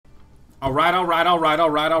Alright, alright, alright,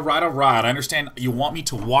 alright, alright, alright. I understand you want me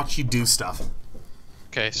to watch you do stuff.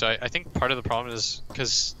 Okay, so I think part of the problem is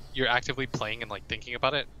because you're actively playing and like thinking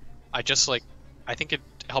about it. I think it'd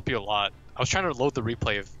help you a lot. I was trying to load the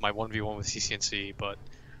replay of my 1v1 with CCNC, but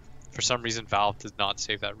for some reason Valve did not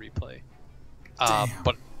save that replay.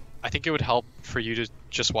 But I think it would help for you to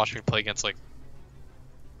just watch me play against like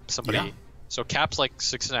somebody. Yeah. So Cap's like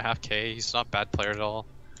 6.5k. He's not a bad player at all.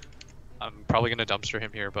 I'm probably gonna dumpster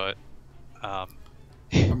him here, but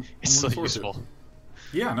it's still useful.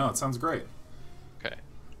 Yeah, no, it sounds great. Okay.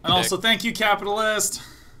 And also, thank you, Capitalist.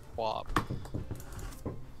 Wop.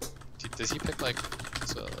 Dude, does he pick like?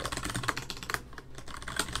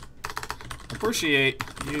 Appreciate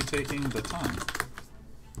you taking the time.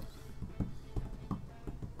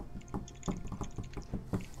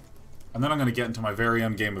 And then I'm gonna get into my very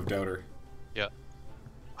own game of Doubter. Yeah.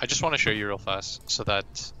 I just want to show you real fast so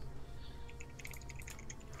that.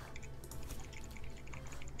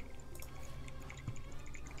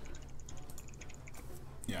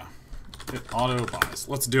 Yeah. It auto buys.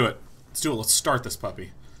 Let's do it. Let's do it. Let's start this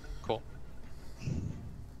puppy. Cool.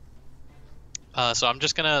 So I'm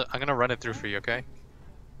gonna run it through for you, okay?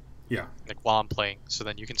 Yeah. Like while I'm playing, so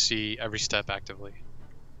then you can see every step actively.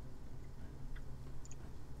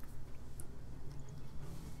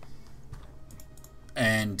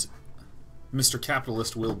 And Mr.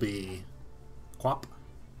 Capitalist will be Quap.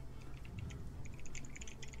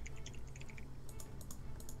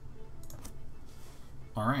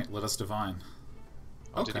 Alright, let us divine.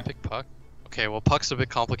 Oh, okay. Did he pick Puck? Okay, well Puck's a bit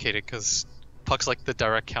complicated because Puck's like the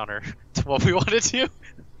direct counter to what we wanted to.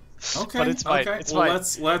 Okay, but it's fine. Okay. It's well,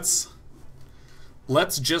 fine.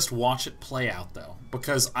 let's just watch it play out though,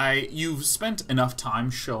 because you've spent enough time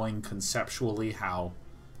showing conceptually how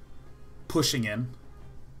pushing in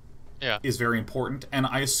is very important, and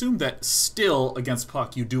I assume that still against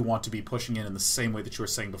Puck you do want to be pushing in the same way that you were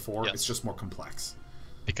saying before. Yes. It's just more complex.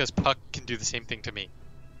 Because Puck can do the same thing to me,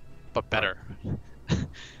 but better.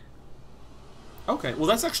 Okay, well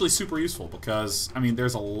that's actually super useful because, I mean,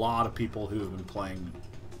 there's a lot of people who have been playing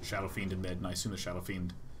Shadow Fiend in mid, and I assume the Shadow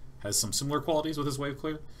Fiend has some similar qualities with his wave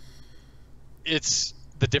clear.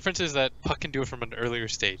 The difference is that Puck can do it from an earlier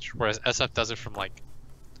stage, whereas SF does it from like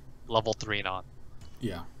level 3 and on.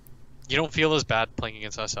 Yeah. You don't feel as bad playing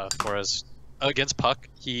against SF, whereas against Puck,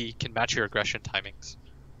 he can match your aggression timings.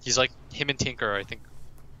 He's like, him and Tinker are, I think,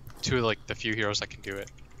 two of like the few heroes that can do it.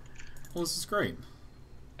 Well, this is great.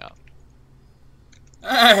 Yeah.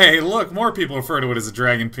 Hey, look, more people refer to it as a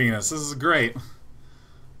dragon penis. This is great.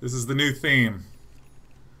 This is the new theme.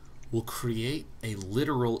 We'll create a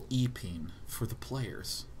literal E-peen for the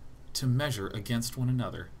players to measure against one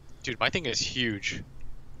another. Dude, my thing is huge.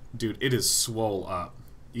 Dude, it is swole up.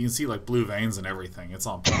 You can see like blue veins and everything. It's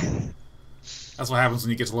on point. That's what happens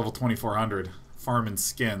when you get to level 2400. Farming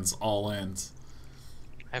skins, all ends.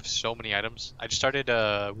 I have so many items. I just started,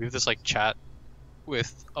 we have this like chat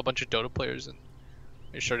with a bunch of Dota players and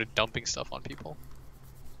I started dumping stuff on people.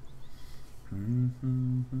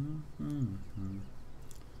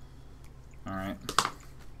 Alright.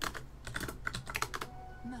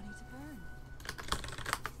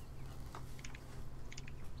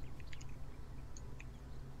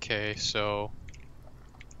 Okay, so...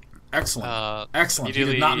 Excellent. Excellent. You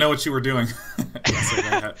did not know what you were doing. So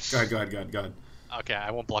go ahead. Okay,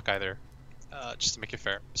 I won't block either. Just to make it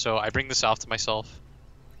fair. So I bring this off to myself.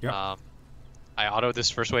 Yep. I auto this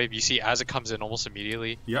first wave. You see as it comes in almost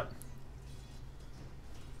immediately. Yep.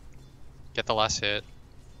 Get the last hit.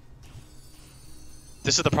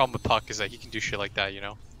 This is the problem with Puck, is that he can do shit like that, you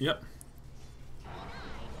know? Yep.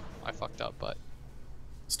 I fucked up, but...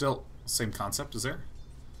 Still, same concept, is there?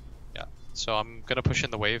 Yeah. So I'm gonna push in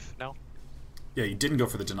the wave now. Yeah, you didn't go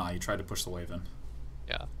for the deny. You tried to push the wave in.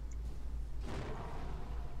 Yeah.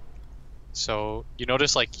 So you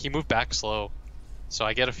notice like he moved back slow, so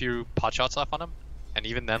I get a few pot shots off on him, and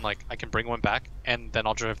even then like I can bring one back, and then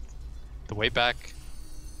I'll drift the wave back.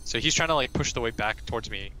 So he's trying to like push the wave back towards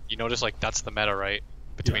me. You notice like that's the meta, right,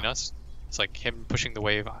 between us. It's like him pushing the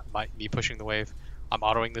wave, me pushing the wave. I'm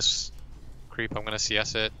autoing this creep. I'm gonna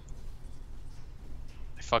CS it.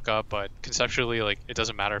 I fuck up, but conceptually like it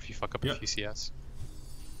doesn't matter if you fuck up if you CS.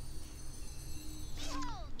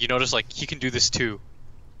 You notice like he can do this too.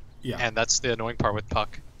 Yeah. And that's the annoying part with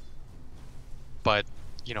Puck. But,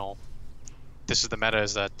 you know, this is the meta,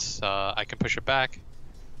 is that I can push it back.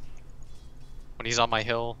 When he's on my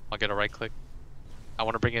hill, I'll get a right click. I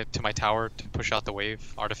want to bring it to my tower to push out the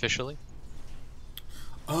wave artificially.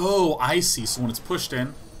 Oh, I see. So when it's pushed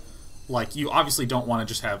in, like, you obviously don't want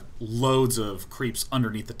to just have loads of creeps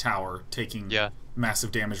underneath the tower taking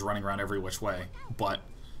massive damage running around every which way. But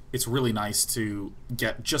it's really nice to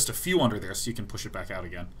get just a few under there so you can push it back out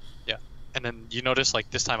again. Yeah. And then you notice, like,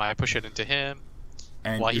 this time I push it into him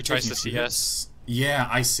and while he tries to CS. Yeah,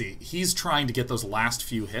 I see. He's trying to get those last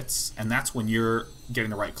few hits, and that's when you're getting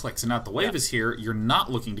the right clicks. And now that the wave is here, you're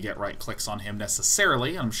not looking to get right clicks on him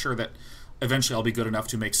necessarily. I'm sure that eventually I'll be good enough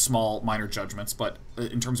to make small, minor judgments, but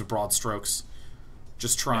in terms of broad strokes,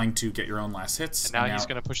 just trying to get your own last hits. And now he's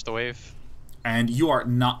going to push the wave. And you are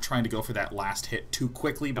not trying to go for that last hit too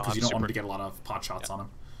quickly because you don't want him to get a lot of pot shots on him.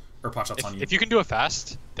 Or pot shots on you. If you can do it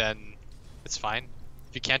fast, then it's fine.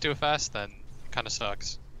 If you can't do it fast, then it kind of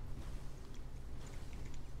sucks.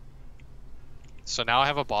 So now I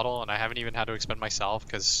have a bottle, and I haven't even had to expend myself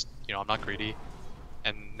because, you know, I'm not greedy.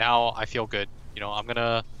 And now I feel good. You know, I'm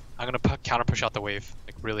gonna counter push out the wave,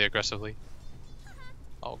 like, really aggressively.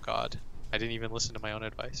 Oh god, I didn't even listen to my own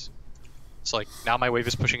advice. So, like, now my wave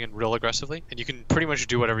is pushing in real aggressively, and you can pretty much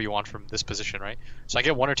do whatever you want from this position, right? So I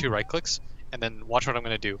get 1 or 2 right clicks, and then watch what I'm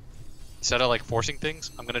gonna do. Instead of, like, forcing things,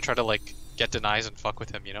 I'm gonna try to, like, get denies and fuck with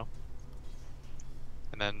him, you know?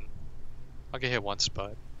 And then I'll get hit once,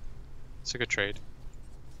 but it's a good trade.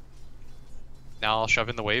 Now I'll shove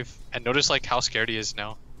in the wave, and notice, like, how scared he is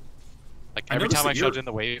now. Like, every time I shoved in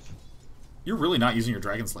the wave... You're really not using your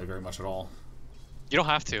Dragon Slave very much at all. You don't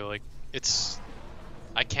have to, like, it's...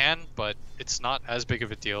 I can, but it's not as big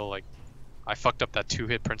of a deal. Like, I fucked up that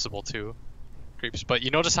 2-hit principle too. Creeps. But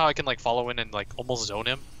you notice how I can, like, follow in and, like, almost zone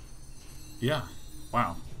him? Yeah.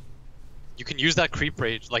 Wow. You can use that creep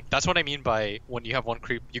rage. Like, that's what I mean by when you have one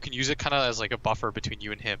creep. You can use it kind of as, like, a buffer between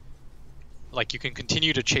you and him. Like, you can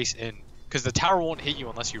continue to chase in. Because the tower won't hit you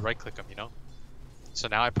unless you right-click him, you know? So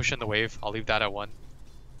now I push in the wave. I'll leave that at 1.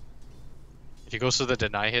 If he goes to the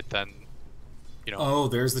deny hit, then, you know... Oh,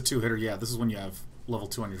 there's the 2-hitter. Yeah, this is when you have level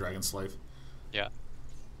 2 on your Dragon Slave. Yeah.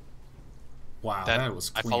 Wow, then that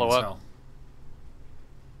was clean I follow as up. hell.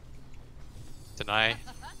 Deny.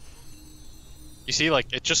 You see,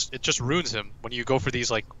 like, it just ruins him when you go for these,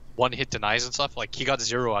 like, 1-hit denies and stuff. Like, he got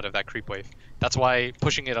 0 out of that creep wave. That's why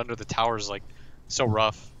pushing it under the tower is, like, so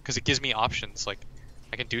rough. Because it gives me options. Like,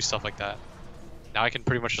 I can do stuff like that. Now I can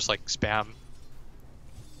pretty much just, like, spam.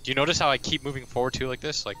 Do you notice how I keep moving forward too, like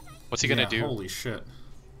this? Like, what's he gonna do? Holy shit.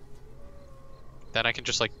 Then I can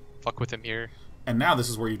just, like, fuck with him here. And now this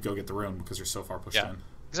is where you'd go get the rune because you're so far pushed in.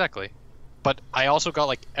 Exactly. But I also got,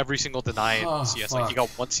 like, every single deny in CS. Fuck. Like, he got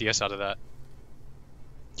 1 CS out of that.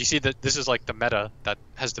 You see that this is, like, the meta that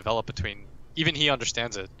has developed between... Even he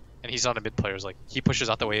understands it. And he's not a mid player. Like, he pushes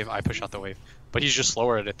out the wave, I push out the wave. But he's just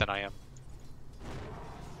slower at it than I am.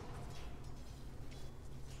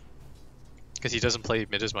 Because he doesn't play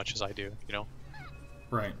mid as much as I do, you know?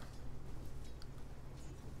 Right.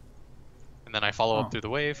 And then I follow up through the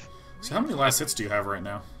wave. So how many last hits do you have right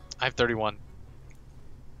now? I have 31.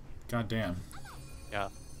 God damn. Yeah.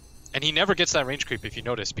 And he never gets that range creep if you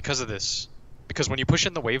notice because of this. Because when you push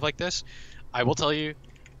in the wave like this, I will tell you,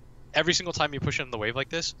 every single time you push in the wave like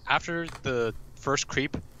this, after the first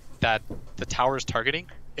creep that the tower is targeting,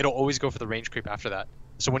 it'll always go for the range creep after that.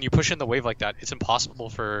 So when you push in the wave like that, it's impossible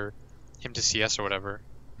for him to CS or whatever.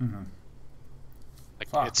 Mm-hmm. Like,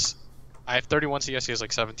 Fuck. it's... I have 31 CS, he has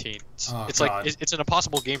like 17. It's God. like, it's an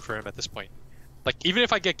impossible game for him at this point. Like, even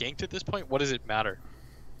if I get ganked at this point, what does it matter?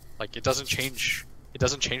 Like, it doesn't change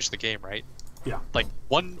the game, right? Yeah. Like,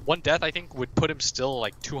 one death, I think, would put him still,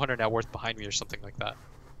 like, 200 net worth behind me or something like that.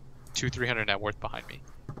 300 net worth behind me.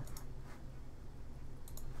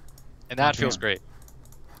 And that feels great.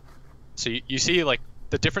 So you see, like,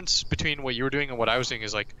 the difference between what you were doing and what I was doing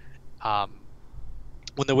is, like,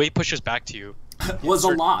 when the wave pushes back to you... was a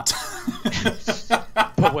lot.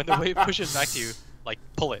 But when the wave pushes back to you, like,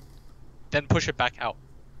 pull it. Then push it back out.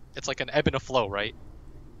 It's like an ebb and a flow, right?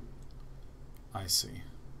 I see.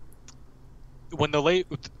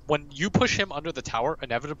 When you push him under the tower,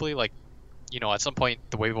 inevitably, like, you know, at some point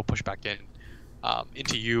the wave will push back in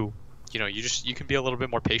into you. You know, you can be a little bit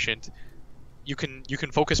more patient. You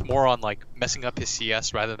can focus more on, like, messing up his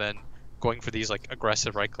CS rather than going for these, like,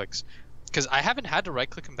 aggressive right clicks. Because I haven't had to right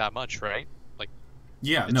click him that much, right? Like,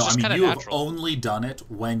 yeah, no, I mean, you have only done it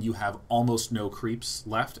when you have almost no creeps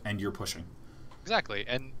left and you're pushing. Exactly,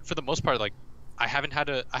 and for the most part, like, I haven't had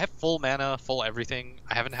to. I have full mana, full everything.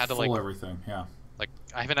 I haven't had to, like, full everything, yeah. Like,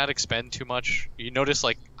 I haven't had to expend too much. You notice,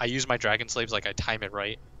 like, I use my Dragon Slaves, like, I time it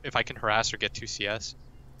right. If I can harass or get 2 CS.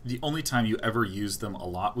 The only time you ever used them a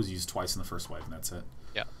lot was used twice in the first wave, and that's it.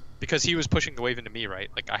 Yeah, because he was pushing the wave into me, right?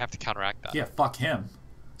 Like, I have to counteract that. Yeah, fuck him.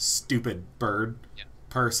 Stupid bird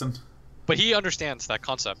person. But he understands that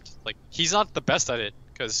concept. Like, he's not the best at it,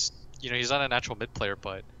 because, you know, he's not a natural mid player,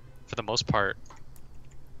 but for the most part,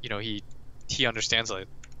 you know, he understands that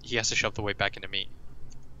he has to shove the wave back into me.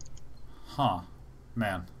 Huh.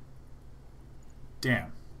 Man.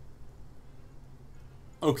 Damn.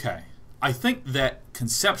 Okay. I think that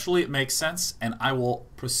conceptually it makes sense, and I will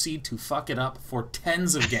proceed to fuck it up for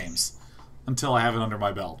tens of games until I have it under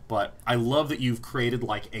my belt. But I love that you've created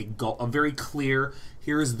like a goal, a very clear,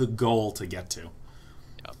 here's the goal to get to.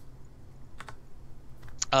 Yep.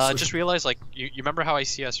 Just realize, like, you remember how I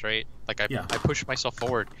CS, right? Like, I push myself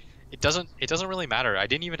forward. It doesn't really matter. I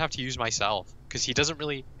didn't even have to use myself, because he doesn't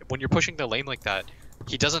really, when you're pushing the lane like that,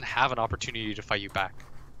 he doesn't have an opportunity to fight you back.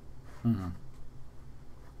 Mm-hmm.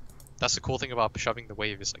 That's the cool thing about shoving the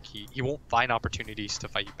wave, is like he won't find opportunities to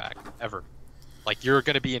fight you back ever. Like, you're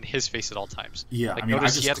gonna be in his face at all times. Yeah, like, I mean,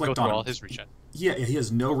 notice I just he had to go clicked through on all his regen. Yeah, he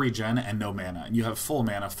has no regen and no mana, and you have full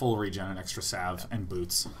mana, full regen, and extra salve and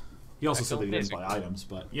boots. He also said that he didn't buy items,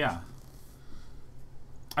 but yeah.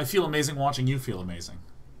 I feel amazing watching you feel amazing.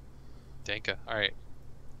 Danka. All right.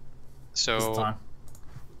 So it's time.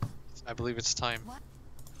 I believe it's time.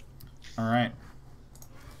 All right.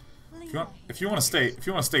 If you want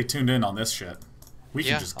to stay tuned in on this shit, we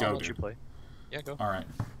can just go, dude. You play. Yeah, go. All right.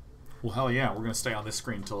 Well, hell yeah, we're gonna stay on this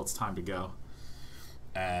screen until it's time to go.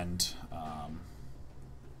 And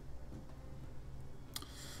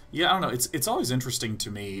yeah, I don't know. It's always interesting to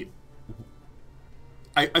me.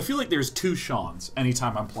 I feel like there's two Seans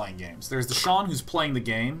anytime I'm playing games. There's the Sean who's playing the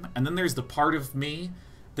game, and then there's the part of me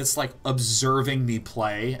that's like observing me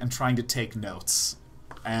play and trying to take notes.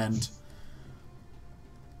 And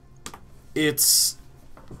it's...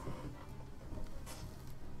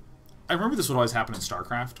 I remember this would always happen in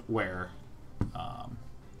StarCraft, where,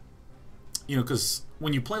 you know, because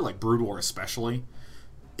when you play like Brood War especially,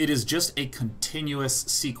 it is just a continuous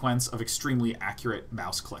sequence of extremely accurate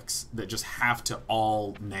mouse clicks that just have to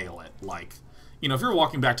all nail it. Like, you know, if you're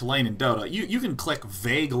walking back to lane in Dota, you can click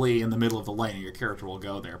vaguely in the middle of the lane and your character will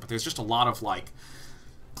go there, but there's just a lot of like,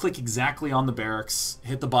 click exactly on the barracks,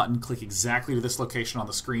 hit the button, click exactly to this location on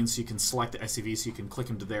the screen so you can select the SCV so you can click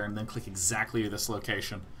him to there, and then click exactly to this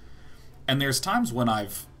location. And there's times when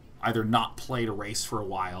I've either not played a race for a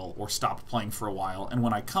while or stopped playing for a while, and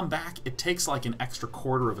when I come back, it takes like an extra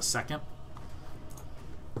quarter of a second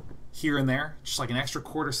here and there, just like an extra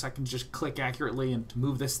quarter second to just click accurately and to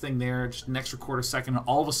move this thing there, just an extra quarter second, and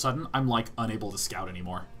all of a sudden I'm like unable to scout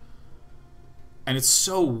anymore. And it's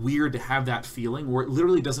so weird to have that feeling where it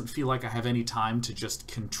literally doesn't feel like I have any time to just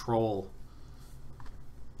control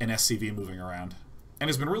an SCV moving around. And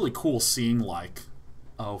it's been really cool seeing like,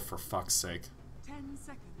 oh, for fuck's sake. 10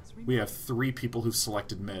 seconds. We have 3 people who've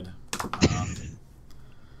selected mid.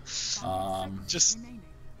 Just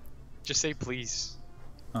say please.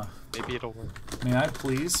 Maybe it'll work. May I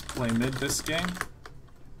please play mid this game?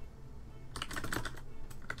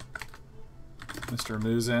 Mr.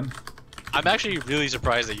 Moo's in. I'm actually really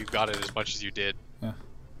surprised that you got it as much as you did. Yeah.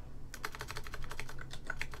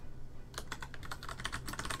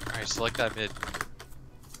 Alright, select that mid.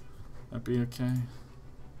 That'd be okay.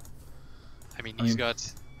 I mean, he's got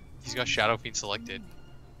Shadow Fiend selected.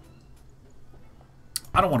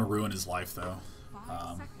 I don't want to ruin his life though.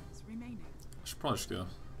 5 seconds remaining. I should probably just go.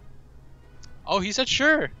 Oh, he said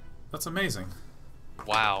sure. That's amazing.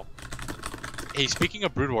 Wow. Hey, speaking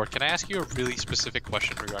of Brood War, can I ask you a really specific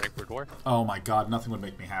question regarding Brood War? Oh my god, nothing would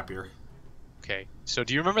make me happier. Okay, so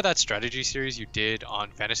do you remember that strategy series you did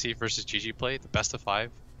on Fantasy versus GG Play, the best of 5,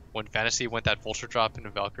 when Fantasy went that Vulture drop in a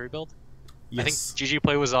Valkyrie build? Yes. I think GG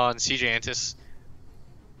Play was on CJ Antis.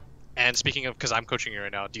 And speaking of, because I'm coaching you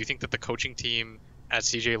right now, do you think that the coaching team at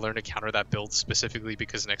CJ learned to counter that build specifically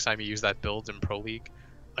because next time you use that build in Pro League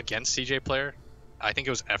against CJ player, I think it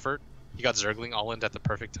was effort. He got Zergling all in at the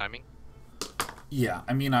perfect timing. Yeah,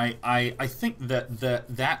 I mean, I think that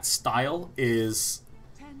that style is...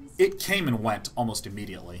 It came and went almost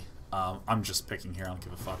immediately. I'm just picking here, I don't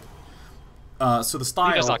give a fuck. So the style...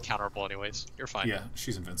 Lina's not counterable anyways. You're fine. Yeah,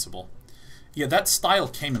 she's invincible. Yeah, that style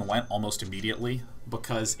came and went almost immediately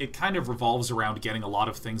because it kind of revolves around getting a lot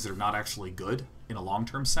of things that are not actually good in a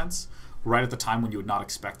long-term sense right at the time when you would not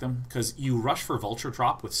expect them, because you rush for Vulture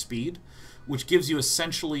drop with speed, which gives you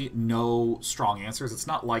essentially no strong answers. It's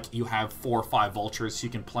not like you have 4 or 5 Vultures so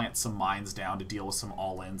you can plant some mines down to deal with some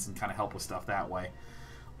all-ins and kind of help with stuff that way.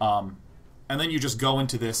 And then you just go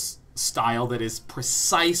into this style that is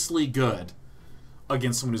precisely good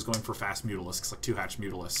against someone who's going for fast Mutalisks, like 2-hatch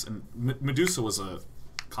Mutalisks. And Medusa was a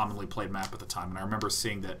commonly played map at the time, and I remember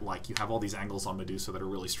seeing that like you have all these angles on Medusa that are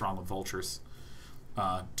really strong with Vultures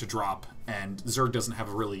to drop, and Zerg doesn't have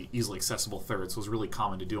a really easily accessible third, so it was really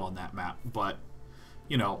common to do on that map. But,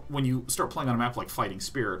 you know, when you start playing on a map like Fighting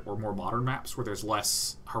Spirit or more modern maps where there's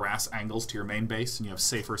less harass angles to your main base and you have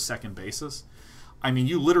safer second bases, I mean,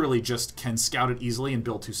 you literally just can scout it easily and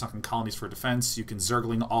build 2 sunken colonies for defense. You can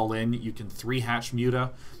Zergling all in. You can 3-hatch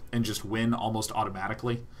Muta and just win almost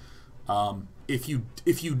automatically. If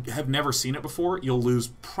you have never seen it before, you'll lose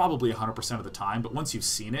probably 100% of the time. But once you've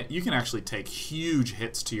seen it, you can actually take huge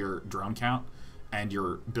hits to your drone count and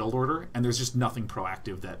your build order, and there's just nothing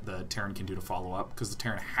proactive that the Terran can do to follow up, because the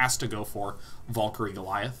Terran has to go for Valkyrie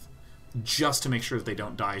Goliath just to make sure that they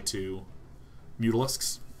don't die to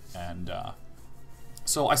Mutalisks. And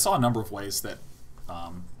so I saw a number of ways that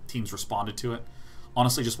teams responded to it.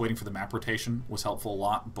 Honestly, just waiting for the map rotation was helpful a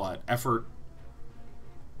lot, but effort...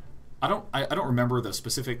 I don't remember the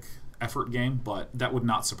specific effort game, but that would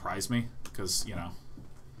not surprise me, because, you know,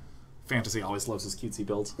 fantasy always loves his cutesy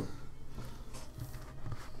builds.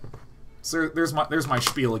 So there's my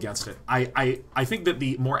spiel against it. I think that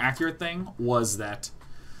the more accurate thing was that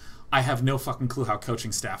I have no fucking clue how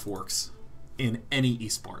coaching staff works in any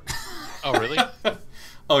esport. Oh, really?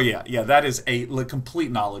 Oh, yeah. Yeah, that is a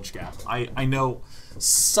complete knowledge gap. I know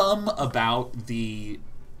some about the,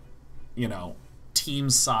 you know,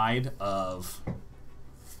 team side of,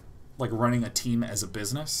 like, running a team as a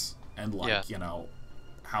business and, like, you know,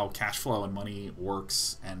 how cash flow and money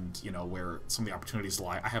works, and, you know, where some of the opportunities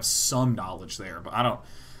lie. I have some knowledge there, but I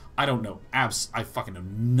don't know. I fucking know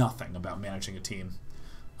nothing about managing a team,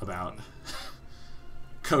 about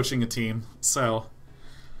coaching a team. So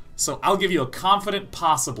I'll give you a confident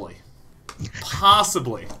possibly.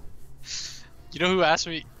 Possibly. You know who asked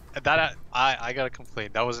me that? I gotta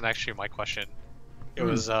complain. That wasn't actually my question. It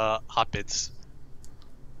was Hotbids.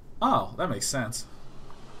 Oh, that makes sense.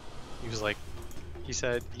 He was like, he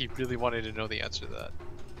said he really wanted to know the answer to that.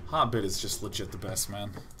 Hotbit is just legit the best,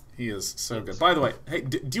 man. He is so good. By the way, hey,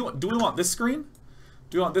 do we want this screen?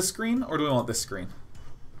 Do we want this screen, or do we want this screen?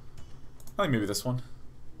 I think maybe this one.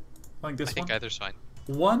 I think this one. I think either's fine.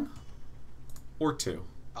 1 or 2?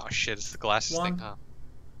 Oh shit, it's the glasses 1 thing, huh?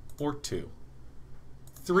 or 2?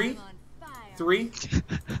 3? 3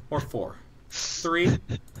 or 4? 3?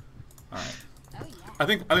 Alright. I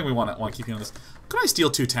think we want to keep you on this. Could I steal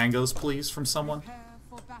 2 tangos, please, from someone?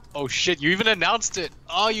 Oh shit, you even announced it!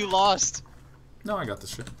 Oh, you lost! No, I got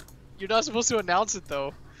this shit. You're not supposed to announce it,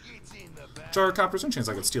 though. Gyrocopters, any chance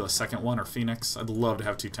I could steal a second one, or Phoenix? I'd love to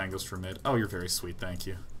have 2 tangos for mid. Oh, you're very sweet, thank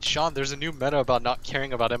you. Sean, there's a new meta about not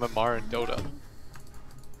caring about MMR in Dota.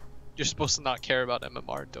 You're supposed to not care about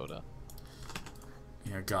MMR in Dota.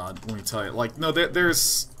 Yeah, God, let me tell you. Like, no,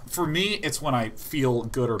 there's... For me, it's when I feel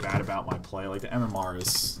good or bad about my play. Like, the MMR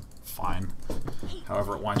is fine.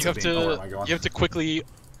 However, it winds up being... Oh, where am I going? You have to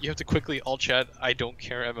quickly alt chat, I don't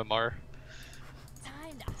care MMR.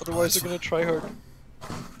 Otherwise they're gonna try hard.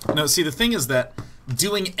 No, see, the thing is that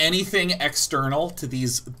doing anything external to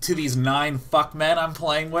these 9 fuckmen I'm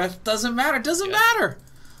playing with doesn't matter. Doesn't matter.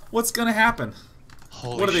 What's gonna happen?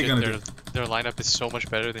 Holy what are they shit, gonna do? Their lineup is so much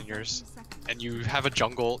better than yours, and you have a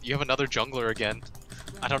jungle. You have another jungler again.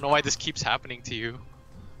 I don't know why this keeps happening to you.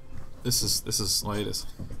 This is why it is.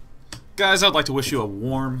 Guys, I'd like to wish you a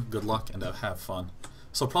warm good luck and have fun.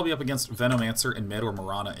 So probably up against Venomancer in mid or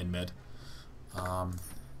Mirana in mid.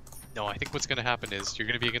 No, I think what's gonna happen is you're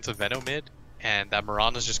gonna be against a Venom mid, and that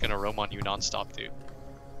Mirana's just gonna roam on you non-stop, dude.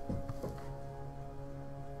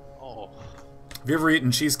 Oh. Have you ever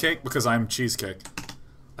eaten cheesecake? Because I'm cheesecake.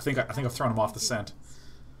 I think I've thrown him off the scent.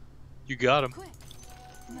 You got him.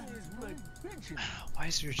 Why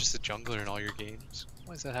is there just a jungler in all your games?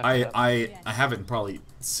 Why is that happening? I have it in probably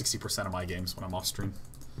 60% of my games when I'm off stream.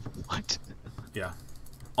 What? Yeah.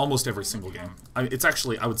 Almost every single game. It's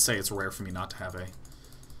actually, I would say it's rare for me not to have a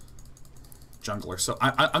jungler. So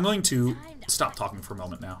I'm going to stop talking for a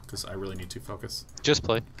moment now, because I really need to focus. Just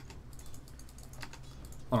play.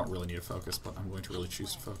 I don't really need to focus, but I'm going to really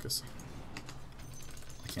choose to focus.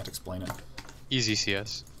 I can't explain it. Easy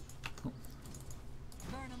CS.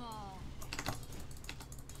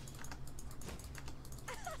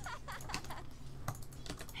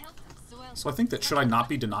 So I think that, should I not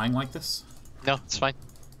be denying like this? No, it's fine.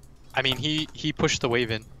 I mean, he pushed the wave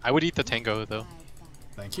in. I would eat the tango, though.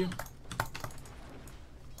 Thank you.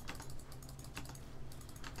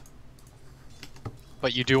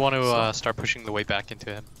 But you do want to start pushing the wave back into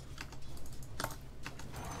him. I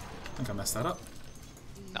think I messed that up.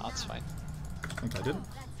 No, it's fine. I think I didn't.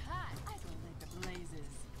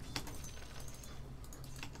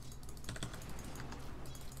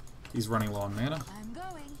 He's running low on mana.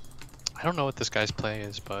 I don't know what this guy's play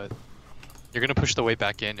is, but you're gonna push the way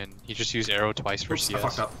back in, and he just used arrow twice for CS. I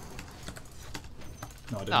fucked up.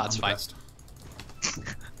 No, I didn't. Nah, it's fine.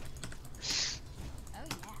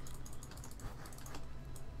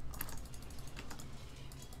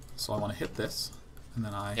 So I want to hit this, and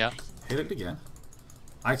then I Yeah. hit it again.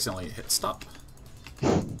 I accidentally hit stop.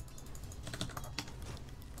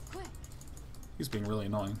 He's being really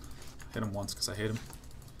annoying. Hit him once because I hate him.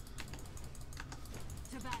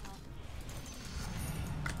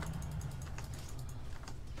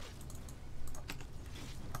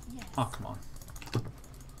 Oh, come on.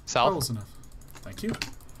 South. That was enough. Thank you.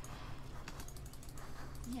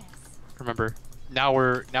 Yes. Remember, now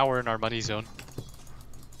we're in our money zone.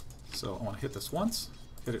 So I want to hit this once,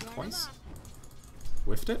 hit it twice,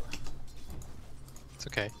 whiffed it. It's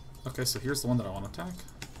okay. Okay, so here's the one that I want to attack.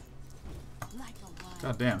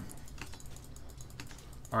 God damn.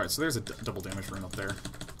 Alright, so there's a double damage rune up there.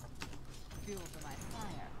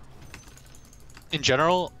 In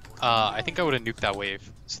general, I think I would have nuked that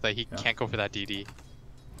wave so that he can't go for that DD.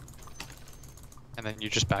 And then you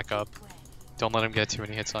just back up. Don't let him get too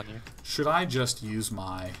many hits on you. Should I just use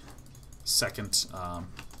my second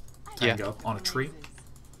tango on a tree?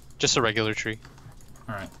 Just a regular tree.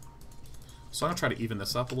 Alright. So I'm going to try to even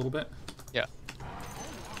this up a little bit. Yeah.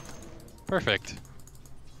 Perfect.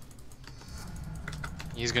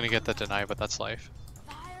 He's going to get the deny, but that's life.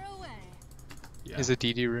 Yeah. Is a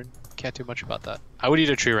DD rune. Can't do much about that. I would eat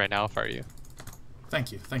a tree right now if I were you.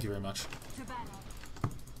 Thank you. Thank you very much.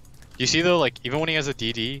 You see though, like even when he has a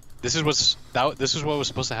DD, this is what was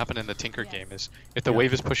supposed to happen in the Tinker game. Is if the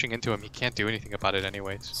wave is pushing into him, he can't do anything about it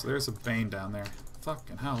anyways. So there's a Bane down there.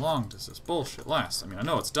 Fucking how long does this bullshit last? I mean, I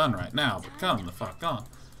know it's done right now, but come the fuck on.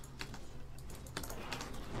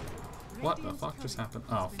 What the fuck just happened?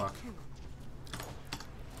 Oh fuck.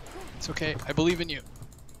 It's okay. I believe in you.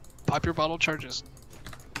 Pop your bottle charges.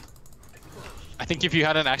 I think if you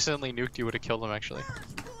hadn't accidentally nuked, you would have killed him actually.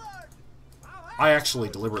 I actually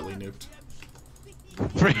deliberately nuked.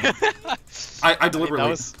 I deliberately. I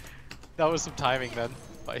mean, that was some timing then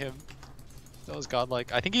by him. That was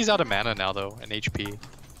godlike. I think he's out of mana now though, and HP.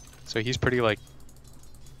 So he's pretty like.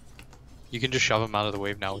 You can just shove him out of the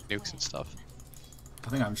wave now with nukes and stuff. I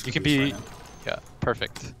think I'm just. You can be. Yeah,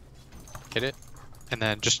 perfect. Hit it, and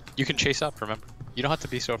then just you can chase up. Remember, you don't have to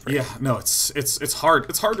be so afraid. Yeah, no, it's hard.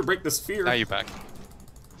 It's hard to break this fear. Now you back.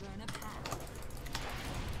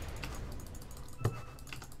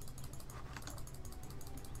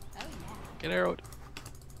 Get arrowed.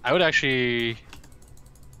 I would actually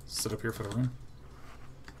sit up here for the rune.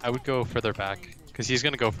 I would go further back because he's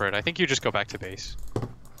gonna go for it. I think you just go back to base.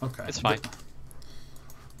 Okay. It's fine.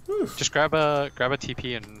 Just grab a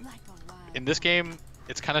TP, and in this game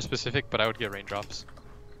it's kind of specific, but I would get raindrops.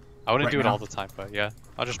 I wouldn't do it all the time, but yeah,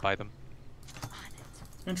 I'll just buy them.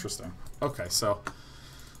 Interesting. Okay, so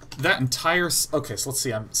that entire okay, so let's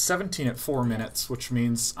see. I'm 17 at 4 minutes, which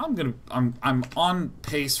means I'm on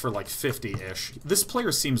pace for like 50-ish. This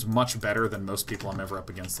player seems much better than most people I'm ever up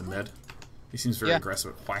against in mid. He seems very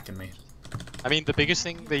aggressive at whacking me. I mean, the biggest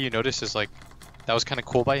thing that you notice is like that was kind of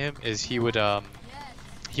cool by him is he would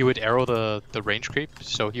arrow the range creep,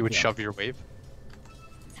 so he would shove your wave.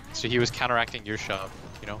 So he was counteracting your shove,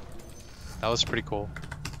 you know. That was pretty cool.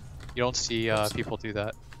 You don't see people do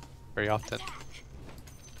that very often.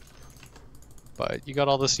 But you got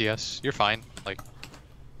all the CS. You're fine. Like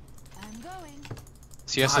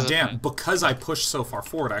CS. God damn! Because I pushed so far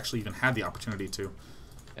forward, I actually even had the opportunity to.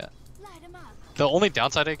 Yeah. The only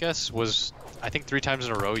downside, I guess, was I think 3 times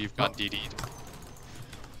in a row you've gotten DD'd.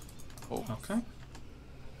 Oh. Okay.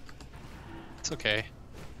 It's okay.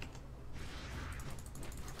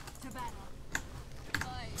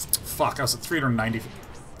 Fuck! I was at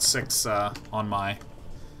 396 on my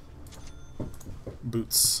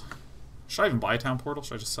boots. Should I even buy a town portal?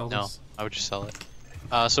 Should I just sell this? No, I would just sell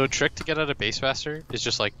it. So a trick to get out of base faster is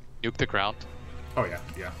just like nuke the ground. Oh yeah,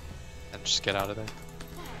 yeah. And just get out of there.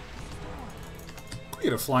 You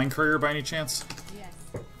get a flying courier by any chance? Yes.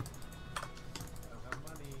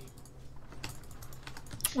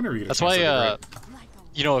 Whenever you get a That's chance, why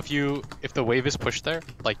you know, if the wave is pushed there,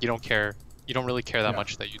 like you don't really care that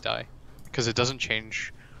much that you die, because it doesn't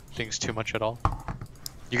change things too much at all.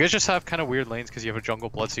 You guys just have kind of weird lanes because you have a jungle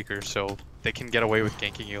bloodseeker, so they can get away with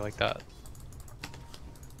ganking you like that.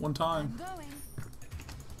 One time. What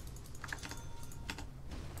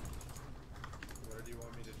do you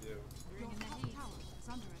want me to do? Your top tower is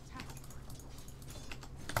under attack.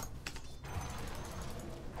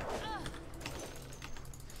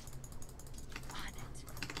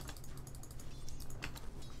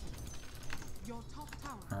 Your top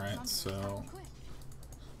tower is Alright, under so attack. Quick.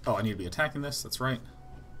 oh, I need to be attacking this. That's right.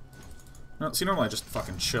 No, see, normally I just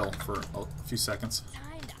fucking chill for a few seconds.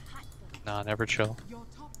 Nah, never chill. Your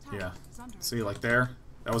top tower Yeah. is under See, like there,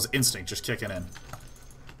 that was instinct just kicking in.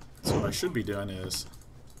 So what I should be doing is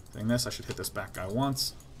doing this. I should hit this back guy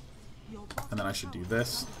once, Your and then I should do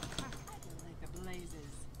this.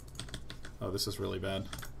 Oh, this is really bad.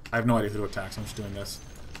 I have no idea who to attack, so I'm just doing this.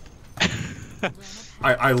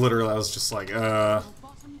 I literally, I was just like, Your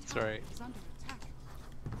bottom It's tower alright. is under attack.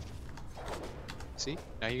 See?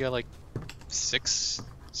 Now you got like 6,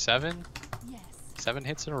 7 Yes.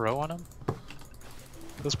 hits in a row on him.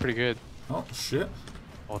 That's pretty good. oh, shit.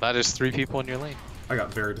 Well, that is 3 people in your lane. I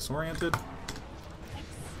got very disoriented.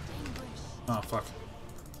 Oh, fuck.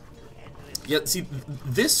 Yeah, see,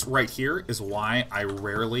 this right here is why I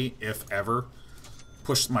rarely, if ever,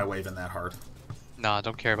 push my wave in that hard. Nah,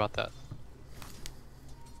 don't care about that.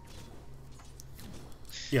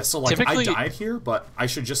 Yeah, so, like, Typically- I died here, but I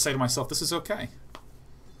should just say to myself, this is okay.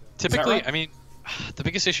 Typically, right? I mean, the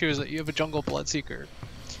biggest issue is that you have a jungle Bloodseeker.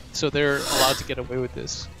 So they're allowed to get away with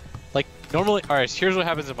this. Like, normally, alright, here's what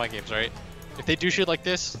happens in my games, right? If they do shit like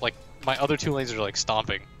this, like, my other 2 lanes are, like,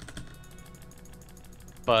 stomping.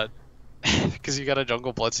 But, because you got a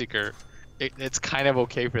jungle Bloodseeker, it's kind of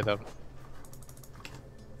okay for them.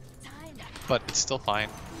 But it's still fine.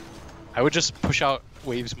 I would just push out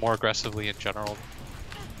waves more aggressively in general.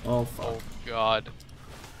 Oh, fuck. Oh god.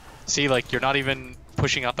 See, like, you're not even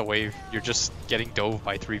pushing out the wave, you're just getting dove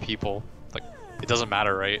by 3 people. Like, it doesn't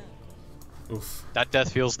matter, right? Oof. That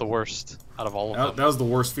death feels the worst out of all of them. That was the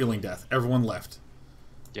worst feeling death. Everyone left.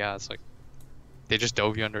 Yeah, it's like, they just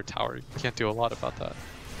dove you under a tower. You can't do a lot about that.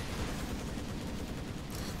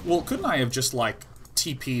 Well, couldn't I have just, like,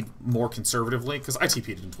 TP'd more conservatively? Because I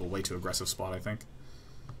TP'd into a way too aggressive spot, I think.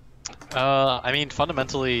 I mean,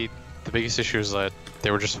 fundamentally, the biggest issue is that they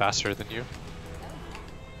were just faster than you.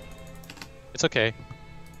 It's okay.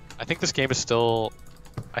 I think this game is still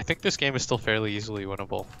fairly easily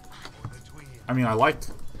winnable. I mean, I like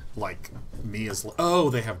me as... Oh,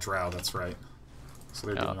 they have Drow, that's right. So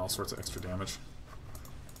they're Yeah. doing all sorts of extra damage.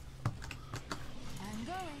 I'm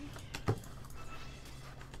going.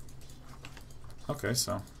 Okay,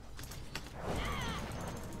 so...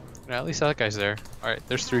 Yeah, at least that guy's there. Alright,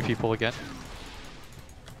 there's 3 people again.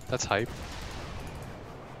 That's hype.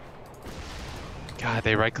 God,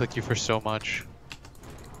 they right-click you for so much.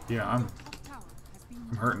 Yeah, I'm Top tower has been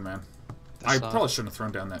I'm hurting, man. That's I not- probably shouldn't have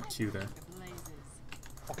thrown down that Q there. blazes.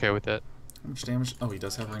 Okay with it. How much damage? Oh, he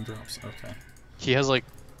does have raindrops. Okay. He has like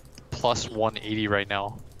plus 180 right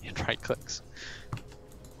now in right clicks.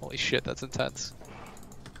 Holy shit, that's intense.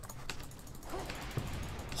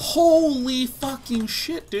 Holy fucking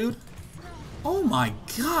shit, dude! Oh my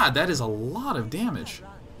god, that is a lot of damage.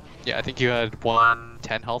 Yeah, I think you had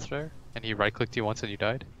 110 health there, and he right clicked you once and you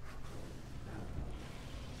died.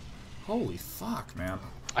 Holy fuck, man.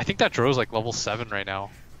 I think that Dro's like level 7 right now.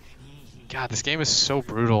 God, this game is so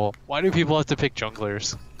brutal. Why do people have to pick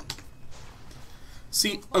junglers?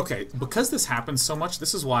 See, okay, because this happens so much,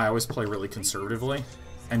 this is why I always play really conservatively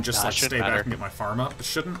and just Nah, like it stay shouldn't matter. back and get my farm up. It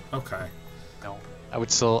shouldn't? Okay. No. I would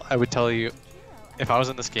tell you, if I was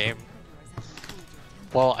in this game,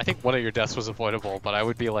 well, I think one of your deaths was avoidable, but I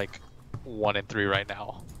would be like 1 in 3 right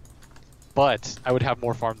now. But I would have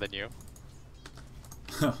more farm than you,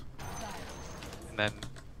 Huh. and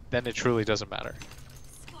then it truly doesn't matter.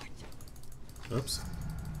 Oops.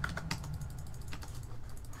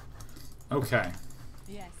 Okay.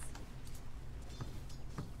 Yes.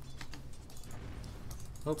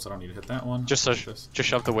 Oops, I don't need to hit that one. Just This.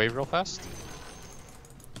 shove the wave real fast,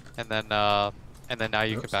 and then now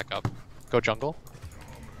you can Oops. back up. Go jungle.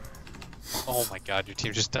 Oh my god, your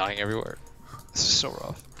team's just dying everywhere. This is so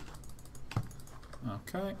rough.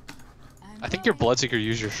 Okay. I think your Bloodseeker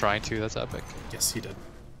used your shrine too. That's epic. Yes, he did.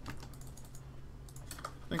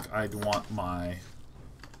 I think I'd want my...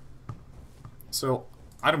 So,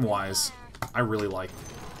 item-wise, I really like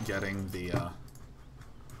getting the,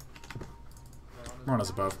 Morana's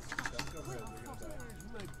above.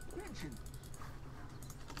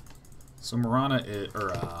 So Morana is, Burn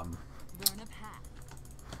a path.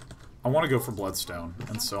 I want to go for Bloodstone,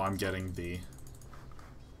 and so I'm getting the...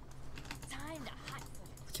 Time to hot foot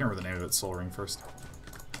I can't remember the name of it, Soul Ring first.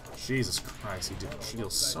 Jesus Christ, she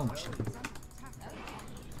deals so much.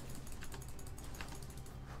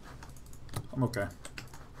 I'm okay.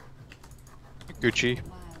 Gucci.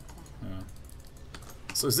 Yeah.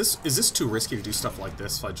 So is this too risky to do stuff like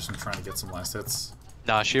this if I just am trying to get some last hits?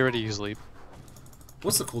 Nah, she already used leap.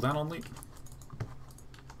 What's the cooldown on leap?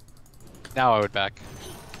 Now I would back.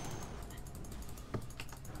 I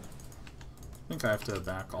think I have to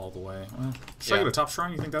back all the way. Well, should I Yeah. go to top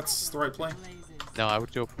shrine? You think that's the right play? blazes. No, I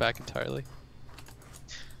would go back entirely.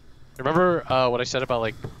 Remember what I said about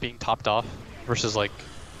like being topped off versus like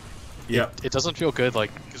Yeah. it doesn't feel good,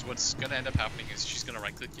 like, because what's gonna end up happening is she's gonna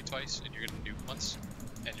right click you twice and you're gonna nuke once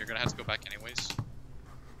and you're gonna have to go back anyways.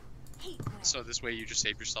 So this way you just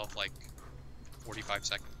save yourself like 45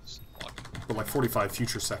 seconds. Block. But like 45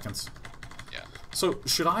 future seconds. Yeah. So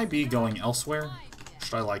should I be going elsewhere?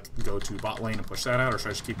 Should I like go to bot lane and push that out, or should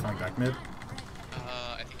I just keep coming back mid?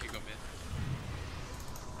 I think you go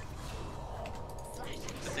mid.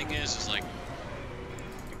 The thing is like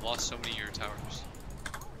you've lost so many of your towers.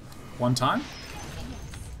 One time?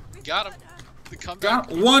 Got him. The comeback.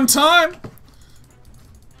 Got one time.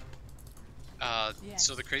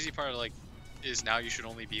 So the crazy part like is now you should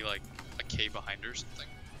only be like a K behind or something.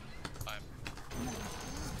 If I'm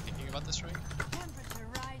thinking about this right. Temperature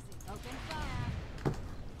rising. Open fire.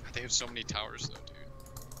 They have so many towers though,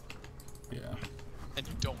 dude. Yeah. And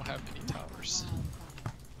you don't have any towers.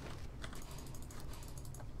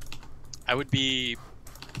 I would be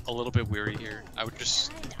a little bit weary here. I would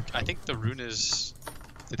just... I think the rune is...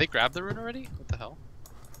 Did they grab the rune already? What the hell?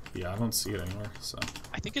 Yeah, I don't see it anywhere, so...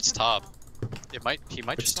 I think it's top. It might... He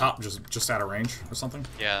might It's just... top, just out of range or something?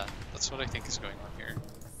 Yeah, that's what I think is going on here.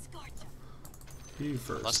 He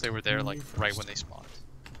first. Unless they were there, like, right when they spawned.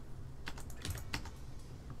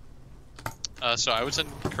 So I would send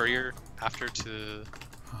courier after to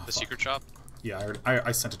the secret shop. Yeah,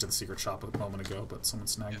 I sent it to the secret shop a moment ago, but someone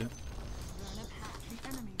snagged it.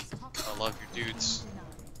 I love your dudes.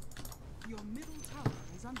 Your middle tower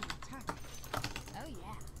is under attack. Oh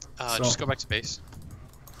yeah. So- Just go back to base.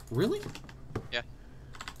 Really? Yeah.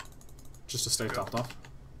 Just to stay topped off?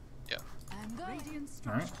 Yeah. I'm going.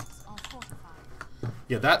 Alright. Are fortified.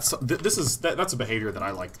 Yeah, that's a behavior that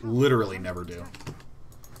I like literally never do.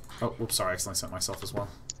 Oh, whoops, sorry, I accidentally sent myself as well.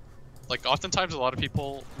 Like, oftentimes a lot of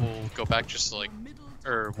people will go back just to, like,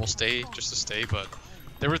 or will stay just to stay, but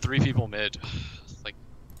there were 3 people mid. Like,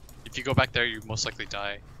 if you go back there, you most likely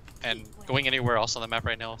die. And going anywhere else on the map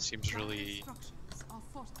right now seems really,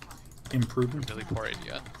 Imprudent. really poor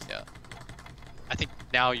idea. Yeah. I think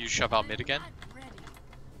now you shove out mid again.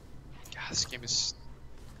 God, this game is...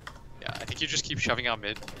 Yeah, I think you just keep shoving out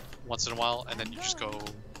mid once in a while, and then you just go...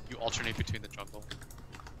 You alternate between the jungle.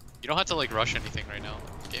 You don't have to, like, rush anything right now.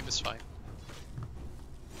 The game is fine.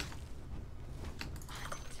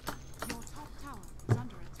 Your top tower is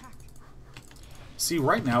under attack. See,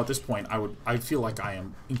 right now at this point, I feel like I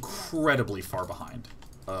am incredibly far behind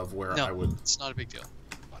of where No, I would. it's not a big deal.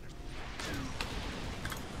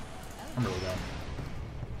 I'm really bad.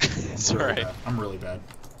 It's I'm really alright. bad. I'm really bad.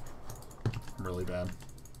 I'm really bad.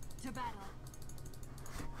 To battle.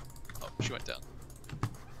 Oh, she went down.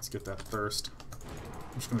 Let's get that first.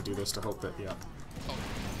 I'm just gonna do this to hope that, yeah. Oh.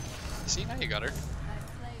 See, now you got her.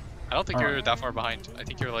 I don't think you're that far behind. I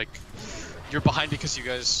think you're like... You're behind because you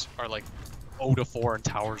guys are like 0-4 in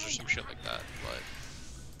towers or some shit like that,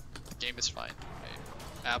 but... The game is fine.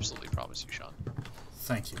 I absolutely promise you, Sean.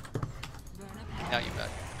 Thank you. Now you back.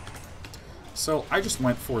 So I just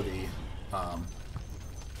went for the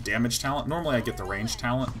damage talent. Normally I get the range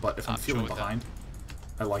talent, but if I'm feeling sure with behind,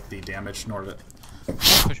 I like the damage in order to...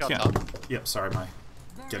 Push out top. Yep, sorry, my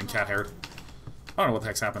getting cat haired. I don't know what the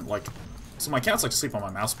heck's happened. Like, so my cats like to sleep on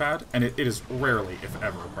my mouse pad, and it is rarely, if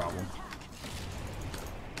ever, a problem.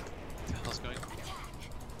 What the hell's going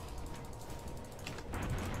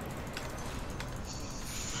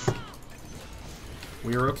on?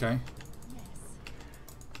 We are okay.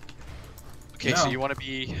 Okay, No. so you want to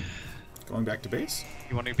be... Going back to base?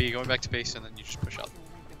 You want to be going back to base and then you just push up.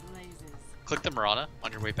 Click the Mirana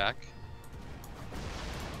on your way back.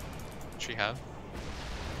 What she have?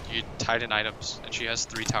 You tied in items, and she has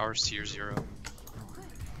 3 towers to your 0.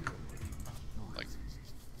 Like,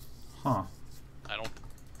 Huh. I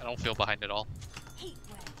don't feel behind at all. Wow.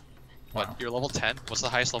 What? You're level 10? What's the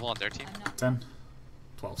highest level on their team? 10?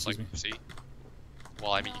 12, It's like, excuse me. see?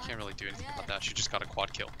 Well, I mean, you can't really do anything about that. She just got a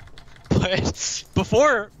quad kill. But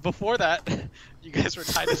before that, you guys were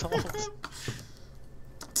tied in levels.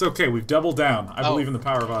 It's okay, we've doubled down. I believe in the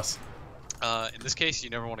power of us. In this case, you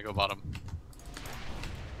never want to go bottom.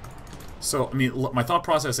 So, I mean, my thought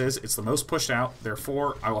process is, it's the most pushed out,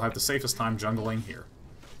 therefore, I will have the safest time jungling here.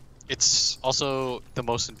 It's also the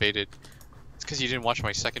most invaded. It's because you didn't watch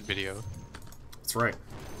my second video. That's right.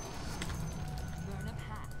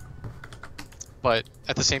 But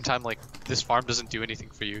at the same time, like, this farm doesn't do anything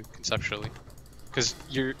for you, conceptually. Because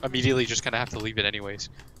you're immediately just gonna have to leave it anyways.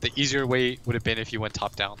 The easier way would have been if you went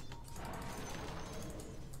top down.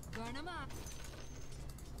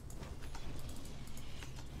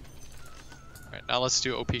 Alright, now let's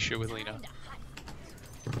do OP shit with Lina.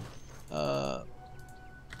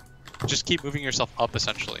 Just keep moving yourself up,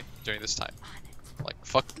 essentially, during this time. Like,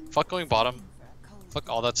 fuck going bottom. Fuck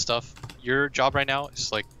all that stuff. Your job right now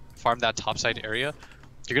is, like, farm that topside area.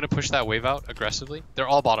 You're gonna push that wave out aggressively. They're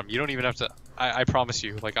all bottom. You don't even have to... I promise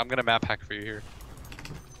you. Like, I'm gonna map hack for you here.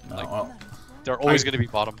 No, Like, well, they're always gonna be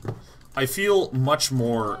bottom. I feel much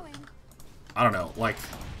more, I don't know, like,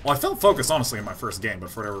 well, I felt focused, honestly, in my first game, but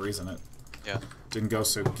for whatever reason, it didn't go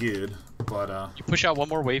so good, but, You push out one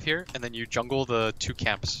more wave here, and then you jungle the 2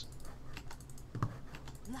 camps.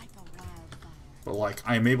 But, like,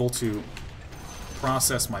 I am able to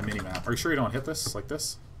process my minimap. Are you sure you don't hit this, like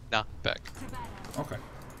this? Nah, back. Okay.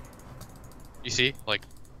 You see? Like,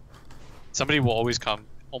 somebody will always come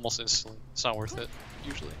almost instantly. It's not worth it,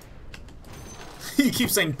 usually. You keep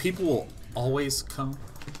saying people will always come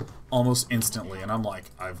almost instantly, and I'm like,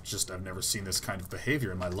 I've never seen this kind of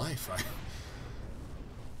behavior in my life.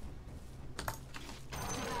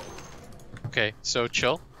 Okay, so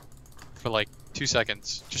chill for like 2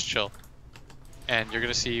 seconds. Just chill. And you're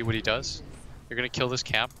gonna see what he does. You're gonna kill this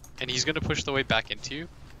camp, and he's gonna push the way back into you,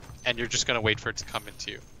 and you're just gonna wait for it to come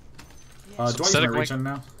into you. Do I use my regen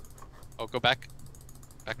now? Oh, go back.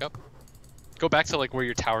 Back up. Go back to like where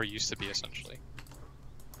your tower used to be, essentially.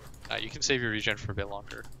 You can save your regen for a bit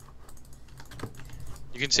longer.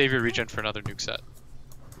 You can save your regen for another nuke set.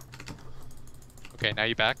 Okay, now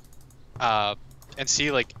you back. And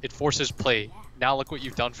see, like, it forces play. Now look what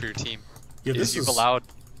you've done for your team. Yeah, you've allowed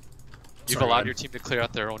your team to clear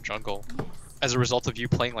out their own jungle as a result of you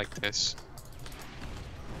playing like this.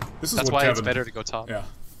 That's why it's better to go top. Yeah.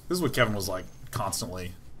 This is what Kevin was like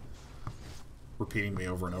constantly repeating me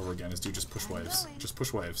over and over again, is dude, just push waves. Just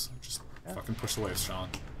push waves. Just fucking push the waves, Sean.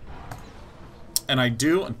 And I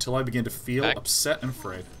do until I begin to feel upset and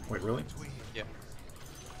afraid. Wait, really? Yeah.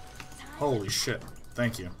 Holy shit.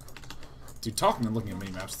 Thank you. Dude, talking and looking at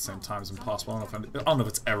minimaps at the same time is impossible. I don't know if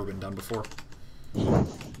it's ever been done before.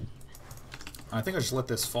 I think I just let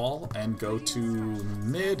this fall and go to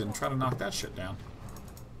mid and try to knock that shit down.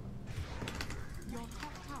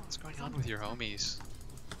 What's going on with your homies?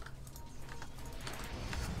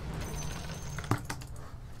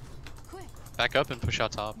 Back up and push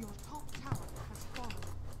out top.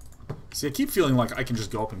 See, I keep feeling like I can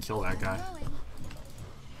just go up and kill that guy.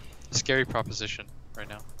 Scary proposition right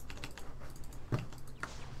now.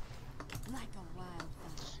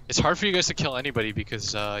 It's hard for you guys to kill anybody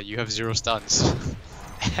because you have 0 stuns.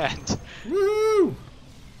 And woo!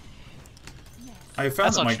 I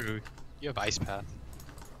found that's not true. You have Ice Path.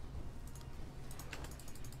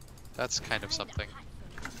 That's kind of something.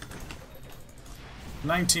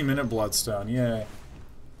 19-minute Bloodstone, yay.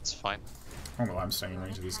 It's fine. I don't know why I'm staying in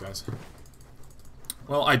range of these guys.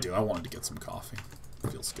 Well, I do. I wanted to get some coffee.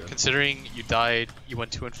 Feels good. Considering you died, you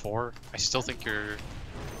went 2 and 4. I still think you're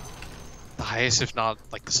the highest, if not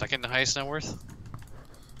like the second highest net worth.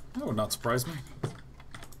 That would not surprise me.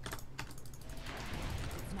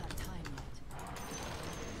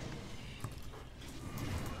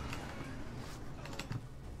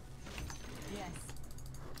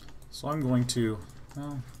 So I'm going to...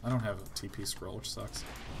 Well, I don't have a TP scroll, which sucks.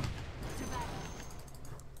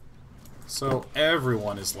 So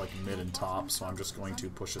everyone is like mid and top, so I'm just going to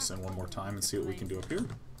push this in one more time and see what we can do up here.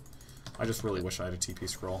 I just really wish I had a TP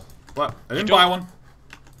scroll, but I didn't buy one.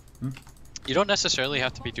 You don't necessarily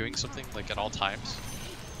have to be doing something like at all times.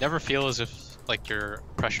 Never feel as if like you're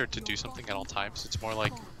pressured to do something at all times. It's more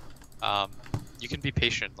like you can be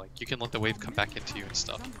patient. Like you can let the wave come back into you and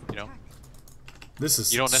stuff. You know. This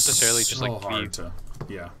is you don't necessarily so just like hard to,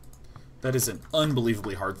 yeah. That is an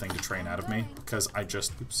unbelievably hard thing to train out of me because I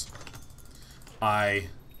just I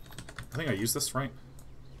think I used this right.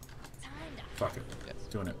 Fuck it,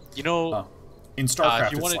 doing it. You know, in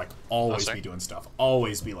StarCraft, it's like always be doing stuff,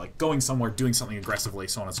 always be like going somewhere, doing something aggressively,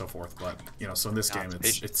 so on and so forth. But you know, so in this game,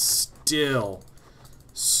 it's still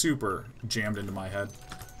super jammed into my head.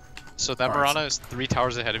 So that Mirana is 3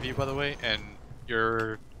 towers ahead of you, by the way, and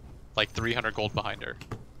you're like 300 gold behind her.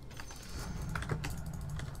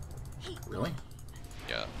 Really?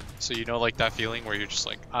 Yeah. So you know, like that feeling where you're just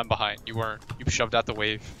like, I'm behind. You weren't. You shoved out the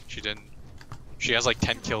wave. She didn't. She has like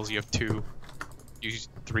 10 kills. You have 2. You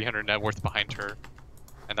 300 net worth behind her,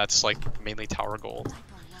 and that's like mainly tower gold.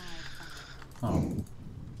 Oh.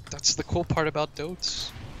 That's the cool part about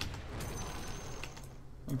Dotes.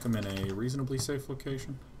 I think I'm in a reasonably safe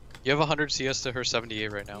location. You have 100 CS to her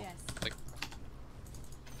 78 right now. Like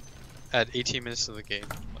at 18 minutes of the game.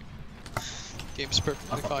 Like, game's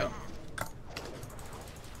perfectly fine.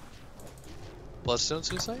 Bloodstone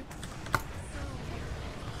suicide?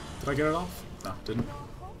 Did I get it off? No, didn't.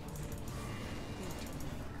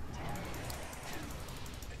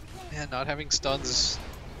 Man, not having stuns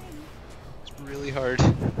is really hard.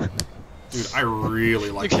 Dude, I really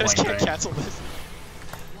like playing. You guys can't cancel this.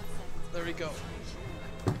 There we go.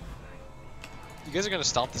 You guys are gonna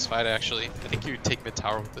stomp this fight, actually. I think you take mid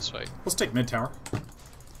tower with this fight. Let's take mid tower.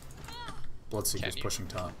 Bloodseeker's pushing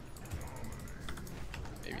top.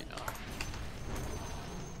 Maybe not.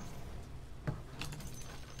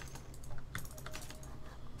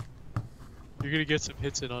 You're gonna get some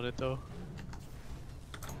hits in on it though.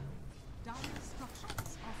 Dire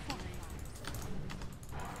structures are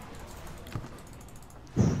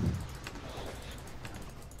falling.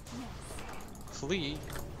 Flee.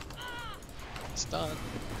 It's done.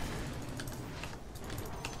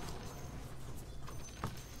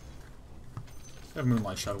 I have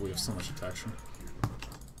Moonlight Shadow, we have so much protection.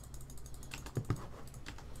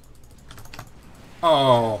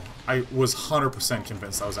 Oh, I was 100%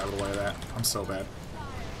 convinced I was out of the way of that. I'm so bad.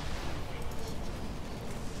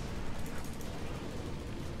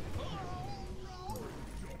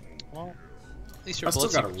 Well, at least your I still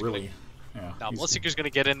got a Bloodseeker's really... gonna, Yeah. Bloodseeker's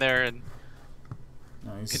gonna get in there and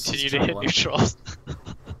No, continue to hit neutrals.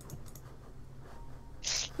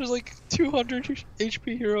 There's like 200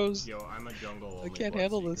 HP heroes. Yo, I'm a jungle. I can't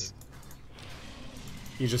handle this.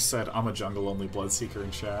 He just said, I'm a jungle-only Bloodseeker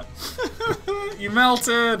in chat. You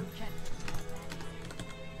melted!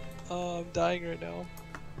 Oh, I'm dying right now.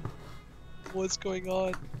 What's going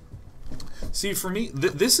on? See, for me,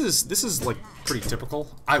 this is like pretty typical.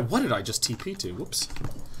 What did I just TP to? Whoops.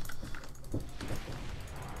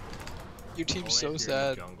 Your team's so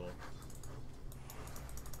sad.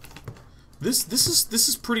 This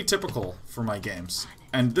is pretty typical for my games,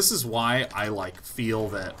 and this is why I like feel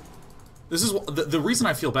that. This is the reason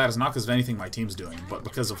I feel bad is not because of anything my team's doing, but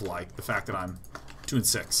because of like the fact that I'm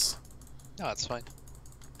 2-6. No, it's fine.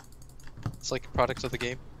 It's like a product of the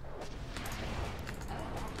game.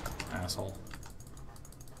 Asshole.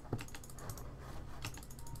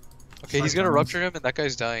 Okay, he's gonna rupture him, and that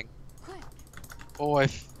guy's dying. Oh, I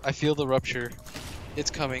feel the rupture. It's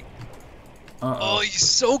coming. Oh, he's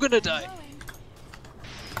so gonna die.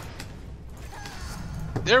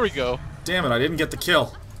 There we go. Damn it! I didn't get the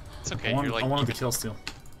kill. It's okay. I wanted, You're like I wanted the kill steal.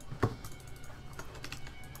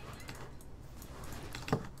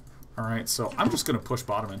 All right, so I'm just gonna push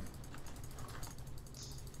bottom in.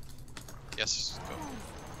 Yes.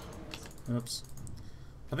 Go. Oops.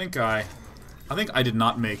 I think I did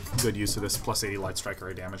not make good use of this plus 80 light strike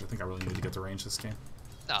array damage. I think I really needed to get the range this game.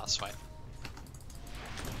 Nah, that's fine.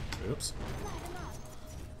 Oops.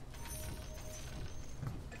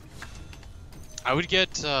 I would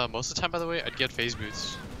get most of the time. By the way, I'd get phase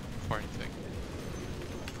boots before anything.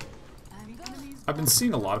 I've been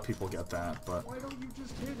seeing a lot of people get that, but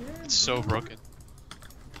It's so broken.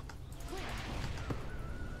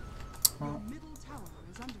 Your middle tower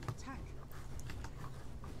is under attack.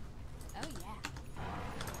 Oh yeah.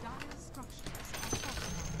 Dire structures are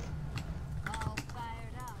falling. All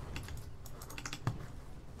fired up.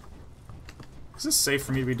 is this safe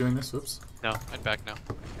for me to be doing this? Oops. No, I'm back now.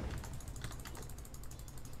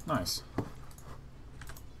 Nice.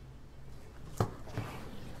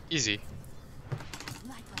 Easy.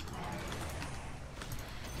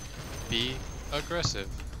 Be aggressive.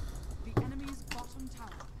 The enemy's bottom tower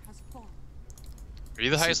has fallen. Are you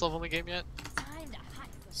the highest level in the game yet? Time to hot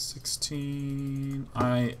foot. 16.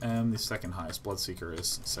 I am the second highest. Bloodseeker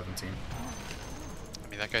is 17. I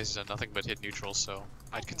mean, that guy's done nothing but hit neutral, so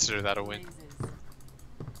I'd consider that a win.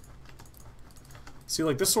 See,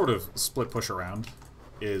 like, this sort of split push around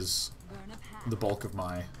is Burn a path. the bulk of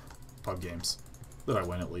my pub games. That I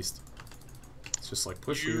win, at least. It's just like,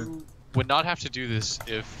 push here. You would not have to do this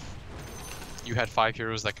if you had 5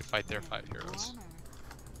 heroes that could fight their 5 heroes.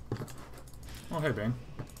 Oh, hey, Bane.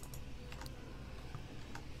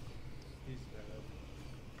 He's dead.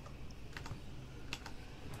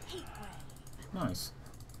 Heat wave. Nice.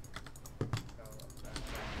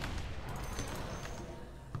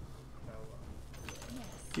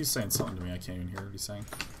 He's saying something to me. I can't even hear what he's saying.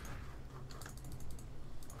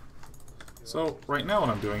 So, right now what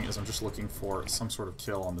I'm doing is I'm just looking for some sort of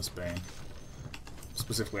kill on this Bane.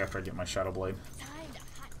 Specifically after I get my Shadow Blade. Time to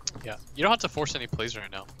hot foot. Yeah, you don't have to force any plays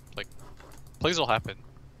right now. Like, plays will happen.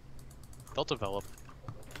 They'll develop.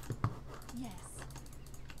 Yes.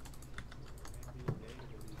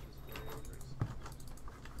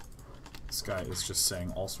 This guy is just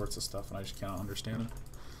saying all sorts of stuff and I just cannot understand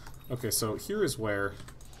it. Okay, so here is where...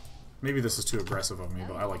 Maybe this is too aggressive of me,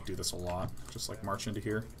 but I like do this a lot. Just like march into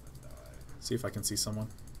here. See if I can see someone.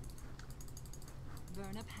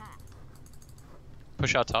 Burn a path.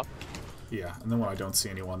 Push out top. Yeah, and then when I don't see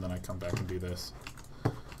anyone, then I come back and do this. I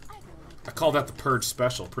go I call that the Purge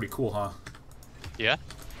Special. Pretty cool, huh? Yeah?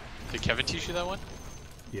 Did Kevin teach you that one?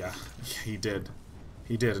 Yeah, he did.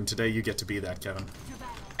 He did, and today you get to be that, Kevin. to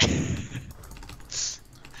battle.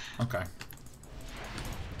 Okay.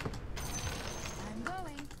 I'm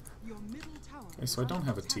going. Your middle tower. Okay, so I don't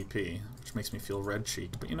have a TP, which makes me feel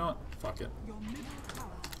red-cheeked, but you know what? Fuck it. Your middle tower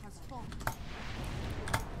has fallen.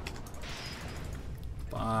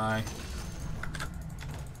 Bye.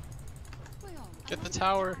 We are Get the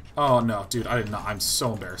tower. Oh no, dude, I did not. I'm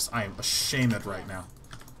so embarrassed. I am ashamed right now.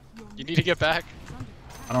 You need to get back.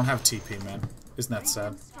 I don't have TP, man. Isn't that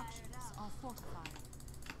sad?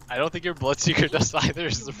 I don't think your Bloodseeker does either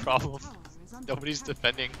is the problem. Nobody's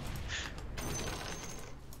defending.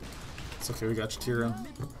 It's okay, we got Tira.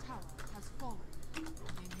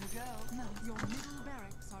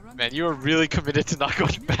 Man, you are really committed to not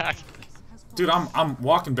going back. Dude, I'm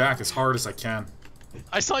walking back as hard as I can.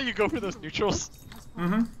 I saw you go for those neutrals.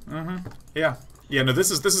 Yeah. Yeah, no,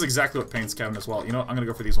 this is exactly what pains Kevin as well. You know what? I'm gonna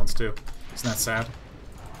go for these ones too. Isn't that sad?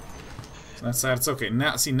 Isn't that sad? It's okay.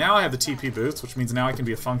 Now, see, now I have the TP boots, which means now I can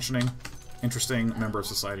be a functioning, interesting member of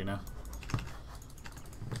society now.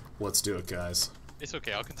 Let's do it, guys. It's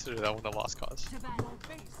okay. I'll consider that one a lost cause.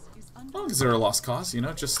 I'll consider a lost cause, you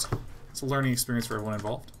know, just it's a learning experience for everyone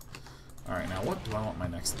involved. Alright, now what do I want my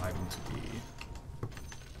next item to be?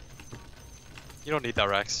 You don't need that,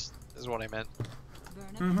 Rex. Is what I meant.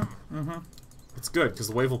 It's good, because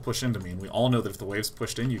the wave will push into me, and we all know that if the wave's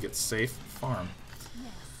pushed in, you get safe farm.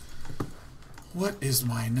 What is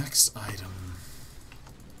my next item?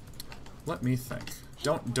 Let me think.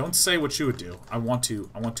 Don't say what you would do. I want to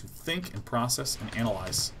think and process and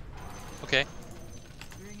analyze. Okay.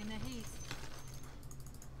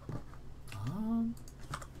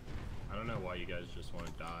 I don't know why you guys just want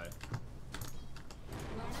to die.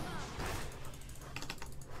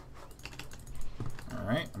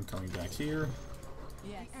 Alright, I'm coming back here.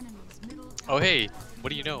 Oh hey, what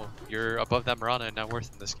do you know? You're above that Mirana and not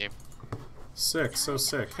worth in this game. Sick, so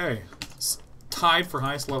sick. Hey, tied for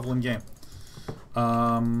highest level in game.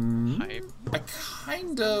 Hype. I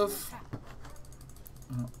kind of...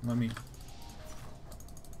 let me...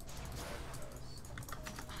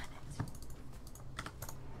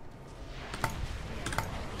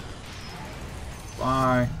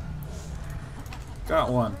 Bye.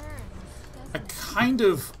 Got one.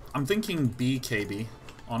 I'm thinking BKB,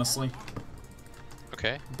 honestly.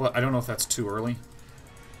 Okay. But I don't know if that's too early.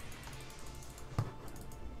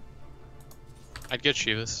 I'd get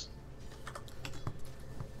Shivas.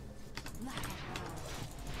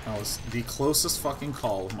 That was the closest fucking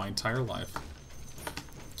call of my entire life.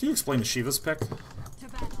 Can you explain the Shiva's pick?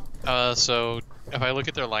 So if I look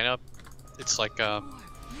at their lineup, it's like,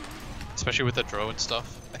 especially with the Dro and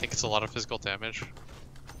stuff, I think it's a lot of physical damage.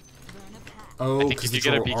 Oh, I think if you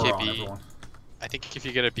get a BKB, I think if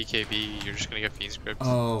you get a BKB, you're just gonna get Fiend's Grip.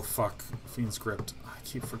 oh fuck, Fiend's Gripped. I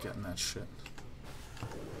keep forgetting that shit.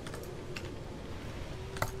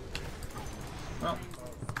 Well,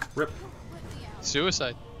 rip.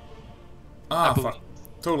 Suicide. Ah, fuck.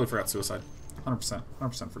 Totally forgot suicide. 100%.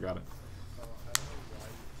 100% forgot it.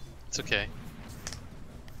 It's okay.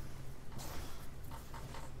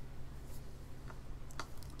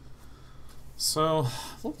 So,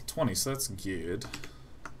 level 20, so that's good.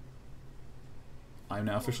 I'm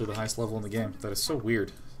now officially the highest level in the game. That is so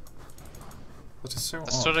weird. That is so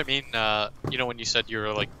That's odd. what I mean, you know when you said you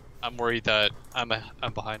were like, I'm worried that I'm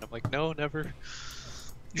behind. I'm like, no, never.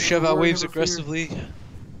 You shove out waves aggressively.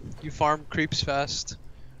 You farm creeps fast.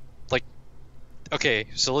 Like, okay,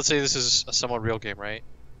 so let's say this is a somewhat real game, right?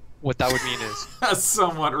 What that would mean is... A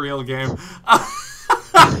somewhat real game.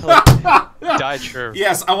 like, died, sure.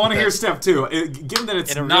 Yes, I want to hear step 2. Given that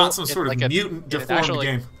it's not real, some sort of like mutant deformed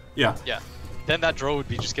game. Yeah. Yeah. Then that Dro would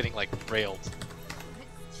be just getting, like, railed.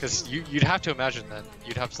 Because you'd have to imagine then,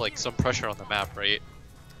 you'd have, like, some pressure on the map, right?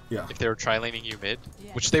 Yeah. If they were tri-laning you mid,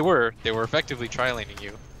 which they were effectively tri-laning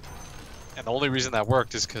you. And the only reason that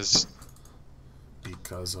worked is because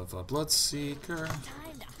of a Bloodseeker.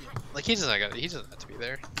 like he doesn't have to be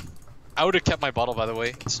there. I would have kept my bottle, by the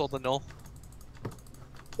way, and sold the null.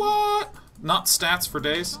 What? Not stats for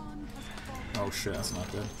days? Oh shit, that's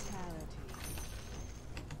not good.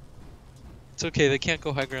 It's okay, they can't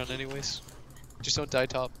go high ground anyways. Just don't die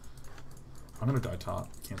top. I'm gonna die top.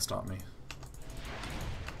 Can't stop me.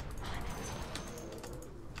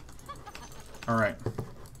 Alright.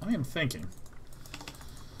 I am thinking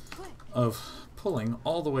of pulling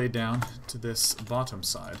all the way down to this bottom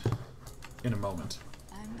side in a moment.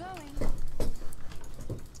 I'm going.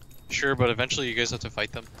 Sure, but eventually you guys have to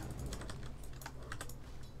fight them.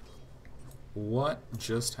 What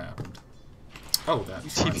just happened? Oh, that You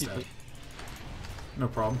Slime's TP'd dead. No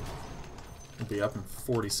problem. We'll be up in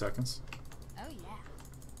 40 seconds. Oh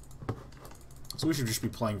yeah. So we should just be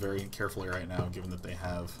playing very carefully right now, given that they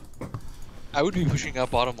have... I would be pushing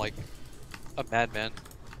up bottom like a madman.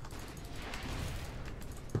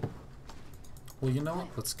 Well, you know what?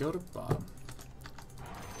 Let's go to bottom.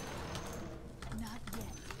 Not yet.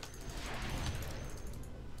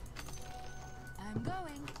 I'm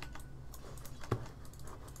going.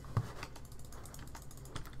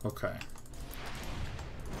 Okay.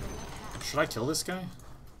 Should I kill this guy?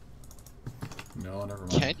 No, never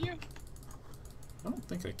mind. Can you? I don't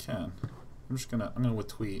think I can. I'm gonna with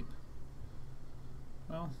tweet.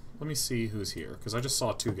 Well, let me see who's here, because I just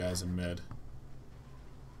saw 2 guys in mid.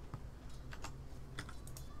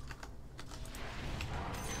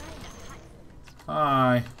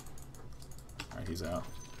 Hi. Alright, he's out.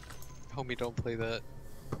 Homie, don't play that.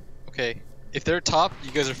 Okay, if they're top,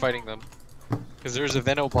 you guys are fighting them. Because there's a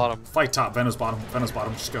Veno bottom. Fight top, Venom's bottom, Venom's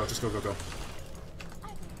bottom. Just go, go, go.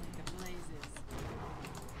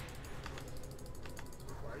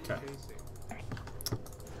 Okay.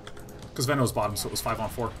 Because Venom's bottom, so it was 5 on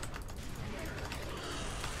 4.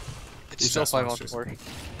 It's still 5 on 4.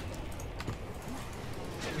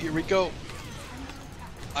 Here we go.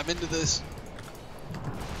 I'm into this.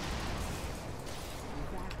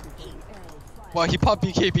 Wow, he popped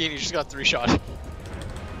BKB and he just got 3 shot.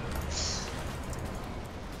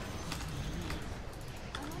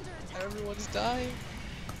 Everyone's dying.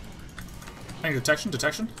 Hey, detection.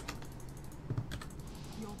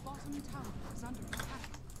 Your bottom tower is under attack.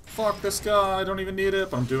 Fuck this guy, I don't even need it,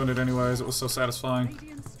 but I'm doing it anyways. It was so satisfying.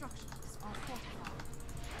 Radiant structures are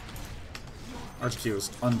fortified. RGQ is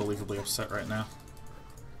unbelievably upset right now.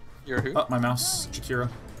 You're who? Oh, my mouse, Jakira.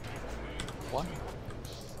 What?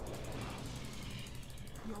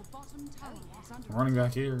 Your bottom tower is under I'm running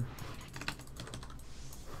back here.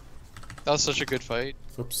 That was such a good fight.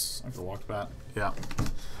 Oops, I could have walked back. Yeah.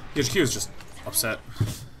 HQ is just upset.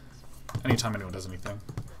 Anytime anyone does anything.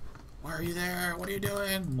 Why are you there? What are you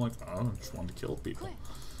doing? I'm like, oh, I just wanted to kill people.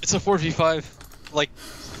 It's a 4v5. Like,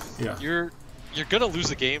 Yeah. you're gonna lose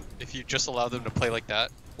the game if you just allow them to play like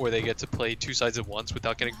that, where they get to play 2 sides at once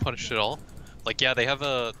without getting punished at all. Like, yeah, they have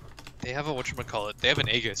a whatchamacallit, they have an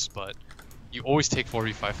Aegis, but you always take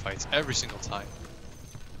 4v5 fights every single time.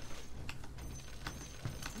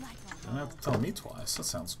 You don't have to tell me twice. That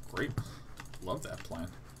sounds great. Love that plan.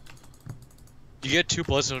 You get 2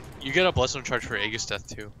 Bloodstone, you get a Bloodstone charge for Aegis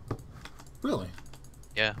death too. Really?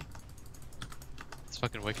 Yeah. It's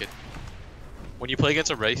fucking wicked. When you play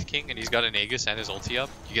against a Wraith King and he's got an Aegis and his ulti up,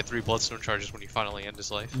 you get 3 Bloodstone charges when you finally end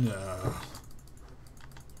his life. No.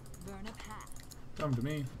 Burn a path. Come to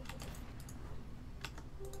me.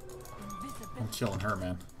 I'm killing her,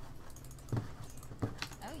 man.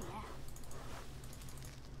 Oh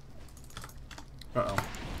yeah. Uh-oh.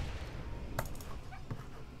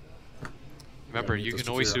 Remember, Yeah, you just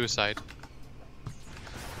can always Jakira. suicide.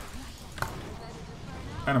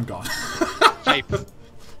 And I'm gone. Hype.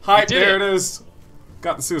 Hype, did there it. it is.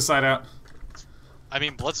 Got the suicide out. I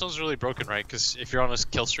mean, Bloodstone's really broken, right? Because if you're on a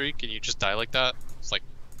kill streak and you just die like that, it's like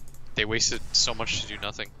they wasted so much to do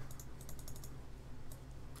nothing.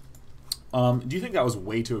 Do you think that was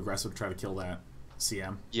way too aggressive to try to kill that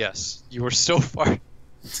CM? Yes, you were so far.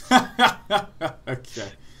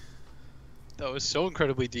 Okay. That was so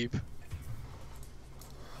incredibly deep.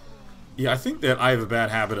 Yeah, I think that I have a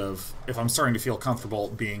bad habit of, if I'm starting to feel comfortable,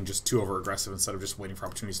 being just too over-aggressive instead of just waiting for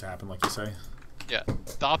opportunities to happen, like you say. Yeah,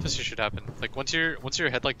 the opposite should happen. Like once you're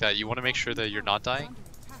ahead like that, you want to make sure that you're not dying,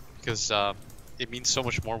 because it means so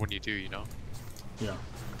much more when you do, you know. Yeah.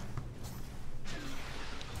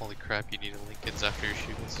 Holy crap! You need a Lincoln's after your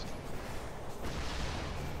shields.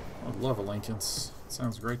 I love a Lincoln's.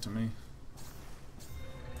 Sounds great to me.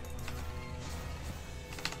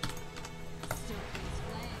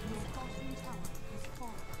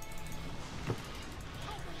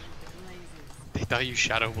 They thought you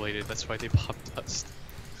shadow bladed, that's why they popped dust.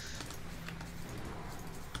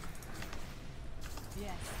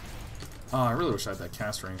 Yes. Oh, I really wish I had that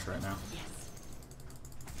cast range right now. Yes.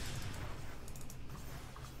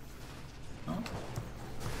 Oh.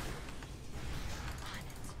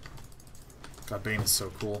 God, Bane is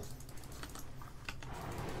so cool.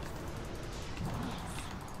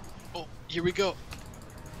 Oh, here we go.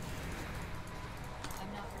 I'm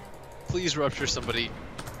not ready. Please rupture somebody.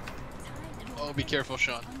 Oh, be careful,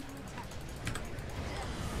 Sean.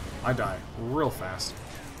 I die real fast.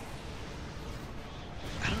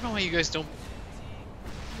 I don't know why you guys don't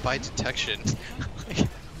buy detection.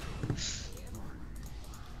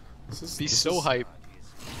 Be so hype.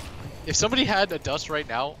 If somebody had a dust right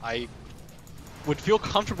now, I would feel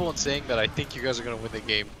comfortable in saying that I think you guys are going to win the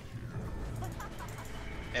game.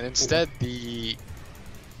 And instead, the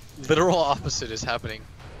literal opposite is happening.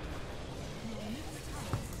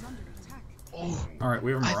 Oh, Alright,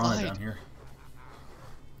 we have a I Mirana lied. down here.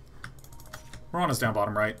 Mirana's down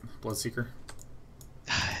bottom right. Bloodseeker.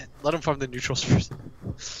 let him farm the neutrals first.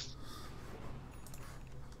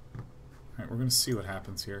 Alright, we're gonna see what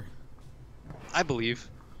happens here. I believe.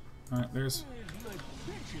 Alright, there's...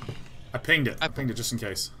 I pinged it. I pinged it just in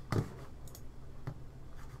case.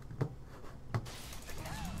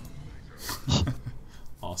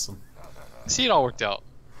 Awesome. See, it all worked out.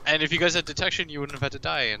 And if you guys had detection, you wouldn't have had to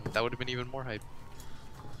die, and that would have been even more hype.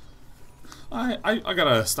 I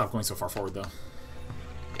gotta stop going so far forward though.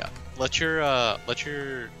 Yeah. Let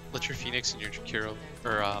your Phoenix and your Kiro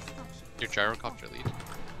or your gyrocopter lead.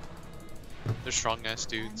 They're strong ass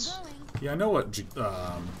dudes. Yeah, I know what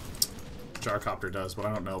gyrocopter does, but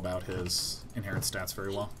I don't know about his inherent stats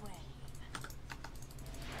very well.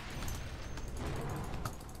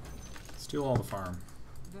 Steal all the farm.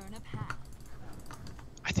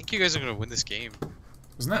 I think you guys are gonna win this game.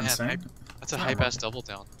 Isn't that insane? That's a hype ass double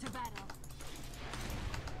down.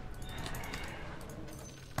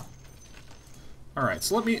 Alright,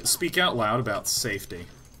 so let me speak out loud about safety.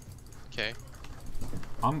 Okay.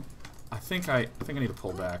 I think I need to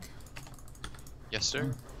pull back. Yes,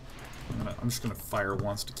 sir. I'm just gonna fire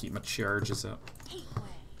once to keep my charges up.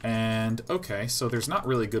 And okay, so there's not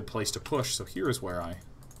really a good place to push, so here's where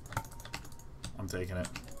I'm taking it.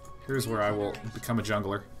 Here's where I will become a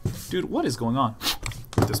jungler. Dude, what is going on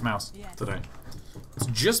with this mouse today? It's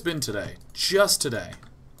just been today. Just today.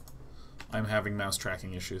 I'm having mouse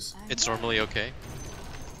tracking issues. It's normally okay.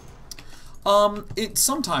 It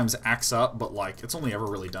sometimes acts up, but like it's only ever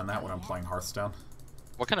really done that when I'm playing Hearthstone.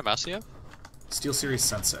 What kind of mouse do you have? SteelSeries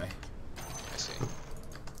Sensei. I see.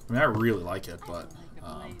 I mean, I really like it, but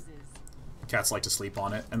cats like to sleep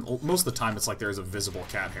on it, and most of the time it's like there's a visible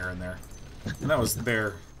cat hair in there. And that was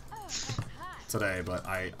there today, but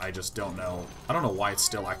I just don't know. I don't know why it's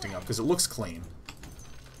still acting up, because it looks clean.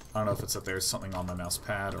 I don't know if it's that there's something on my mouse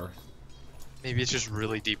pad, or... Maybe it's just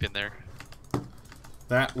really deep in there.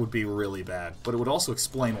 That would be really bad, but it would also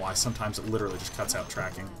explain why sometimes it literally just cuts out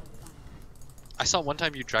tracking. I saw one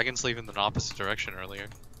time you Dragon Slave in the opposite direction earlier.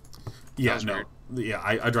 Yeah, no. Weird. Yeah,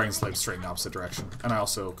 I Dragon Slave straight in the opposite direction. And I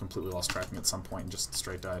also completely lost tracking at some point and just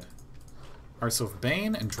straight died. Alright, so if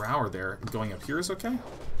Bane and Drow are there, going up here is okay?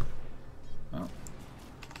 Oh.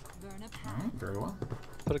 Alright, very well.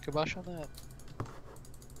 Put a kibosh on that.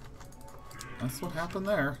 That's what happened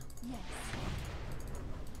there.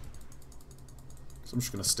 So I'm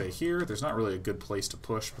just going to stay here. There's not really a good place to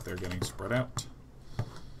push, but they're getting spread out.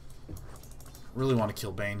 Really want to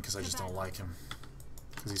kill Bane because I just don't like him.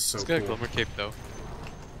 Because he's so cool. He's got a Glimmer Cape though.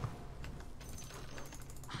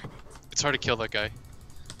 It's hard to kill that guy.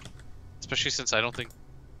 Especially since I don't think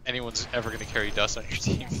anyone's ever going to carry Dust on your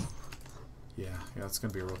team. Yeah, it's going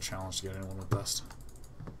to be a real challenge to get anyone with Dust.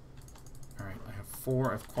 Alright, I have 4.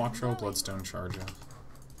 I have Quattro, Bloodstone, Charger.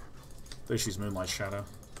 They use Moonlight Shadow.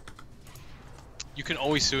 You can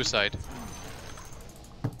always suicide.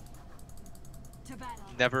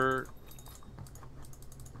 Never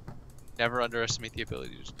underestimate the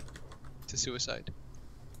ability to suicide.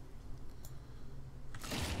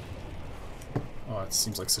 Oh, it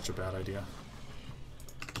seems like such a bad idea.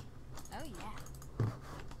 Oh yeah.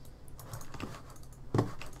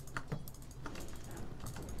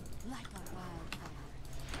 Like a wildfire.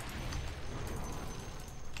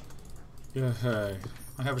 Yeah, hey.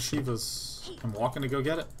 I have a Shiva's. I'm walking to go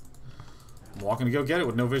get it. I'm walking to go get it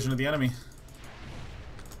with no vision of the enemy.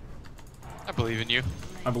 I believe in you.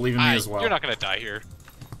 I believe in me as well. You're not gonna die here.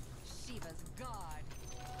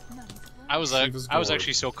 I was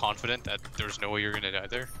actually so confident that there's no way you're gonna die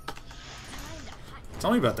there.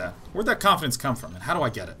 Tell me about that. Where'd that confidence come from, and how do I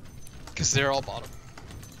get it? Because they're all bottom.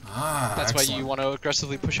 Ah, that's excellent. why you want to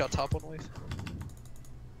aggressively push out top one wave.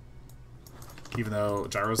 Even though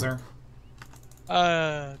Gyro's there?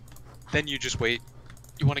 Then you just wait.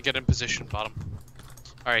 You want to get in position bottom.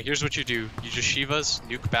 Alright, here's what you do. You just Shivas,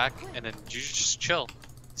 nuke back, and then you just chill.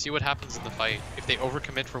 See what happens in the fight. If they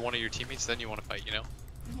overcommit for one of your teammates, then you want to fight, you know?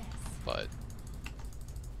 Yes. But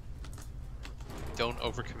don't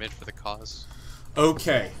overcommit for the cause.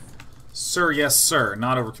 Okay. Sir, yes, sir.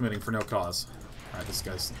 Not overcommitting for no cause. Alright, this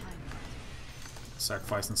guy's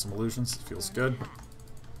sacrificing some illusions. Feels good.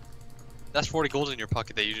 That's 40 gold in your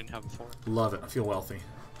pocket that you didn't have before. Love it. I feel wealthy.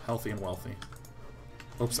 Healthy and wealthy.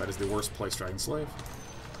 Oops, that is the worst place Dragon Slave.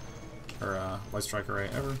 Or, Light Striker Ray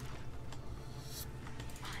ever.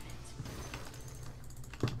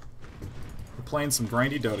 We're playing some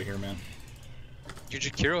grindy Dota here, man. Your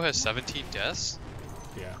Jakiro has 17 deaths?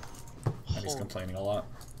 Yeah. And he's complaining a lot.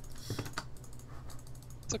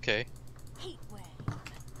 It's okay.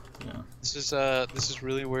 Yeah. This is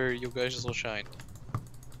really where you guys will shine.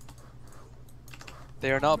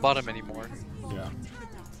 They are not bottom anymore. Yeah.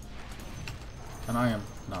 And I am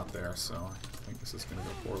not there, so I think this is gonna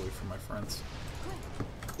go poorly for my friends.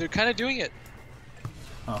 They're kind of doing it.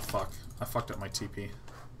 Oh fuck. I fucked up my TP.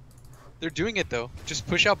 They're doing it though. Just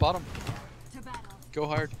push out bottom. To battle. Go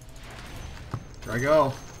hard. Here I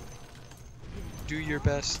go. Do your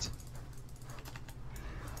best.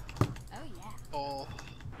 Oh yeah. Oh.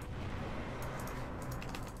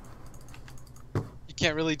 You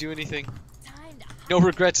can't really do anything. Time to No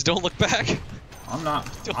regrets. Don't look back. I'm not.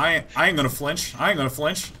 I ain't gonna flinch. I ain't gonna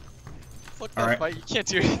flinch. Fuck All that right. fight. You can't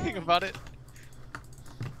do anything about it.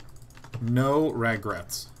 No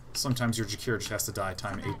regrets. Sometimes your Jakir just has to die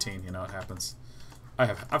time 18. You know, it happens.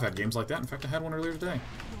 I've had games like that. In fact, I had one earlier today.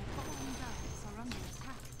 Your bottom barracks are under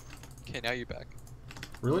attack. Okay, now you're back.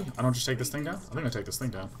 Really? I don't just take this thing down? I think I take this thing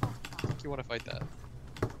down. I think you want to fight that.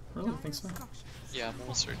 Really? You think so? Yeah, I'm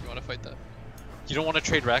almost certain you want to fight that. You don't want to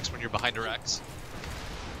trade racks when you're behind a racks.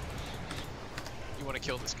 You want to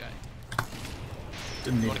kill this guy.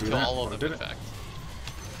 Didn't You need want to to do kill that. all of but I them, did in it. fact.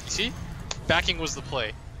 You see? Backing was the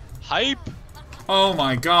play. Hype! Oh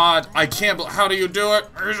my god, I can't how do you do it?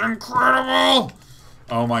 It's incredible!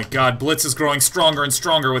 Oh my god, Blitz is growing stronger and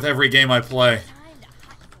stronger with every game I play.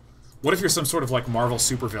 What if you're some sort of like Marvel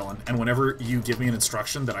supervillain, and whenever you give me an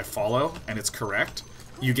instruction that I follow, and it's correct,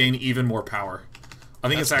 you gain even more power? I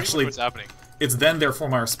think it's actually, what's happening. it's then therefore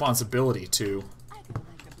my responsibility to,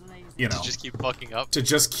 you know, To just keep fucking up. to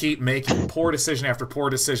just keep making poor decision after poor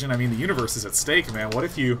decision. I mean, the universe is at stake, man. What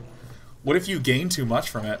if you gain too much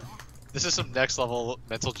from it? This is some next level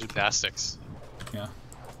mental gymnastics. Yeah.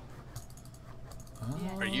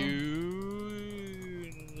 Are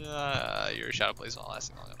you... your shadow play's not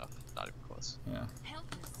lasting long enough. Not even close. Yeah.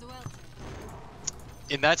 Helpless swelter.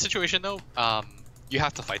 In that situation though, you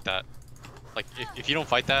have to fight that. Like, if you don't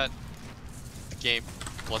fight that, the game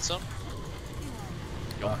Bloodstone.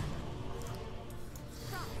 Uh,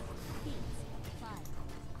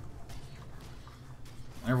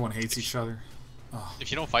 everyone hates each other. Oh.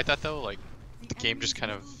 If you don't fight that though, like, the game just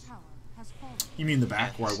kind of... Tower has fallen. You mean the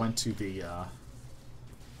back where I went to the,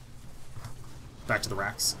 back to the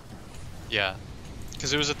racks? Yeah.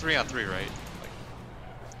 Because it was a 3-on-3, right? Like,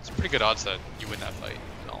 it's pretty good odds that you win that fight,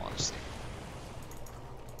 in all honesty.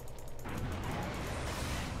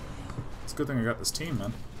 It's a good thing I got this team,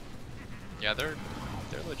 man. Yeah, they're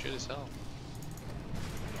legit as hell.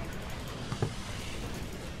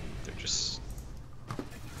 They're just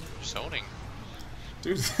zoning.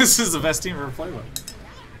 Dude, this is the best team I've ever played with.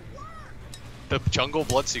 The jungle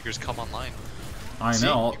bloodseekers come online. I See,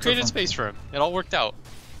 know. you created space for him. It all worked out.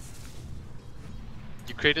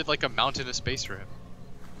 You created like a mountain of space for him.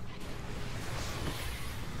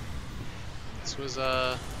 This was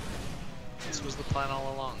the plan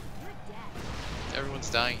all along. Everyone's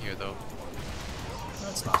dying here though.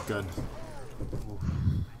 That's not good.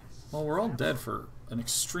 Well, we're all dead for an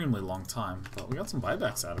extremely long time, but we got some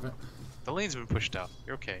buybacks out of it. The lane's been pushed out.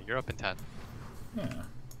 You're okay. You're up in 10. Yeah.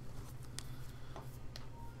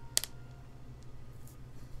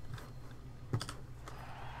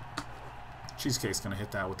 Cheesecake's gonna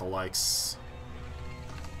hit that with the likes.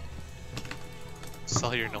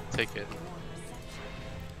 Sell your no ticket.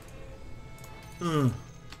 Uh.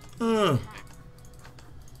 So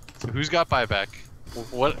who's got buyback?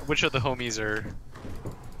 Which of the homies are...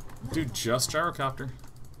 Dude, just gyrocopter.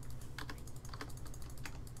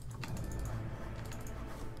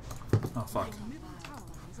 Oh fuck. Your middle tower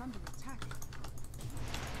is under attack.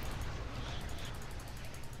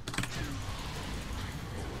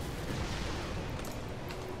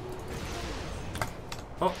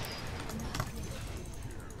 Oh.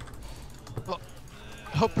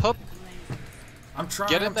 Hup, hup. I'm trying.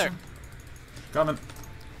 Get in I'm there. trying. Coming.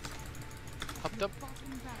 Hupped up. Bottom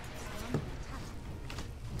barracks are under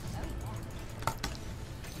attack.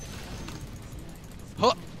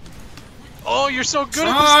 Huh. Oh, you're so good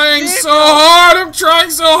Trying at this so game, hard! I'm trying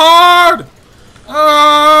so hard!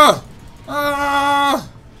 Ah! Ah!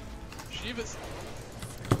 Shivas.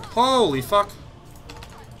 Holy fuck.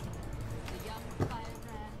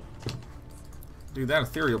 Dude, that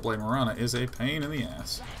Ethereal Blade Marana is a pain in the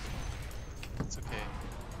ass. It's okay.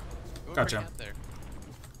 Go Gotcha. right down there.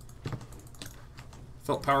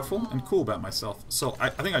 Felt powerful and cool about myself. So I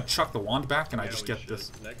think I chuck the wand back and I just we get should.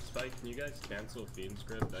 this. Next fight, can you guys cancel Fiend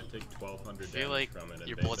Script? I take 1200 I feel damage like from it. and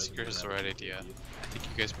your Bane doesn't Bloodseeker is even the have right a idea. TP. I think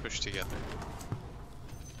you guys push together.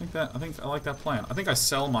 I think I like that plan. I think I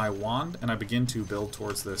sell my wand and I begin to build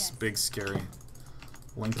towards this big scary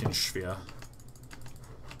Lincoln Sphere.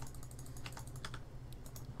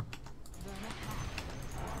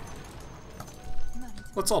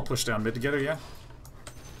 Let's all push down mid together, yeah?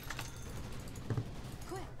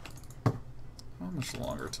 How much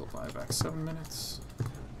longer till buyback? 7 minutes?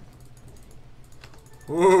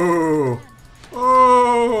 Ooh!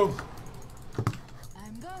 Oh!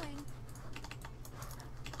 I'm going.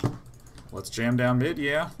 Let's jam down mid,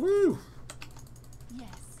 yeah. Woo! Yes.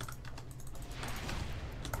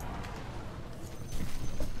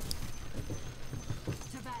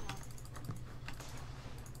 To battle.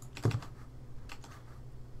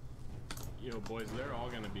 Yo, boys, they're all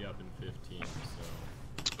gonna be up in 15,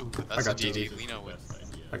 so Ooh, I that's a got DD DD. Lina the with best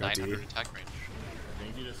idea. I got 900 DD. attack range. I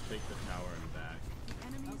think you just take the tower and back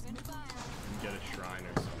Enemies Open mid. fire. and get a shrine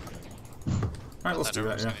or something. Alright, let's do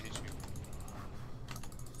that, everyone's yeah. gonna hit you.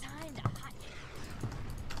 Time to hunt.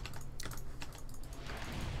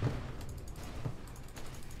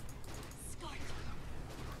 Scorch.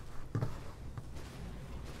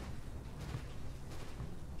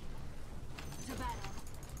 To battle.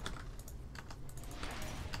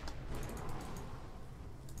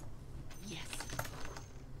 Yes.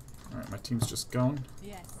 Alright, my team's just going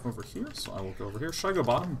Yes. over here, so I will go over here. Should I go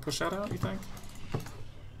bottom and push that out, you think?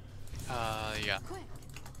 Yeah. Quick.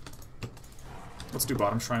 Let's do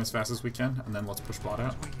bottom shrine as fast as we can, and then let's push bot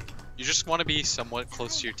out. You just want to be somewhat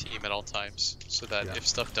close to your team at all times, so that Yeah. if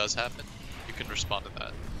stuff does happen, you can respond to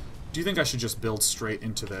that. Do you think I should just build straight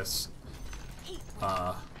into this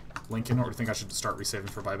Lincoln, or do you think I should start resaving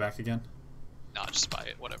for buyback again? Nah, just buy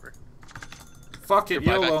it, whatever. Fuck it,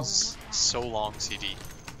 Your YOLO! buyback's so long, CD.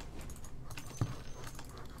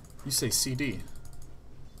 You say CD.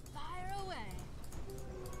 Fire away.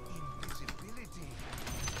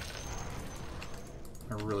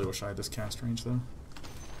 I really wish I had this cast range, though.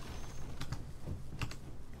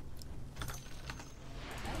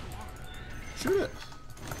 Shoot it!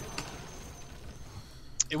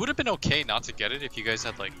 It would have been okay not to get it if you guys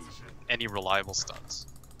had, like, any reliable stuns.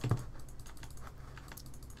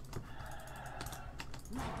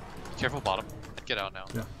 Careful bottom. I'd get out now.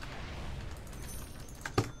 Yeah.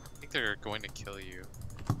 I think they're going to kill you.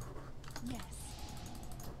 Yes.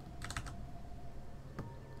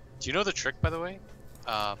 Do you know the trick, by the way?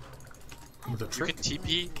 With a You trick. can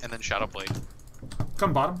TP and then Shadow Blade.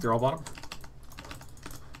 Come bottom, they're all bottom.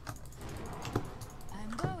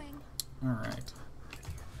 I'm going. Alright.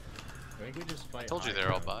 I think we just fight. Told you high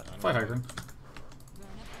they're all ground. bot. I don't Fight know. high ground. Burn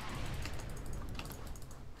up.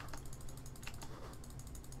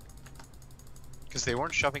 Because they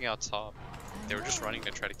weren't shoving out top. They were just running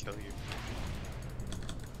to try to kill you.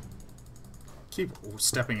 Keep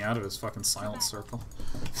stepping out of his fucking silent circle.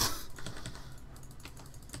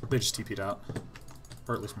 They just TP'd out.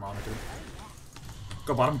 Or at least Mama did.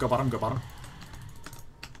 Go bottom, go bottom, go bottom.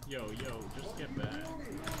 Yo, just get back.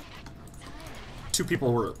 Two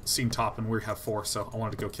people were seen top and we have 4, so I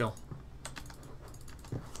wanted to go kill.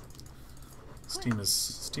 This team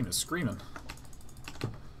is screaming.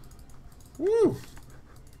 Woo!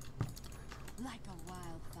 Like a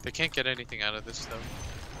wildfire. They can't get anything out of this, though.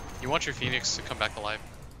 You want your Phoenix to come back alive.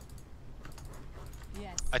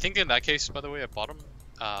 Yes. I think in that case, by the way, at bottom,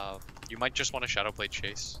 you might just want to Shadow Blade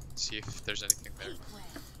chase. See if there's anything there.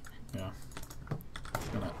 Yeah.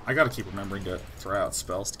 I gotta keep remembering to throw out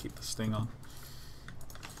spells to keep the sting on.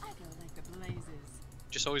 I go like the blazes.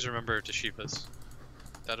 Just always remember Tashiva's.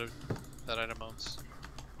 That item owns.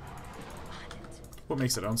 What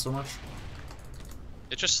makes it own so much?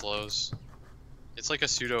 It just slows. It's like a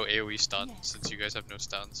pseudo AoE stun, since you guys have no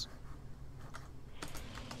stuns.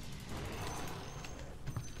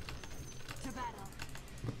 To battle.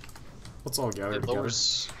 Let's all gather It together.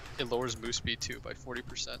 lowers move speed too by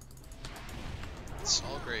 40%. It's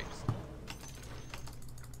all great.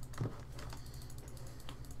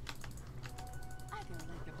 I go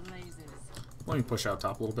like the blazes. Let me push out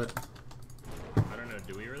top a little bit. I don't know.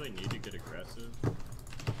 Do we really need to get aggressive?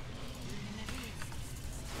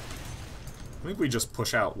 I think we just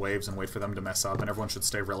push out waves and wait for them to mess up, and everyone should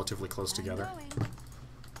stay relatively close together. I'm going.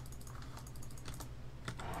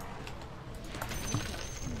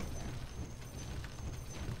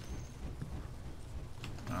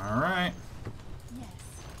 Alright. Yes.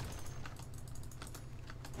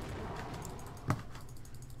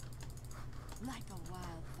 Like a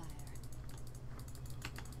wildfire.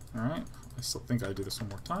 Alright. I still think I do this one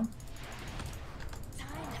more time. Time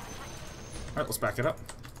to hunt. Alright, let's back it up.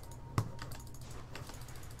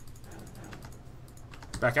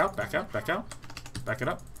 Back out, back out, back out. Back it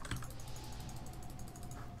up.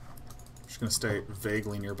 Just gonna stay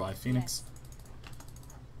vaguely nearby Phoenix.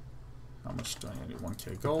 How much do I need?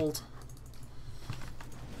 1k gold.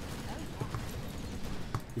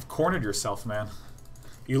 You've cornered yourself, man.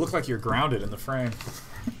 You look like you're grounded in the frame.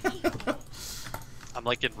 I'm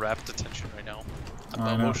like in rapt attention right now. I'm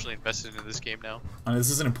I know. emotionally invested in this game now. I mean,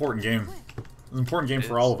 this is an important game. It's an important game It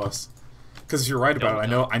for is. all of us. Because if you're right about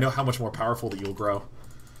No, it, I know how much more powerful that you'll grow.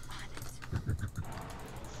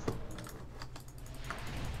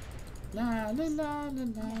 La la la la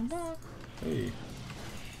la la. Hey.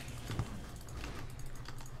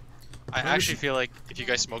 I actually feel like if you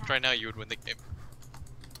guys smoked right now, you would win the game.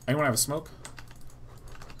 Anyone have a smoke?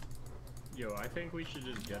 Yo, I think we should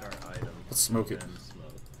just get our items. Let's smoke it. And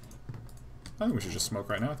smoke. I think we should just smoke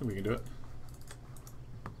right now. I think we can do it.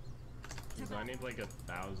 'Cause I need like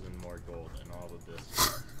 1,000 more gold and all of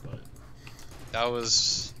this, but That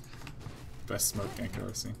was... Best smoke gank I've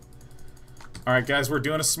ever seen. Alright guys, we're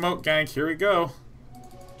doing a smoke gank. Here we go.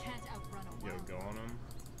 Can't outrun a yo, wild go on them.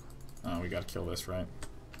 Oh, we gotta kill this, right?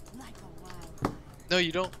 like a wildfire. No,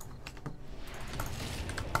 you don't.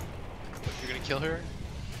 You're gonna kill her?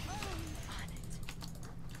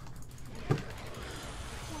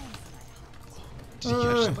 Did he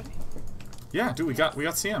catch somebody? Yeah, dude, we got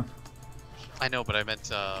CM. I know, but I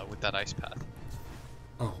meant with that ice path.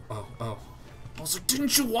 Oh. I was like,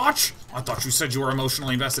 didn't you watch? I thought you said you were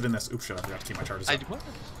emotionally invested in this. Oops, shit, I forgot to keep my charges up. What?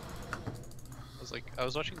 I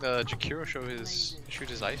was watching the Jakiro shoot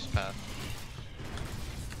his ice path.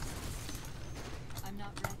 I'm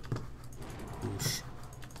not ready. Oosh.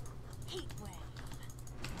 Heat wave.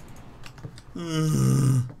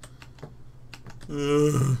 Time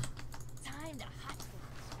to hot foot.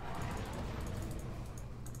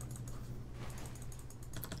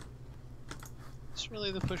 Is this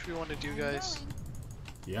really the push we want to do, guys?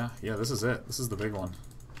 Yeah, this is it. This is the big one.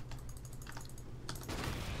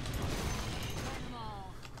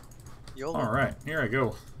 YOLO. Alright, here I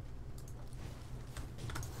go.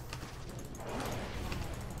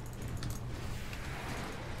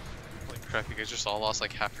 Holy crap, you guys just all lost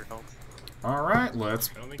like half your health. Alright,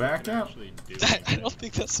 let's I don't think back we can out. actually do I anything. don't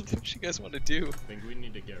think that's something you guys want to do. I think we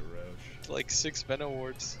need to get Roche. Like 6 Ven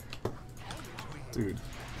awards. Dude.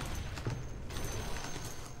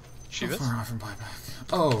 Shivas? Far off from buyback.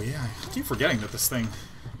 Oh, yeah, I keep forgetting that this thing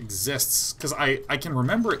exists. Because I can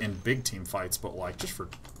remember it in big team fights, but like, just for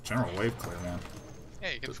general wave clear, man.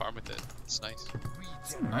 Yeah, you can farm with it. It's nice.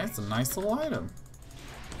 It's a nice little item.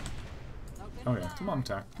 Oh yeah, come on,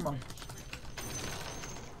 attack, come on.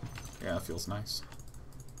 Yeah, that feels nice.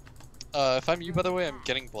 If I'm you, by the way, I'm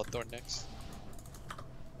getting Bloodthorn next.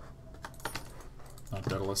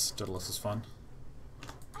 Daedalus. Daedalus is fun.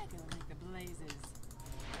 I go like the blazes.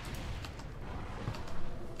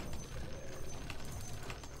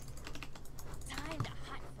 Time to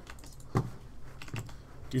hot foot.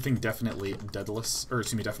 Do you think definitely Daedalus, or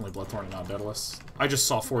excuse me, definitely Bloodthorn and not Daedalus? I just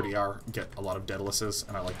saw 40R get a lot of Daedaluses,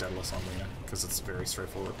 and I like Daedalus on Lina, because it's very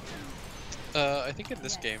straightforward. I think in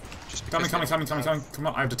this game, just Coming. because Come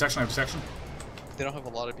on, I have detection. they don't have a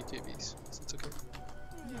lot of BKBs, so it's okay.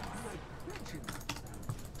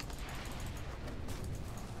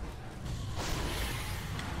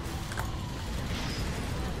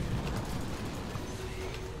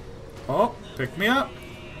 Oh, pick me up.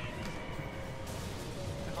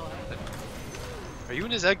 Are you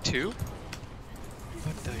in his egg too?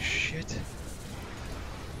 What the shit?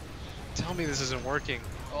 Tell me this isn't working.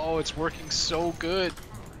 Oh, it's working so good.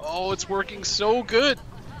 Oh, it's working so good.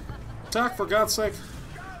 Attack, for God's sake.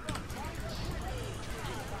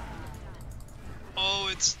 Oh,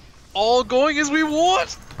 it's all going as we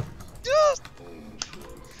want. Yes.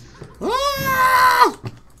 Ah!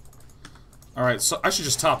 Alright, so I should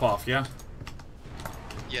just top off, yeah?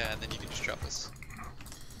 Yeah, and then you can just drop this.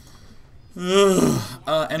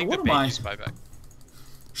 And what am I? Buyback.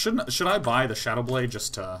 Should I buy the Shadow Blade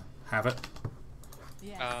just to have it?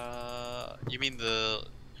 Yeah. You mean the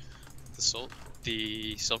Silk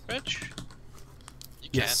Edge? You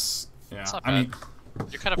can. Yes. Yeah. It's not I bad. mean,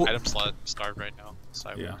 You're kind of well, item slot starved right now, so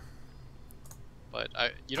I would. yeah. But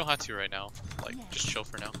you don't have to right now. Like, just chill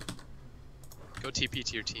for now. Go TP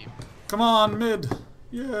to your team. Come on, mid.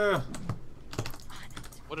 Yeah.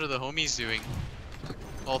 What are the homies doing?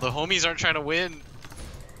 Oh, the homies aren't trying to win.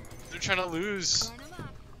 They're trying to lose. Burn 'em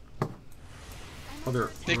up. Oh,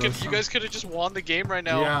 they're They could. You guys could have just won the game right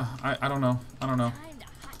now. Yeah. I don't know. I don't know. Time to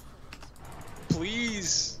hot foot.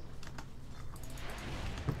 Please.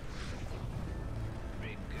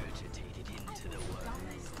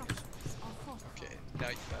 Okay, now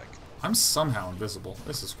you're back. I'm somehow invisible.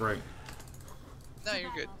 This is great. No,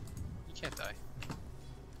 you're good. You can't die.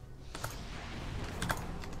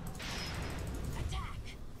 Attack.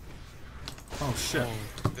 Oh shit.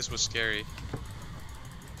 Oh, this was scary.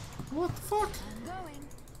 What the fuck? I'm going.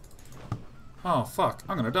 Oh fuck.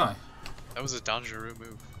 I'm gonna die. That was a Dangerous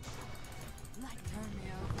move. Like turn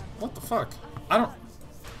me over. What the fuck? I don't.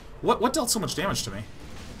 What dealt so much damage to me?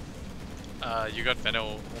 You got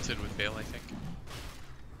Veno ulted with Veil, I think.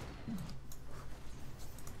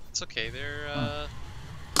 It's okay. They're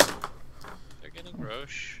getting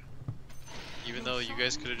Roche. Even though you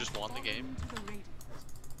guys could have just won the game.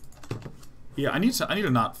 Yeah, I need to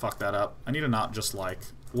not fuck that up. I need to not just like,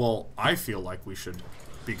 well, I feel like we should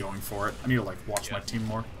be going for it. I need to like watch my team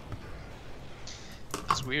more.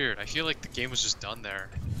 That's weird. I feel like the game was just done there.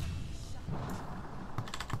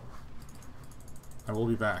 I will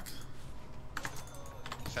be back.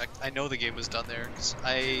 In fact, I know the game was done there because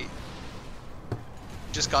I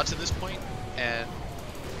just got to this point and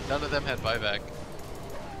none of them had buyback.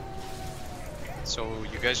 So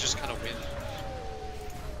you guys just kind of win.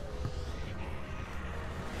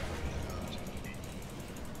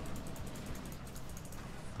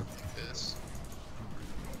 Like this.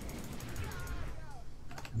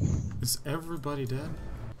 Is everybody dead?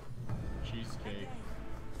 Cheesecake.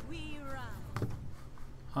 We run.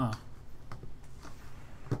 Huh.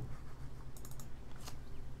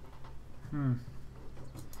 Hmm.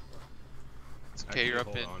 It's okay, you're up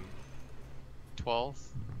Hold in on. 12.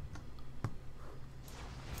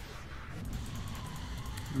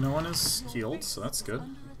 No one is healed, so that's good.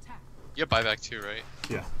 Under attack. You have buyback too, right?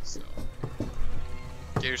 Yeah. So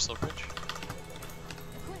get your slow bridge.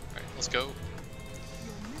 Alright, let's go. Your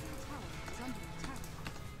middle tower is under attack.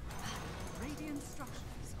 Radiant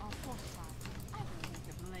structures are fortified. I will make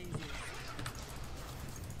the blazes.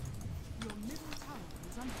 Your middle tower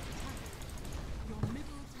is under attack. Your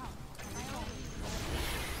middle tower has fallen.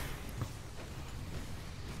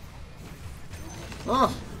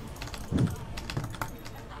 Oh!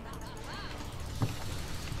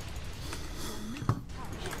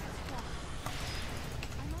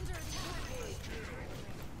 I'm under attack.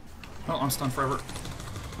 Oh, I'm stunned forever.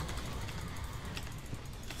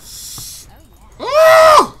 Oh yeah.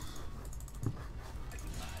 Oh!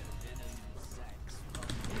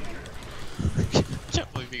 I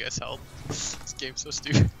can't believe you guys held. This game's so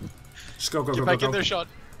stupid. Just go, go, Get go, back go, in go. there, Sean.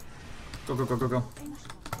 Go, go, go, go, go. Ancient is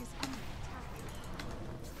under attack.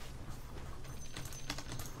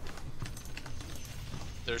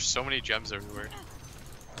 There's so many gems everywhere.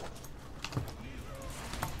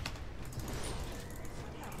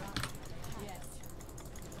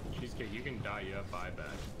 Yes. Cheesecake, you can die. You have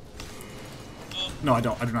buyback. No, I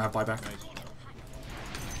don't. I do not have buyback. Nice job.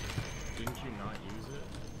 Didn't you not use it?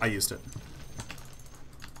 I used it.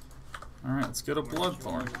 Alright, let's get a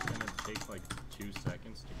Bloodthorn. It's gonna take like 2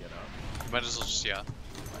 seconds to get up. You might as well just, yeah.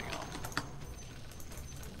 Like,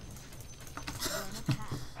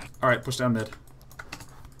 Alright, push down mid.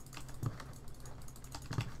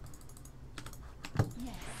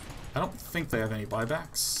 Yes. I don't think they have any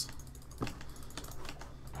buybacks.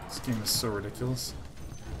 This game is so ridiculous.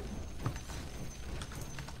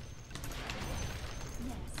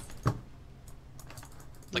 Yes.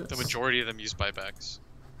 like the Yes. majority of them use buybacks.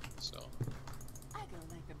 So. I go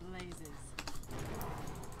like the blazes.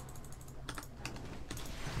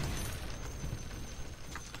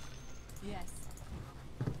 Yes.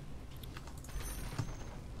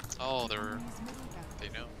 Oh, they're. Enemy's middle barracks They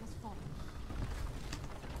know. has fallen.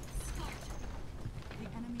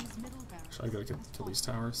 The enemy's middle barracks Should I go has kill these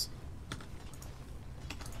fallen. towers?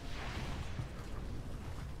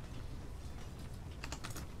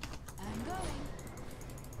 I'm going.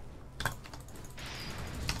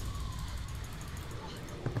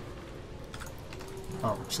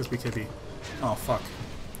 Oh, just BKB. Oh, fuck.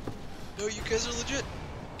 No, you guys are legit.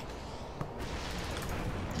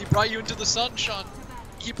 He brought you into the sun, Sean.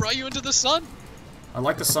 He brought you into the sun. I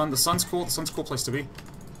like the sun. The sun's cool. The sun's a cool place to be.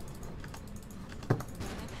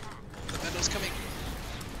 The Mendo's coming.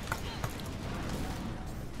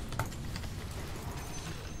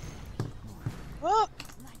 Ah!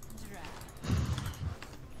 Like drag.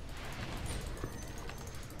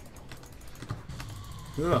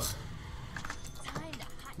 Ugh. Time to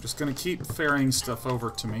hot. I'm just gonna keep ferrying stuff over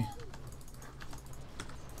to me.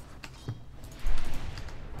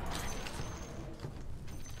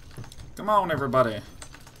 Come on, everybody.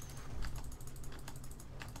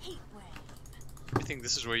 Heat wave. I think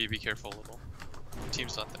this is where you be careful a little. Your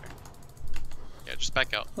team's not there. Yeah, just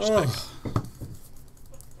back out. Just back out. Ugh.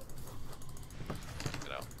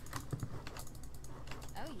 Get out.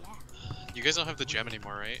 Oh yeah. You guys don't have the gem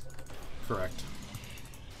anymore, right? Correct.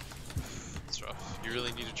 It's rough. You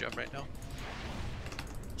really need a gem right now?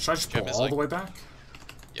 Should I just Gem pull is all like- the way back?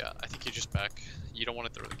 Yeah, I think you just back. You don't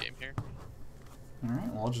want to throw the game here.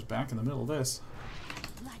 Alright, well, I'll just back in the middle of this.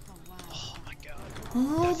 Like a wild. Oh my god.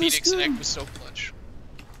 Oh, That Phoenix egg was so clutch.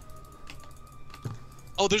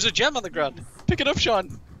 Oh, there's a gem on the ground. Pick it up,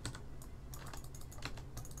 Sean.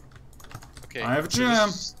 Okay. I have a so gem.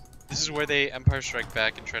 This is where they Empire Strike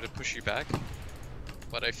back and try to push you back.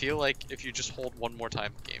 But I feel like if you just hold one more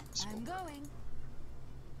time, the game is I'm going.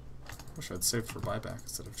 Wish I'd saved for buyback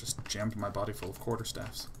instead of just jammed my body full of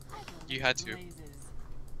quarterstaffs. I go You like had the to. blazes.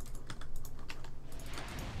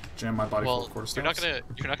 Jam my body full of quarter you're not stars.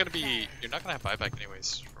 you're not gonna have buyback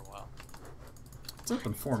anyways for a while. It's up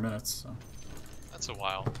in 4 minutes, so. That's a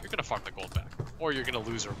while. You're gonna farm the gold back, or you're gonna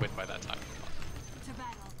lose or win by that time. To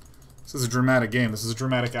battle. This is a dramatic game. This is a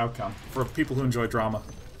dramatic outcome for people who enjoy drama.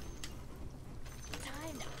 Time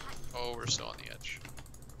to hunt. Oh, we're still on the edge.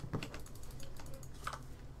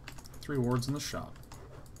 3 wards in the shot.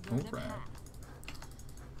 Word of Alright. mouth.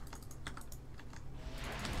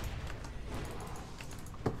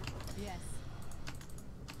 Yes.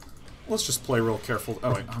 Let's just play real careful.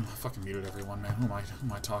 Oh wait, I'm fucking muted everyone, man. Who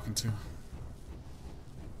am I talking to?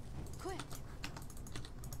 Quick.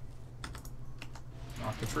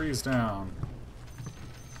 Knock the trees down.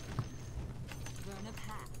 Burn a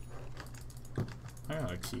path. I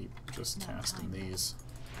gotta keep just casting these.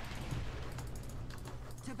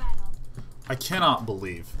 To battle. I cannot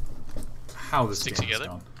believe how this Stick game is together?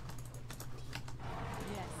 done.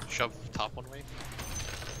 Yes. Shove top one way.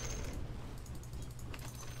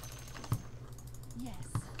 Yes.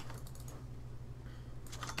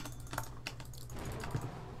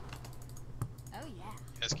 Oh yeah.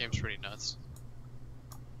 This game's pretty nuts.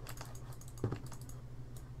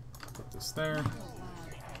 Put this there. Oh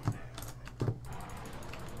wow.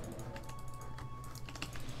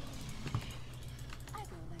 I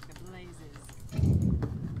go like the blazes. I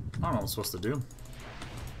don't know what I'm supposed to do.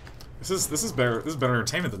 This is better. This is better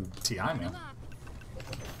entertainment than TI, man.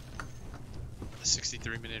 The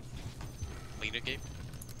 63-minute Lina game.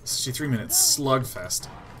 63-minute slugfest.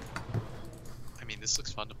 I mean, this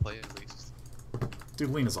looks fun to play at least. Dude,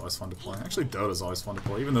 Lina's always fun to play. Actually, Dota's always fun to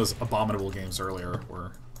play. Even those abominable games earlier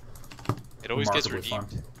were It always gets remarkably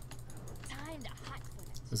redeemed. fun. Time to hunt for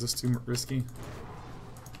it. Is this too risky?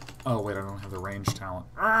 Oh wait, I don't have the range talent.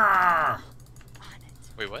 Ah! On it.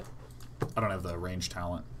 Wait, what? I don't have the range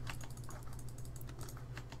talent.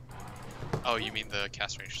 Oh, you mean the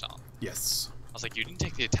cast range talent? Yes. I was like, you didn't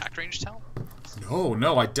take the attack range talent?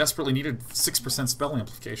 No, I desperately needed 6% spell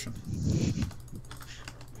amplification.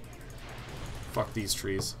 Fuck these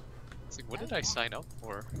trees. It's like, what did I sign up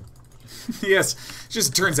for? Yes,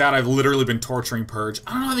 just turns out I've literally been torturing Purge.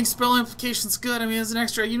 I don't know, I think spell amplification's good. I mean, as an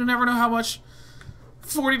extra, you never know how much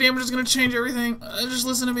 40 damage is going to change everything. Just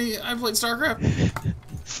listen to me. I played StarCraft.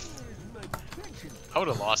 I would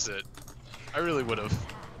have lost it. I really would have.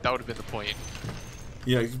 That would have been the point.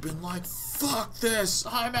 Yeah, you've been like, fuck this.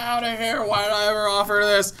 I'm out of here. Why did I ever offer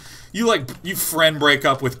this? You friend break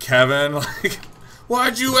up with Kevin. Like,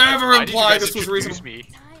 why'd you ever Why did you imply guys this was introduce reasonable? me?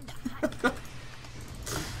 Time to hunt.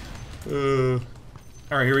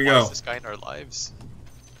 Alright, here we Why go. is this guy in our lives?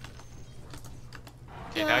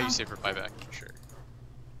 Okay, now you save for buyback, for sure.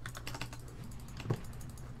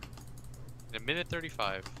 In a minute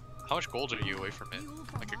 35. How much gold are you away from it? Fuel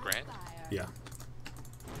from Like a my grand? fire. Yeah.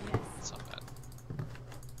 Yes. That's not bad.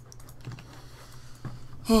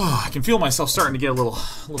 I can feel myself starting to get a little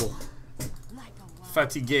Like a wild.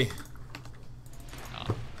 fatigué. Nah,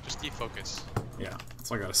 just defocus. Yeah,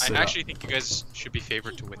 so I gotta I sit actually up. think you guys should be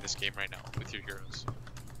favored to win this game right now with your heroes.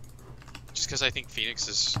 Just because I think Phoenix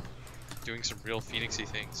is doing some real Phoenixy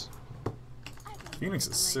things. I go like Phoenix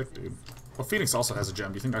the is sick, blazes. dude. Well, Phoenix also has a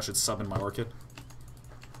gem. Do you think I should sub in my Orchid?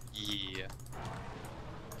 Yeah.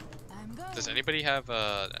 I'm going. Does anybody have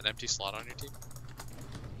an empty slot on your team?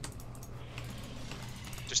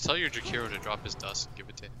 Just tell your Jakiro to drop his dust and give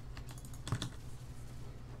it to him.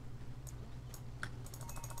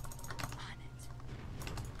 On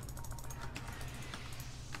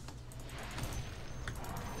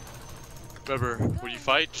it. Remember, when you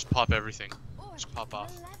fight, just pop everything. Or Just pop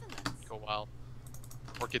off. malevolence. Go wild.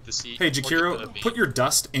 Orchid the seat. Hey, Orchid the Jakiro, bait. put your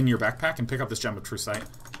dust in your backpack and pick up this gem of true sight.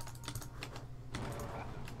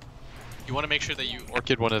 You want to make sure that you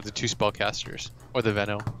Orchid one of the 2 spellcasters. Or the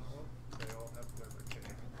Veno.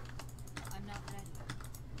 I'm not ready.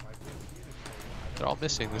 They're all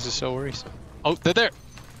missing. This is so worrisome. Oh, they're there!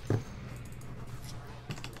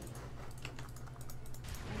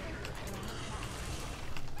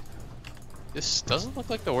 This doesn't look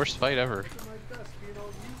like the worst fight ever.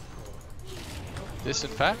 This, in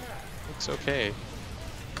fact, looks okay.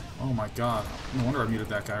 Oh my god. No wonder I muted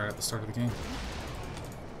that guy right at the start of the game.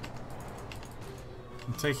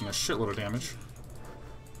 I'm taking a shitload of damage.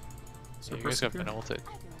 Is Yeah, there a you guys person got here? Veno ulted. I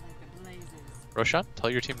go like the blazes. Roshan, tell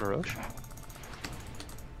your team to Rosh.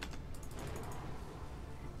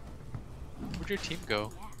 Where'd your team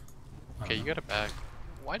go? Okay, you got it back.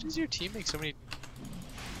 Why does your team make so many...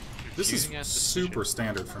 This is confusing ass super decisions?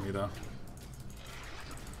 standard for me, though.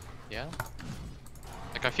 Yeah?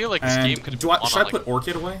 Like, I feel like this And game could have should I put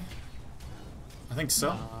Orchid away? I think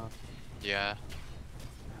so. Yeah.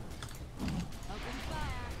 Open fire.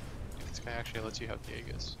 It's guy actually lets you have the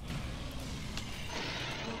Aegis.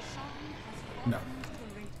 No.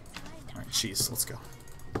 Alright, cheese, let's go.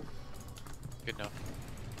 Good enough.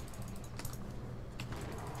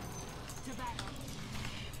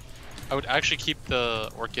 I would actually keep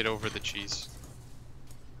the Orchid over the cheese.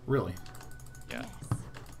 Really? Yeah.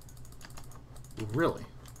 Really?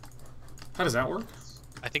 How does that work?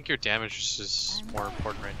 I think your damage is more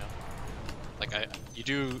important right now. Like you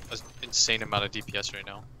do an insane amount of DPS right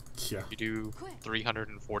now. Yeah. You do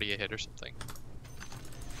 340 a hit or something.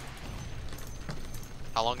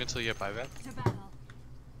 How long until you have buyback?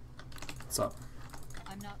 What's up?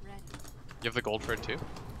 I'm not ready. You have the gold for it too?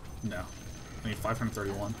 No. I need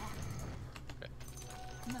 531.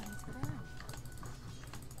 Okay.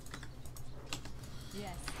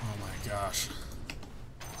 Yes. Oh my gosh.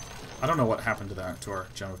 I don't know what happened to that, to our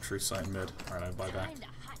Gem of Truth side mid. Alright, I buy back.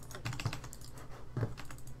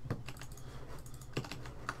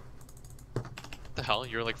 What the hell?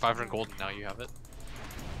 You're like 500 gold and now you have it?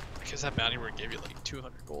 Because that bounty word gave you like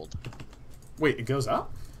 200 gold. Wait, it goes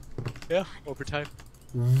up? Yeah, over time.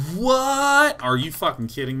 What? Are you fucking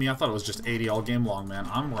kidding me? I thought it was just 80 all game long, man.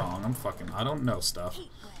 I'm wrong. I don't know stuff.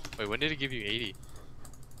 Wait, when did it give you 80?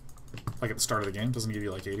 Like at the start of the game? Doesn't it give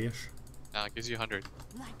you like 80-ish? No, it gives you 100.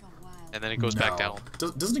 Like a wild. And then it goes back down.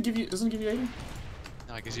 Doesn't it give you 80?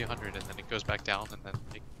 No, it gives you 100 and then it goes back down and then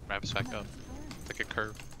it ramps back up. It's like a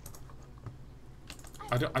curve.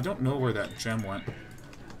 I don't know where that gem went.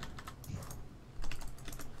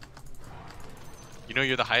 You know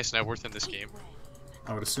you're the highest net worth in this game.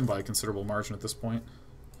 I would assume by a considerable margin at this point.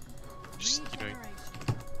 Just, you know,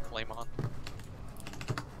 flame on.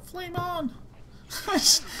 Flame on!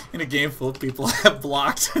 In a game full of people I have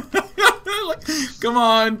blocked. Like, come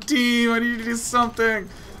on, team, I need you to do something.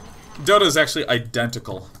 Dota is actually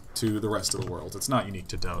identical to the rest of the world. It's not unique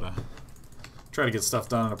to Dota. Try to get stuff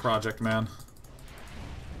done in a project, man.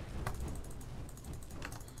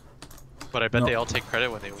 But I bet they all take credit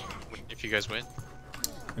when they if you guys win.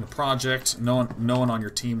 In a project, no one on your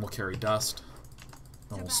team will carry dust.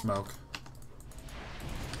 No one will smoke.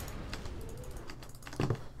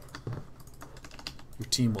 Your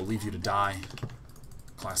team will leave you to die.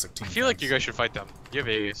 Classic team. I feel like you guys should fight them. You have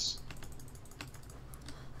Aegis.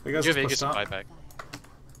 You guys You have just Aegis and pushed buyback.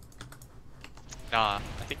 Nah,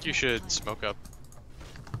 I think you should smoke up.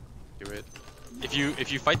 Do it. If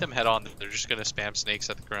you fight them head on, they're just gonna spam snakes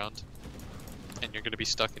at the ground, and you're gonna be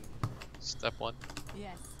stuck in step 1.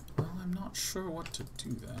 Yes. Well, I'm not sure what to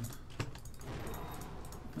do then.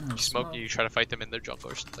 You smoke and you try to fight them in their jungle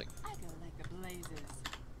or something. I go like the blazes.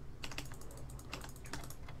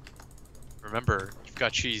 Remember, you've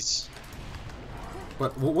got cheese.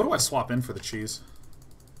 But what do I swap in for the cheese?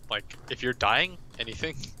 Like, if you're dying,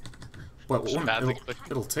 anything. What? Just badly click.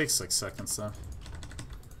 It'll take 6 seconds though.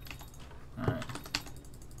 All right.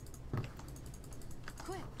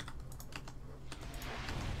 Quick.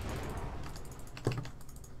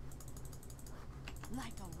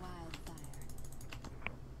 Like a wildfire.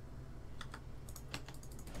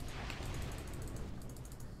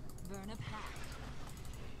 Burn a path.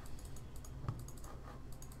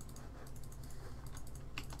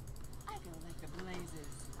 I go like the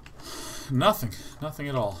blazes. Nothing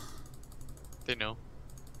at all. They know.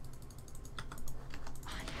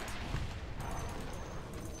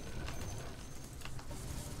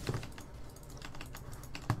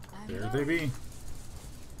 There they be.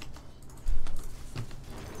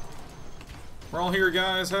 We're all here,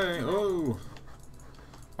 guys. Hey, oh.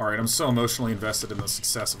 All right, I'm so emotionally invested in the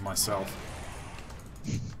success of myself.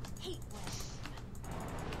 Heat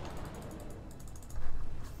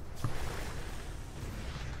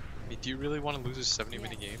I mean, do you really want to lose a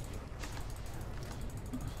 70-minute game?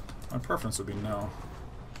 My preference would be no.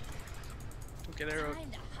 Don't get arrowed.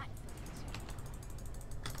 kinda hot.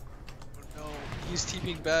 Oh no, he's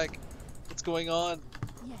TPing back. What's going on?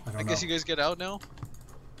 Yes. I don't I know. guess you guys get out now?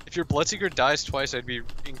 If your Bloodseeker dies twice, I'd be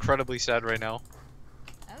incredibly sad right now.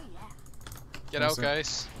 Oh yeah. Get Yes, out, sir.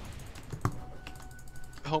 guys.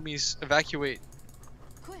 Homies, evacuate.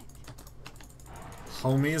 Quick.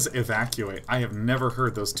 Homies, evacuate. I have never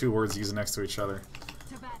heard those two words used next to each other.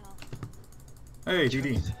 To battle. Hey,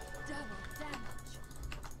 DD. Double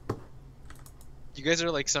damage. You guys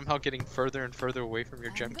are like somehow getting further and further away from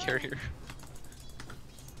your gem carrier.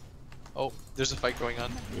 Oh, there's a fight going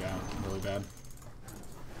on. Yeah, really bad.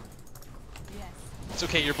 Yes. It's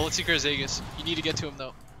okay, your Bloodseeker is Aegis. You need to get to him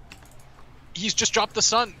though. He's just dropped the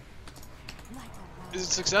sun. Like a wild. Is it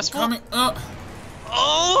successful? Coming up.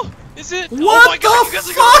 Oh, is it? What Oh my God, you guys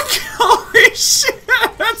the are going- fuck? Holy shit!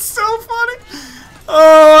 That's so funny.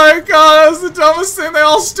 Oh my god, that was the dumbest thing. They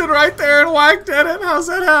all stood right there and whacked at it. How's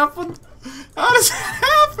that happen? How does that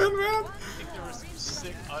happen, man? I think there were some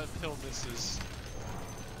sick uphill misses.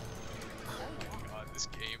 Oh my god, this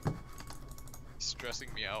game is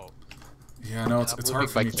stressing me out. Yeah, no, it's hard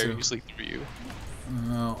for me too. Vicariously through you.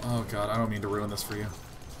 No, oh god, I don't mean to ruin this for you.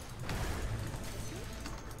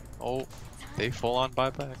 Oh, they full on buy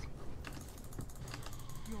back.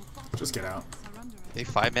 Just get out. They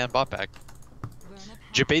 5-man bot back.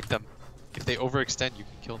 Debate them. If they overextend, you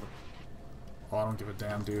can kill them. Oh, I don't give a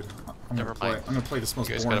damn, dude. I'm Never gonna mind. I'm gonna play this most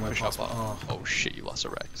You guys boring gotta way push up. possible. Oh shit, you lost a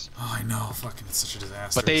Rex. Oh, I know. Fucking, it's such a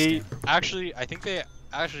disaster. But they actually, I think they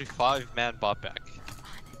actually 5-man bot back.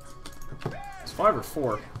 It's 5 or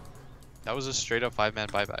 4. That was a straight up 5-man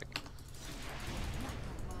buyback.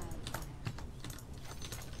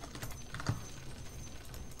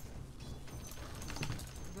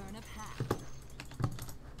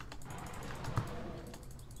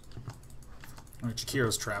 Alright,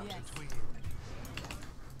 Jakiro's trapped.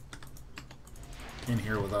 In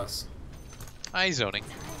here with us. He's zoning.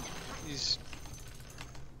 He's...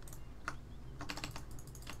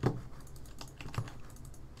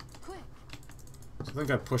 So I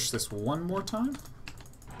think I push this one more time.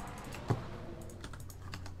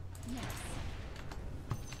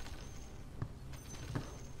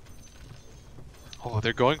 Oh,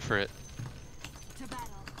 they're going for it.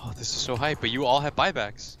 Oh, this is so hype, but you all have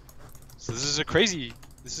buybacks. So this is a crazy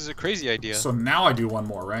idea. So now I do one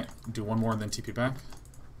more, right? Do one more and then TP back?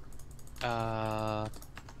 Yeah.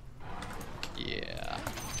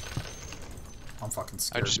 I'm fucking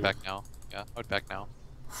scared, I'd just dude. back now. Yeah, I would back now.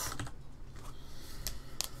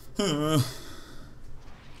 Do you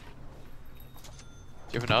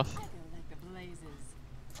have enough?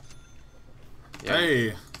 Yeah.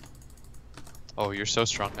 Hey! Oh, you're so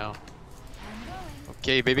strong now.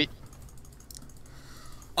 Okay, baby.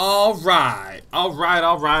 Alright, alright,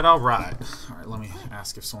 alright, alright. Alright, let me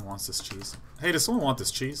ask if someone wants this cheese. Hey, does someone want this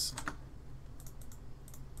cheese?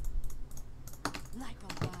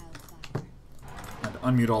 And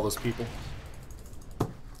unmute all those people.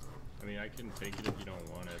 I mean, I can take it if you don't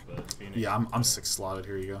want it, but Phoenix... Yeah, I'm 6 slotted.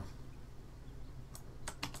 Here you go.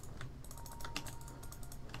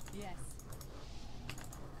 Yes.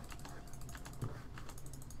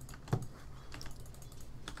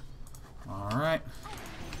 Alright.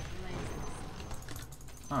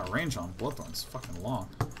 Oh, range on Bloodthorn's fucking long.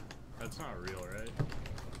 That's not real, right?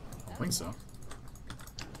 I don't think so.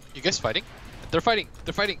 You guys fighting? They're fighting.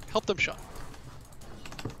 They're fighting. Help them, Sean.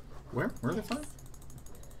 Where? Where are they fighting?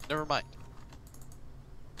 Never mind.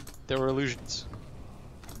 There were illusions.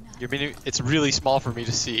 Your menu, it's really small for me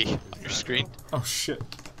to see on your screen. Oh shit.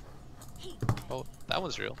 Oh, that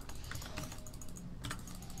one's real.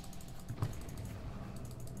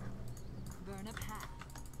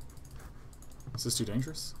 Is this too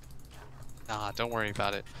dangerous? Nah, don't worry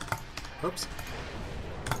about it. Oops.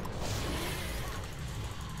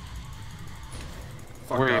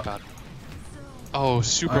 Fuck Worry up. about it. Oh,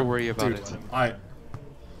 super worry about dude, it.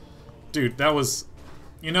 Dude, that was...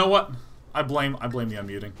 You know what? I blame the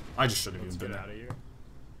unmuting. I just should have even been Get there. out of here.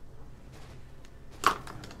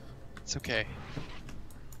 It's okay.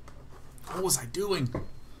 What was I doing?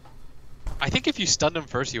 I think if you stunned him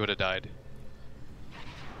first, he would have died.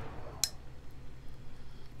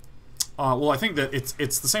 Well, I think that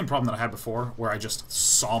it's the same problem that I had before, where I just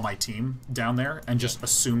saw my team down there and just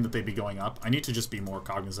assumed that they'd be going up. I need to just be more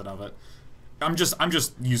cognizant of it. I'm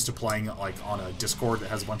just used to playing like on a Discord that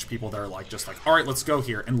has a bunch of people that are like just like, all right, let's go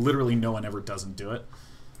here, and literally no one ever doesn't do it,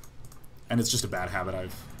 and it's just a bad habit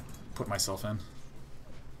I've put myself in.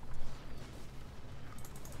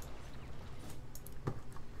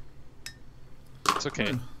 It's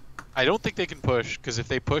okay. I don't think they can push, because if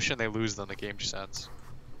they push and they lose, then the game just ends.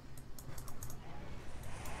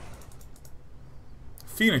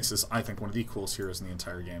 Phoenix is, I think, one of the coolest heroes in the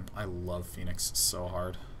entire game. I love Phoenix so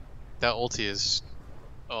hard. That ulti is...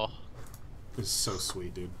 Oh. It's so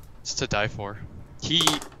sweet, dude. It's to die for. He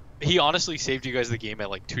honestly saved you guys the game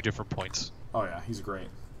at like 2 different points. Oh yeah, he's great.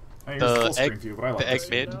 I mean, The full screen egg- view, but I like the egg this.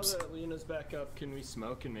 mid. Now that Lina's back up, can we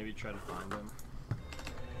smoke and maybe try to find him?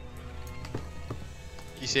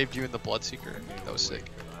 He saved you in the Bloodseeker. That was sick.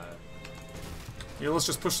 Yeah, let's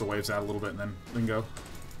just push the waves out a little bit and then go.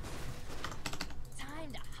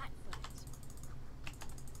 Time to hot foot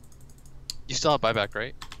it. You still have buyback,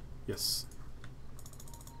 right? Yes.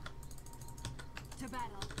 To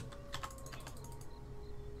battle.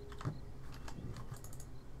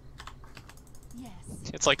 Yes.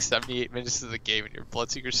 It's like 78 minutes of the game and your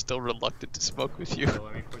Bloodseeker's still reluctant to smoke with you. So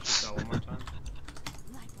let me push this out one more time.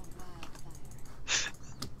 Like a wildfire.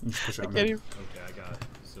 You just push I out can't mid. even... Okay, I got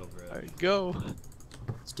silver. Alright, go.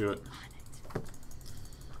 Let's do it.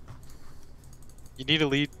 You need a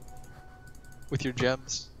lead with your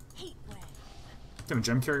gems. Heat wave. Can a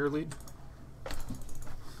gem carrier lead?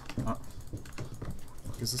 What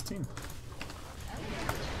is this team?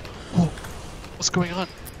 Oh, what's going on?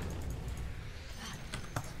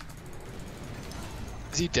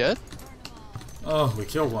 Is he dead? Oh, we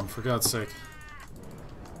killed one, for God's sake.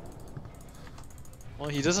 Well,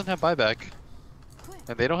 he doesn't have buyback.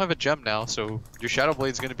 And they don't have a gem now, so your Shadow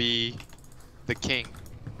Blade's gonna be the king.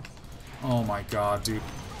 Oh my god, dude.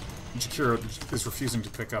 Jakiro is refusing to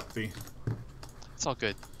pick up the... It's all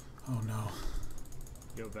good. Oh no.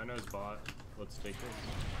 Yo, Veno's bot. Let's take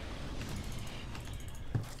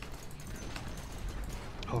this.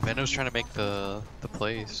 Oh, Veno's trying to make the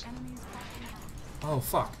plays. Oh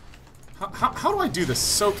fuck. How do I do this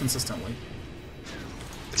so consistently?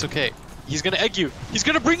 It's okay. He's gonna egg you. He's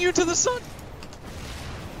gonna bring you to the sun.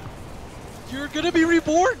 You're gonna be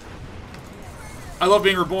reborn. I love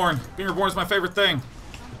being reborn. Being reborn is my favorite thing.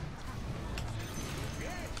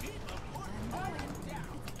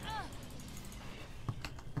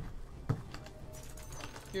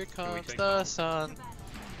 Here comes the sun.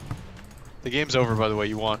 The game's over, by the way.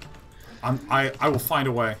 You won. I will find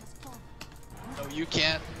a way. No, you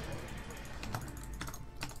can't.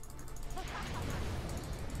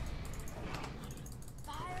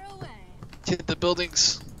 Fire away. Hit the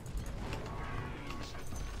buildings.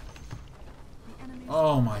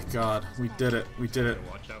 Oh my god, we did it. We did it.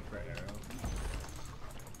 Watch out for arrow.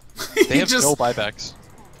 They have no buybacks.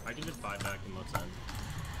 I can just buy back and let's end.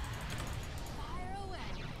 Fire away.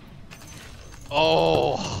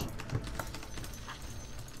 Oh.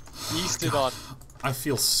 Beasted on. I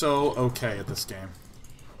feel so okay at this game.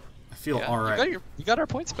 I feel alright. You got our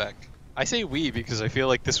points back. I say we because I feel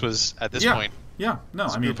like this was, at this point, yeah, no,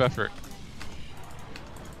 I mean, group effort.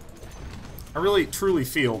 I really truly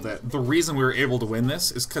feel that the reason we were able to win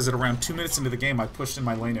this is because at around 2 minutes into the game I pushed in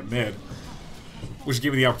my lane at mid, which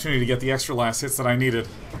gave me the opportunity to get the extra last hits that I needed.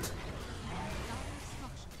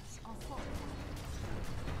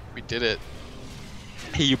 We did it.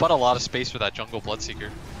 Hey, you bought a lot of space for that jungle Bloodseeker.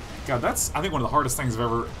 God, that's, I think, one of the hardest things I've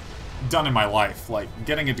ever done in my life. Like,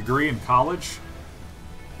 getting a degree in college,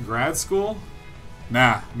 grad school.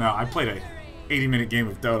 Nah, no, I played a 80-minute game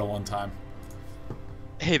of Dota one time.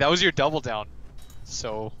 Hey, that was your double down.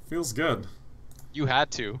 So... Feels good. You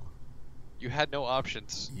had to. You had no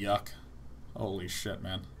options. Yuck. Holy shit,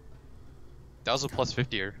 man. That was a plus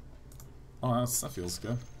 50er. Oh, that feels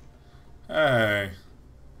good. Hey.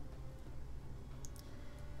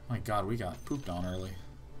 My god, we got pooped on early.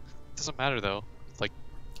 Doesn't matter though. Like,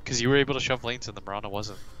 because you were able to shove lanes and the Mirana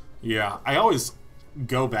wasn't. Yeah, I always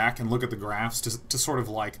go back and look at the graphs to sort of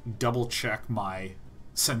like double check my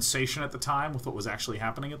sensation at the time with what was actually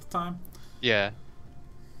happening at the time. Yeah.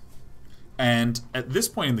 And at this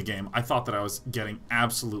point in the game, I thought that I was getting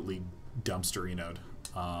absolutely dumpster-eno'd.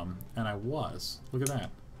 And I was. Look at that.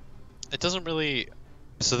 It doesn't really...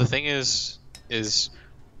 So the thing is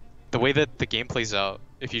the way that the game plays out,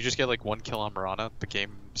 if you just get like one kill on Mirana, the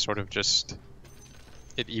game sort of just...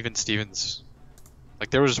 It even Stevens. Like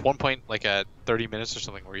there was one point like at 30 minutes or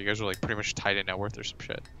something where you guys were like pretty much tied in net worth or some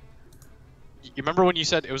shit. You remember when you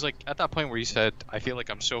said, it was like at that point where you said, I feel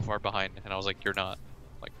like I'm so far behind, and I was like, you're not.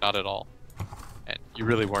 Like, not at all. And you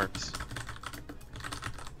really weren't.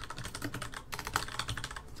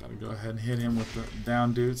 Gotta go ahead and hit him with the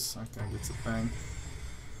down dudes. Okay, gets a thing.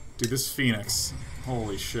 Dude, this Phoenix,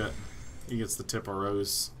 holy shit. He gets the tip of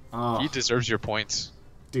rose. Oh. He deserves your points.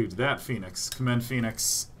 Dude, that Phoenix. Commend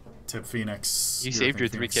Phoenix. Tip Phoenix. You saved your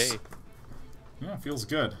Phoenix. 3K. Yeah, feels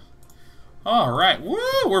good. Alright, woo!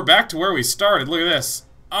 We're back to where we started. Look at this.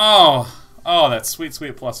 Oh, that's sweet,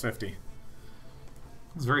 sweet plus 50.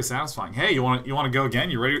 It's very satisfying. Hey, you want to go again?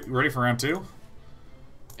 You ready for round 2?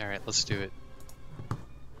 Alright, let's do it.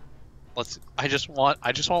 I just want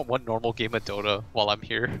one normal game of Dota while I'm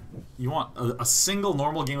here. You want a single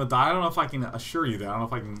normal game of Dota? I don't know if I can assure you that. I don't know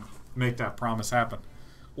if I can make that promise happen.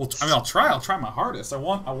 Well, I mean, I'll try my hardest. I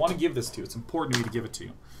want to give this to you. It's important to me to give it to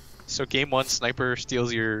you. So game 1, Sniper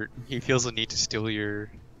steals he feels the need to steal your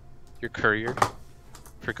courier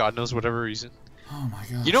for God knows whatever reason. Oh my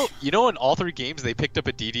god. You know in all 3 games they picked up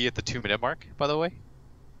a DD at the 2-minute mark, by the way?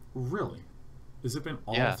 Really? Has it been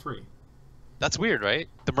all 3? That's weird, right?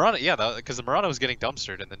 The Mirana, yeah, because the Mirana was getting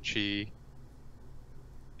dumpstered and then she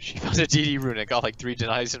found a DD rune and got like 3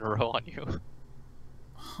 denies in a row on you.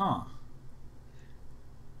 Huh.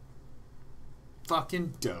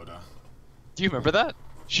 Fucking Dota. Do you remember that?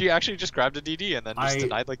 She actually just grabbed a DD and then just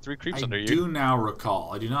denied like 3 creeps under you. I do now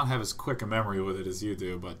recall. I do not have as quick a memory with it as you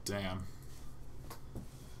do, but damn.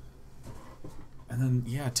 And then,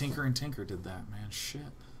 yeah, Tinker and Tinker did that, man.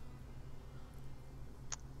 Shit.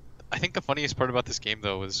 I think the funniest part about this game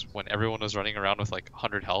though was when everyone was running around with like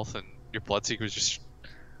 100 health and your Bloodseeker was just.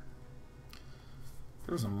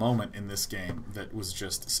 There was a moment in this game that was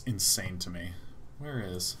just insane to me. Where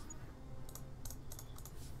is...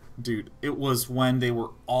 Dude, it was when they were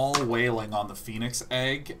all wailing on the Phoenix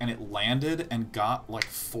egg, and it landed and got, like,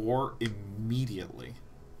 4 immediately.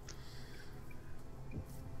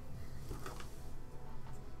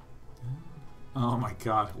 Oh my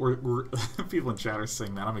god. We're people in chat are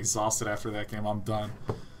saying that. I'm exhausted after that game. I'm done.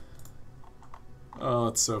 Oh,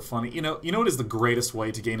 it's so funny. You know what is the greatest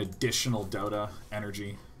way to gain additional Dota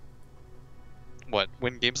energy? What?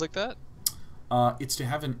 Win games like that? It's to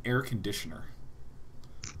have an air conditioner.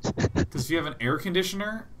 Because if you have an air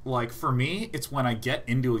conditioner, like for me, it's when I get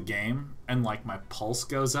into a game and like my pulse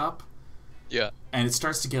goes up. Yeah. And it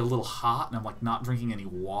starts to get a little hot, and I'm like not drinking any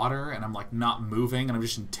water, and I'm like not moving, and I'm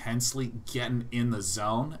just intensely getting in the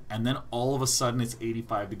zone, and then all of a sudden it's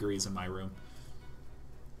 85 degrees in my room.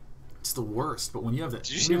 It's the worst. But when you have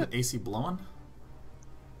the AC blowing,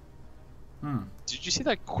 Did you see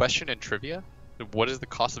that question in trivia? What is the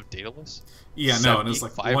cost of dataless? Yeah, 70, no, and it was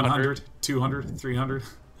like 500? 100, 200, 300.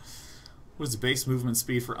 What is the base movement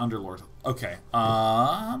speed for Underlord? Okay,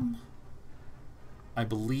 I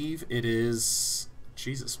believe it is...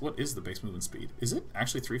 Jesus, what is the base movement speed? Is it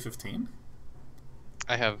actually 315?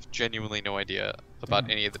 I have genuinely no idea about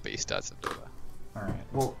any of the base stats in Dota. Alright,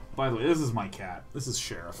 well, by the way, this is my cat. This is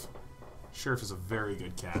Sheriff. Sheriff is a very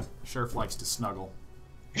good cat. Sheriff likes to snuggle.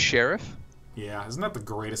 Sheriff? Yeah, isn't that the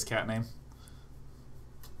greatest cat name?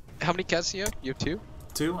 How many cats do you have? You have 2?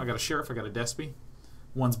 2. I got a Sheriff, I got a Despy.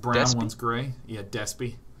 One's brown, Despy? one's gray. Yeah,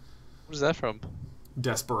 Despy. Where's that from?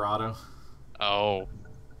 Desperado. Oh.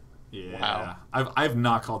 Yeah. Wow. I've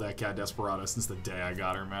not called that cat Desperado since the day I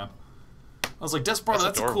got her, man. I was like, Desperado,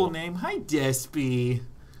 that's a cool name. Hi, Despy.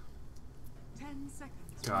 10 seconds.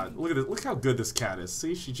 God, look at this. Look how good this cat is.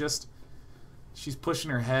 See, she's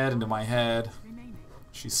pushing her head into my head. Remaining.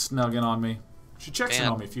 She's snugging on me. She checks in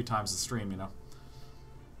Man. on me a few times a stream, you know.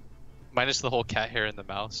 Minus the whole cat hair in the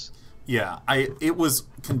mouse. Yeah, it was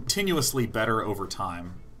continuously better over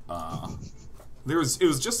time. It was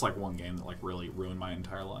just like one game that like really ruined my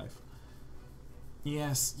entire life.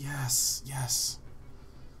 Yes, yes, yes.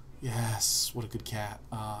 Yes, what a good cat.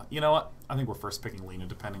 You know what? I think we're first picking Lina,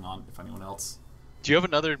 depending on if anyone else. Do you have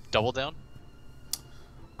another double down?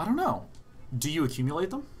 I don't know. Do you accumulate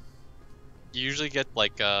them? You usually get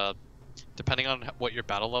like, depending on what your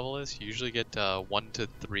battle level is, you usually get 1 to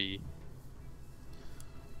 3.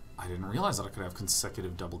 I didn't realize that I could have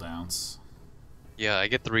consecutive double downs. Yeah, I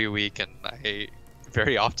get 3 a week, and I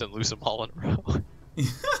very often lose them all in a row.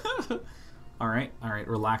 all right,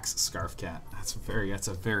 relax, Scarf Cat. That's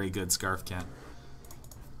a very good Scarf Cat.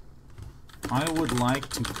 I would like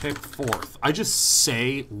to pick 4th. I just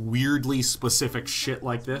say weirdly specific shit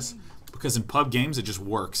like this because in pub games it just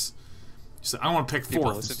works. So I want to pick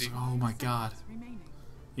 4th. Oh my god.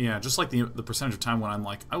 Yeah, just like the percentage of time when I'm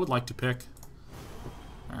like, I would like to pick.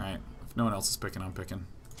 All right, if no one else is picking, I'm picking.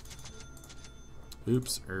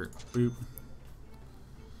 Oops, boop.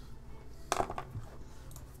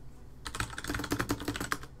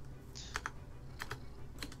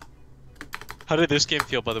 How did this game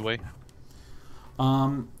feel, by the way?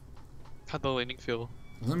 How'd the laning feel?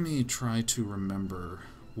 Let me try to remember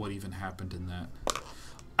what even happened in that.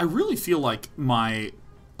 I really feel like my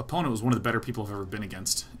opponent was one of the better people I've ever been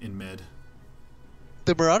against in mid.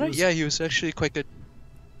 The Marauder? Yeah, he was actually quite good.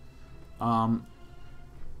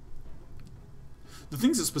 The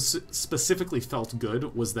things that specifically felt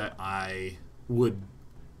good was that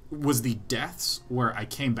was the deaths where I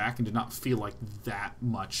came back and did not feel like that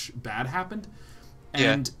much bad happened.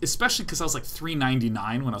 And especially because I was like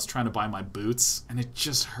 399 when I was trying to buy my boots, and it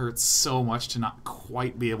just hurts so much to not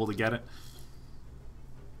quite be able to get it.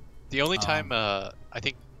 The only time, I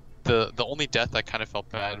think the only death I kind of felt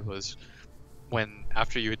bad was when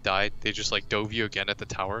after you had died, they just like dove you again at the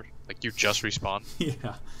tower. Like you just respawned.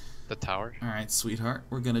 Yeah. The tower. All right, sweetheart,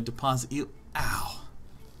 we're gonna deposit you. Ow.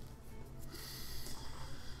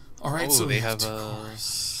 All right, so they have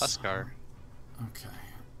Huskar. Okay.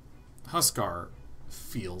 Huskar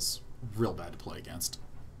feels real bad to play against.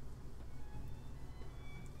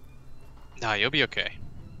 Nah, you'll be okay.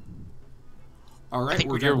 All right,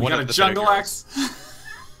 we one got of a the jungle better axe.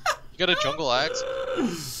 You got a jungle axe?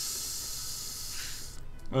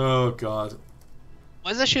 Oh god.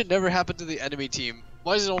 Why does that shit never happen to the enemy team?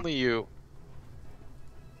 Why is it only you?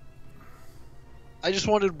 I just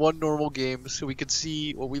wanted one normal game so we could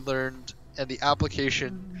see what we learned and the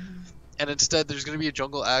application. And instead, there's gonna be a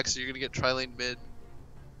jungle axe, so you're gonna get tri-lane mid.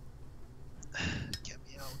 Get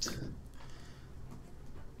me out.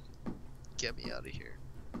 Get me out of here.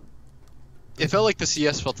 It felt like the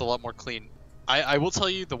CS felt a lot more clean. I will tell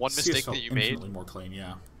you the one mistake that you made. More clean,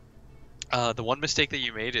 yeah. The one mistake that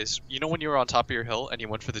you made is, you know, when you were on top of your hill and you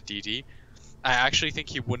went for the DD, I actually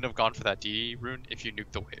think you wouldn't have gone for that DD rune if you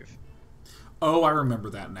nuked the wave. Oh, I remember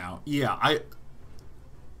that now. Yeah,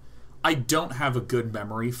 I don't have a good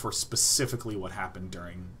memory for specifically what happened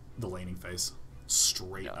during the laning phase.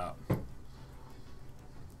 Straight up.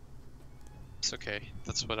 It's okay.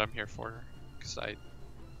 That's what I'm here for. Because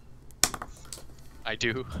I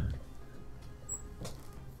do.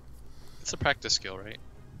 It's a practice skill, right?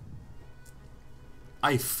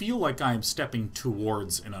 I feel like I'm stepping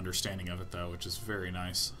towards an understanding of it, though, which is very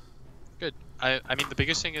nice. Good. I mean, the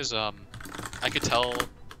biggest thing is I can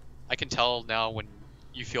tell now when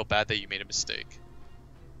you feel bad that you made a mistake.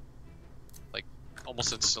 Like,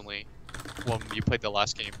 almost instantly. When you played the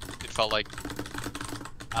last game, it felt like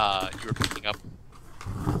you were picking up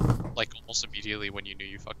like almost immediately when you knew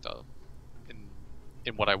you fucked up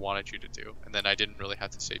in what I wanted you to do, and then I didn't really have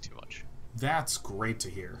to say too much. That's great to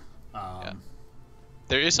hear. Yeah.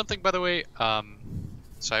 There is something, by the way.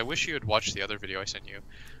 So I wish you had watched the other video I sent you.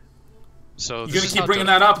 So you're gonna keep bringing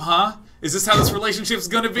that up, huh? Is this how this relationship's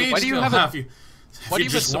gonna be? Why do you have a support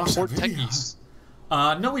techies?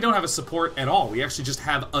 No, we don't have a support at all. We actually just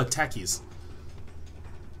have a techies.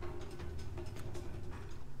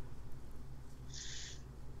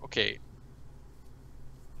 Okay.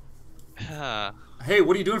 Hey,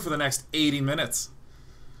 what are you doing for the next 80 minutes?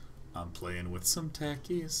 I'm playing with some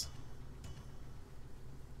techies.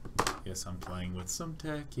 Yes, I'm playing with some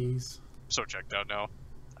techies. So checked out now.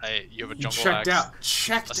 You have a jungle checked axe, out.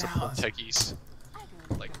 Checked a support out. techies.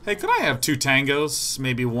 Like, hey, could I have 2 tangos?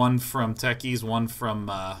 Maybe one from techies, one from.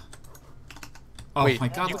 Oh wait, my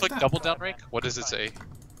god! You click double down rank. What does it say?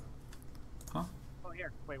 Huh? Oh,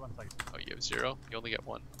 here. Wait 1 second. Oh, you have 0. You only get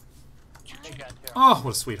 1. Oh,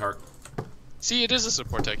 what a sweetheart! See, it is a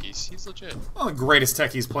support techies. He's legit. Oh, the greatest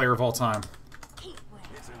techies player of all time.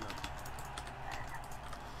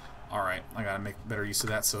 Alright, I gotta make better use of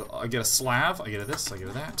that. So I get a Slav, I get a this, I get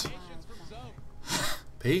a that.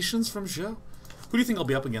 Patience from Joe. Who do you think I'll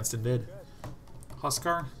be up against in mid?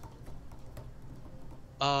 Huskar?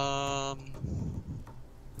 What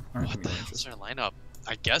the hell's their lineup?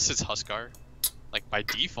 I guess it's Huskar. Like, by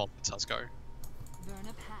default, it's Huskar.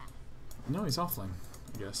 No, he's offlane,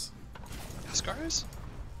 I guess. Huskar is?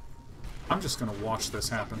 I'm just gonna watch this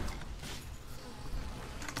happen.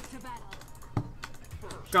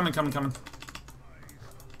 Coming. Oh,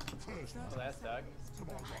 that's Doug.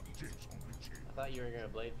 I thought you were gonna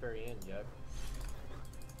blade fairy in, Jack.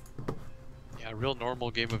 Yeah, a real normal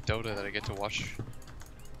game of Dota that I get to watch.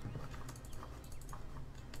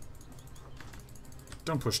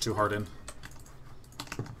 Don't push too hard in.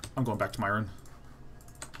 I'm going back to my rune.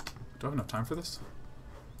 Do I have enough time for this?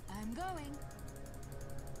 I'm going.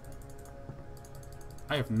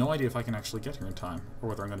 I have no idea if I can actually get here in time, or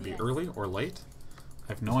whether I'm going to be early or late.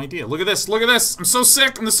 I have no idea. Look at this! Look at this! I'm so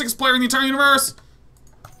sick! I'm the sickest player in the entire universe!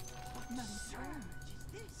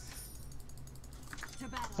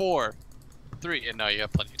 4, 3, and now you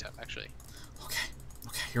have plenty of time, actually. Okay,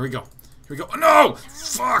 here we go. Here we go. Oh, no!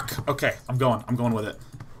 Fuck! Okay, I'm going with it.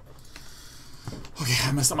 Okay,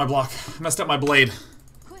 I messed up my block. I messed up my blade.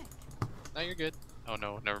 No, you're good. Oh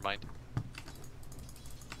no, never mind.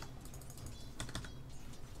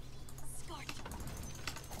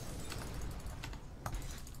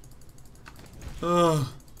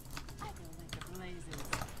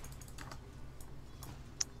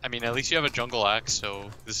 I mean, at least you have a jungle axe, so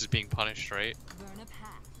this is being punished, right?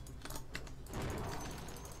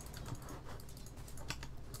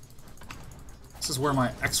 This is where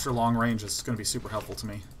my extra long range is going to be super helpful to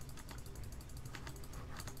me.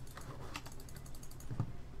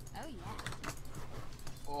 Oh yeah.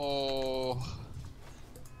 Oh.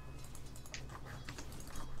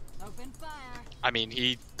 Open fire. I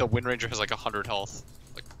mean, the Wind Ranger has like 100 health.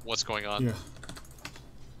 Like, what's going on? Yeah.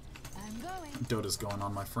 I'm going. Dota's going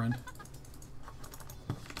on, my friend.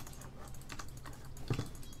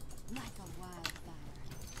 Like a wildfire.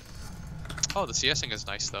 Oh, the CSing is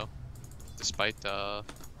nice though, despite the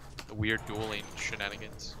weird dueling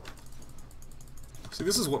shenanigans. See,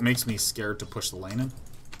 this is what makes me scared to push the lane in.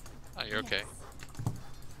 Oh, you're okay.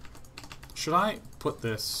 Should I put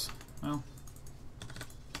this? Well.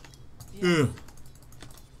 Yes.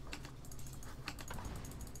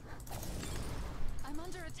 I'm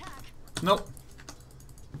under attack. Nope.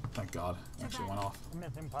 Thank God. It actually went off.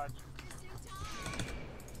 Missing punch.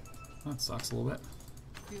 That sucks a little bit.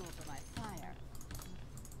 Fuel for my fire.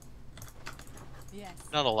 Yes.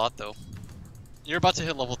 Not a lot though. You're about to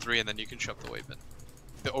hit level 3 and then you can shove the wave in.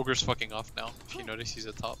 The ogre's fucking off now. If you notice, he's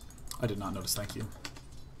at top. I did not notice, thank you.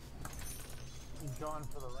 He's going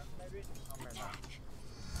for the rim, maybe? Oh, maybe not.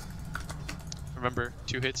 Remember,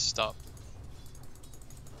 2 hits, stop.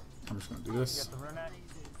 I'm just gonna do this. You got the rune at?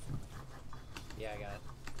 Yeah, I got it.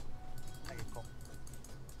 Okay, cool.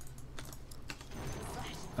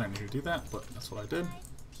 I didn't need to do that, but that's what I did.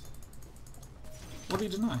 What do you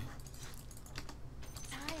deny?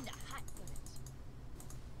 Time to hot foot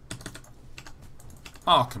it.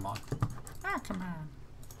 Oh, come on. Ah, come on.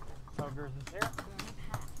 Ogres is here.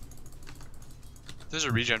 There's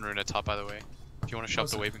a regen rune at top, by the way. If you want to shove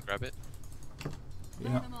the wave and grab it.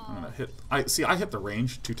 Yeah, I'm gonna hit. I hit the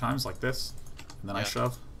range 2 times like this, and then I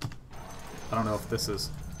shove. I don't know if this is.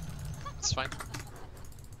 It's fine.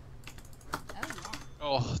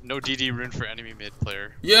 Oh, no DD rune for enemy mid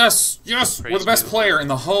player. Yes, yes, we're the best player in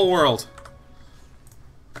the whole world.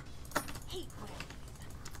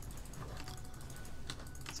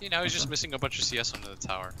 See, now he's just missing a bunch of CS onto the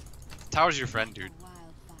tower. Tower's your friend, dude.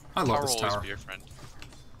 I love this Tower will tower. always be your friend.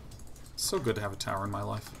 So good to have a tower in my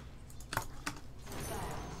life.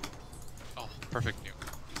 Oh, perfect nuke.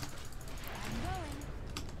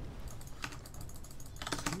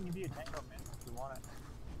 You can be a tango man if you want it.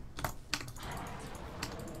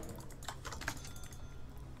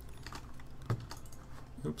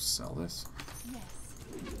 Oops, sell this.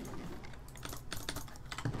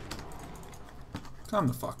 Come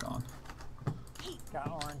the fuck on. Got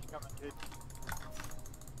orange coming, dude.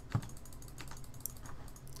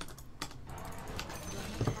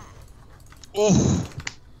 Oh!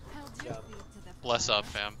 Bless up,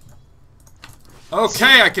 fam.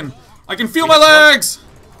 Okay, I can feel my legs!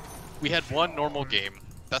 We had 1 normal game.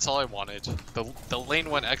 That's all I wanted. The lane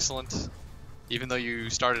went excellent. Even though you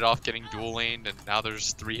started off getting dual laned, and now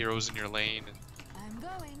there's 3 heroes in your lane. And I'm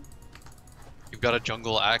going. you've got a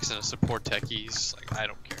jungle axe and a support techies. Like, I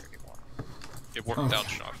don't care anymore. It worked out,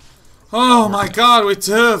 Sean. Oh my god, we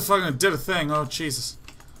fucking did a thing. Oh, Jesus.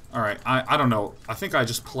 Alright, I don't know. I think I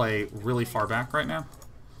just play really far back right now.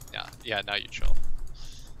 Yeah, now you chill.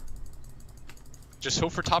 Just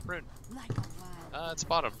hope for top rune. It's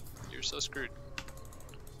bottom. You're so screwed.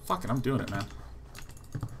 Fuck it, I'm doing it, man.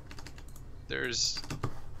 There's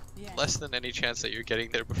less than any chance that you're getting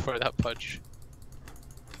there before that punch.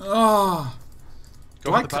 Oh.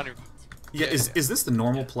 Go for the boundary. Yeah, is this the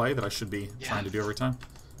normal play that I should be trying to do every time?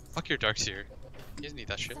 Fuck your Dark Seer. He doesn't need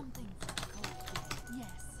that shit.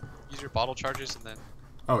 Use your bottle charges and then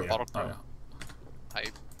bottle Oh yeah. Hype.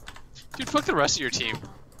 Dude, fuck the rest of your team.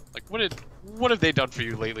 Like, what have they done for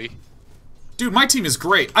you lately? Dude, my team is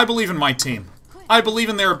great. I believe in my team. I believe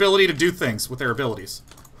in their ability to do things with their abilities.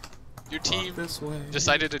 Your team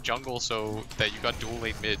decided to jungle so that you got dual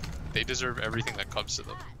lane mid. They deserve everything that comes to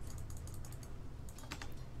them.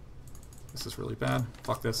 This is really bad.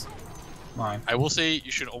 Fuck this. Mine. I will say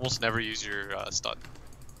you should almost never use your stun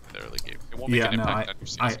in the early game. It won't make an impact on your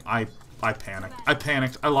CS. I panicked. I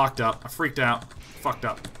panicked. I locked up. I freaked out. Fucked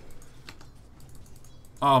up.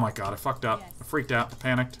 Oh my god, I fucked up. I freaked out. I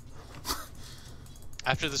panicked.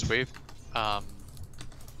 After this wave,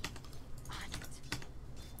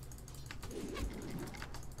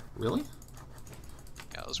 Really?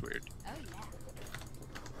 Yeah, that was weird.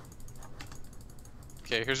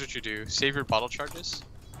 Okay, here's what you do. Save your bottle charges,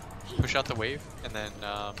 push out the wave, and then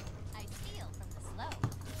I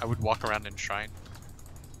would walk around and shrine.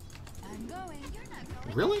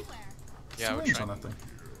 Really? Yeah, I would range shrine. on that thing.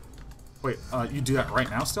 Wait, you do that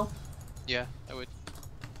right now still? Yeah, I would.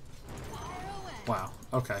 Wow.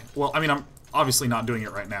 Okay. Well, I mean, I'm obviously not doing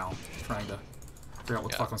it right now. I'm trying to figure out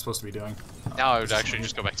what the fuck I'm supposed to be doing. Now I would actually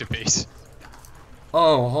just go back to base.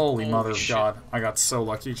 Oh, holy mother of God. I got so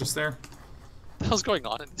lucky just there. What the hell's going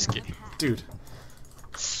on in this game? Dude.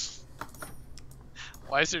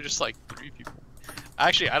 Why is there just like 3 people?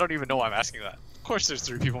 Actually, I don't even know why I'm asking that. Of course there's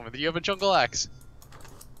 3 people with you. You have a jungle axe.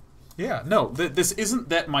 Yeah, no, this isn't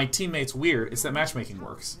that my teammate's weird, it's that matchmaking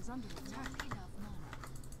works.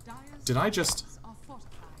 Did I just...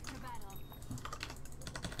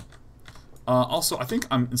 also, I think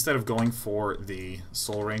I'm, instead of going for the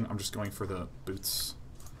soul ring, I'm just going for the boots.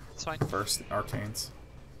 That's fine. First, the arcanes.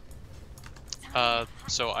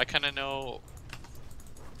 So I kind of know...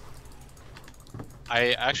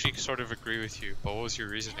 I actually sort of agree with you, but what was your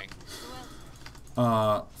reasoning?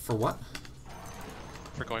 For what?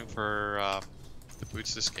 For going for the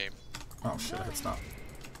boots this game. Oh shit, I hit stop.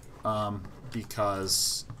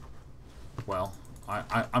 Because, well,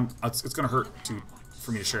 I'm it's gonna hurt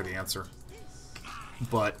for me to share the answer,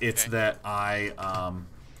 but it's that I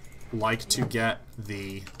like to get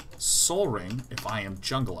the soul ring if I am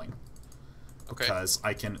jungling, because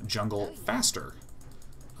I can jungle faster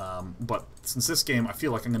But since this game, I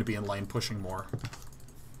feel like I'm going to be in lane pushing more.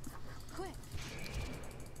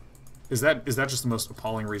 Is that just the most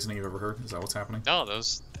appalling reasoning you've ever heard? Is that what's happening? No, that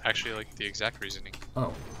was actually like the exact reasoning.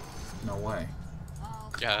 Oh, no way.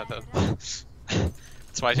 Yeah, that's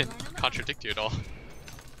why I didn't contradict you at all.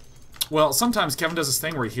 Well, sometimes Kevin does this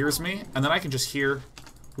thing where he hears me, and then I can just hear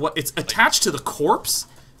what it's attached to the corpse.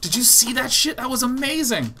 Did you see that shit? That was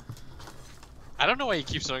amazing. I don't know why he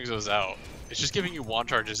keeps throwing those out. It's just giving you wand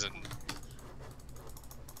charges and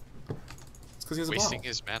it's 'cause he has a wasting bottle.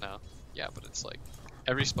 his mana. Yeah, but it's like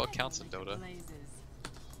every spell counts in Dota.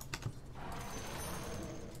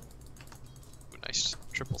 Ooh, nice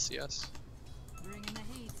triple CS.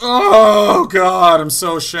 Oh god, I'm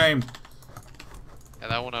so ashamed. Yeah,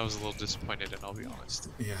 that one I was a little disappointed in, I'll be honest.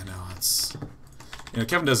 Yeah, no, it's... You know,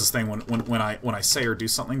 Kevin does this thing when I say or do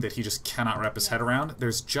something that he just cannot wrap his head around.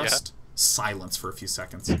 There's just silence for a few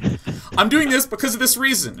seconds. I'm doing this because of this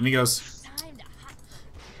reason, and he goes,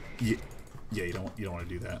 "Yeah, you don't want to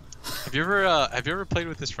do that." Have you ever played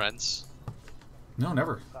with his friends? No,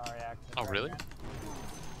 never. Oh, really?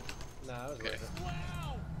 No, I was okay.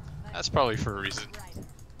 That's probably for a reason.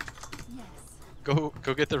 Go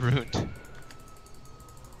get the rune.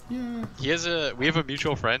 Yeah. We have a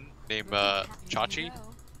mutual friend named Chachi.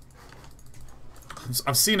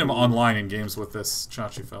 I've seen him online in games with this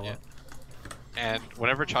Chachi fella. Yeah. And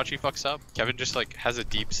whenever Chachi fucks up, Kevin just like has a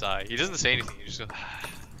deep sigh. He doesn't say anything. He just goes. I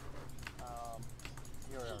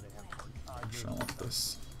don't want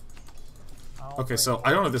this. Okay, so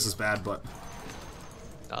I don't know if this is bad, but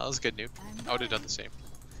No, that was good, Nuke. I would have done the same.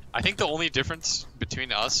 I think the only difference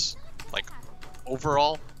between us, like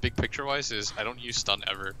overall, big picture wise, is I don't use stun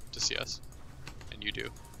ever to CS, and you do.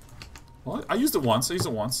 Well, I used it once.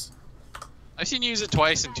 I've seen you use it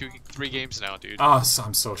twice in 3 games now, dude. Ah,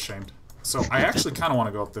 I'm so ashamed. So I actually kind of want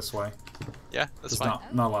to go up this way. Yeah, that's fine.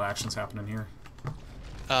 Not a lot of actions happening here.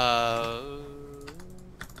 Your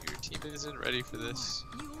team isn't ready for this.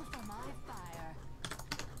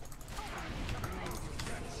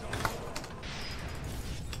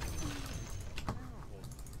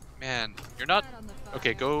 Man, you're not.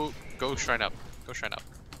 Okay, go shrine up. Go shrine up.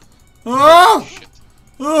 Oh! Shit.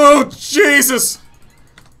 Oh, Jesus!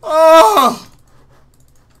 Oh!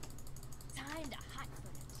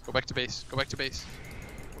 Go back to base. Go back to base.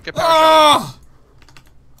 Get power shot.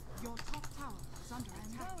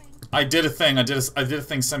 I did a thing. I did a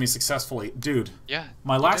thing semi-successfully, dude. Yeah.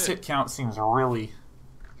 My last hit count seems really.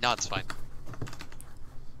 No, it's fine.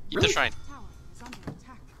 Eat Really? the shrine.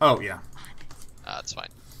 Oh yeah. It's fine.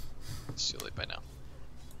 It's too late by now.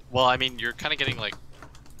 Well, I mean, you're kind of getting like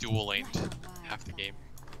dual laned half the game.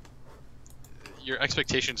 Your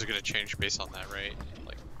expectations are gonna change based on that, right?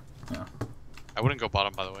 Like. Yeah. I wouldn't go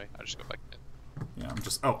bottom, by the way. I'd just go back in. Yeah, I'm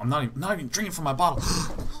just. Oh, I'm not even drinking from my bottle.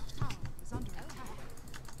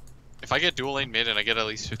 If I get dual lane mid and I get at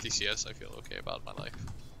least 50 CS, I feel okay about my life.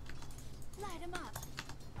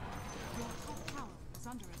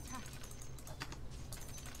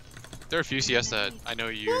 There are a few CS that I know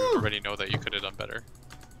you already know that you could have done better.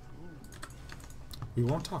 We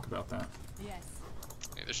won't talk about that.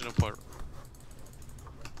 Hey, there's no point.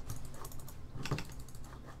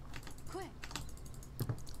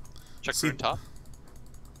 Check rune top.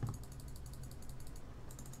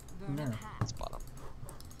 No. It's bottom.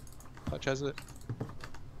 Touch has it.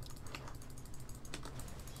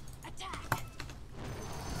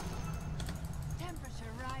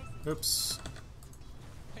 Oops.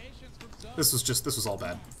 This was all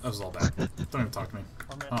bad. That was all bad. Don't even talk to me.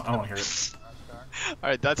 I don't want to hear it.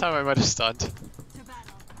 Alright, that time I might have stunned.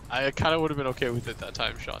 I kind of would have been okay with it that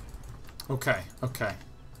time, Sean. Okay.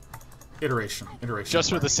 Iteration. Just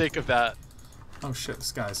for the sake of that. Oh shit,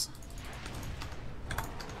 this guy's.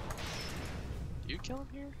 You kill him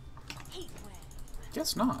here?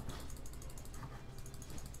 Guess not.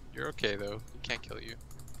 You're okay though. He can't kill you.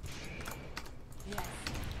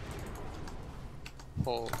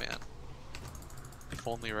 Oh man. If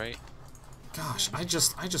only, right? Gosh, I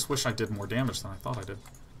just wish I did more damage than I thought I did.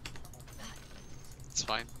 It's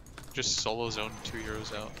fine. Just solo zone 2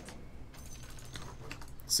 heroes out.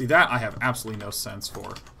 See, that I have absolutely no sense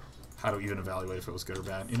for how to even evaluate if it was good or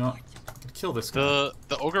bad. You know, I could kill this guy.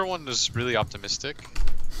 The ogre one is really optimistic,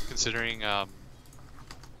 considering you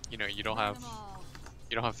know, you don't have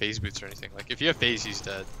phase boots or anything. Like if you have phase, he's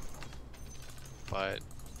dead. But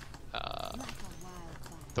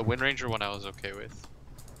the Wind Ranger one I was okay with.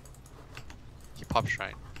 He popped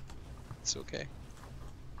shrine. It's okay.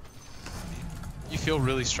 You feel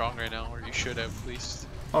really strong right now, or you should have at least.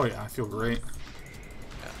 Oh yeah, I feel great.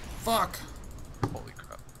 Yeah. Fuck. Holy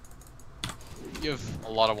crap. You have a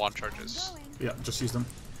lot of wand charges. Yeah, just use them.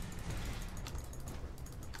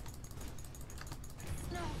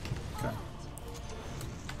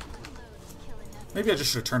 Maybe I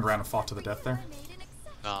just should have turned around and fought to the death there.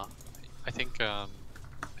 Nah, I think I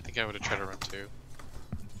would have tried to run too.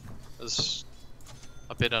 It was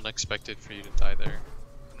a bit unexpected for you to die there.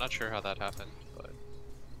 I'm not sure how that happened, but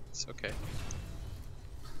it's okay.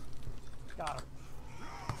 Got him.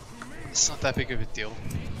 It's not that big of a deal.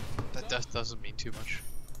 That death doesn't mean too much.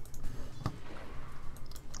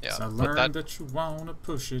 Yeah, so I learned that you wanna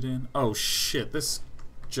push it in. Oh shit, this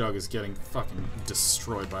jug is getting fucking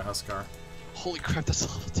destroyed by Huskar. Holy crap, that's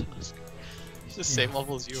level 10 Huskar. He's the same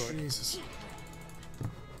level as you are. Jesus.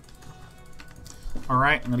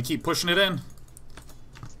 Alright, I'm gonna keep pushing it in.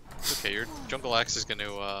 Okay, your jungle axe is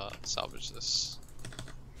gonna salvage this.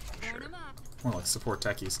 For sure. More like support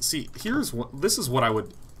techies. See, this is what I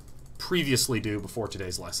would previously do before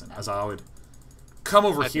today's lesson, as I would come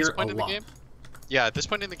over here a lot. Yeah, at this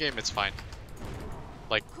point in the game, it's fine.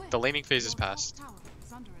 Like, the laning phase is past.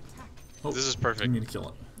 Oh, this is perfect. You need to kill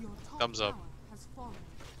it. Thumbs up.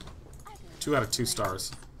 2 out of 2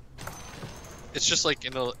 stars. It's just like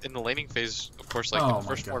in the laning phase, of course, like in the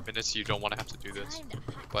first 4 minutes, you don't want to have to do this.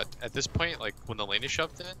 But at this point, like when the lane is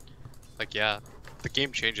shoved in, like yeah, the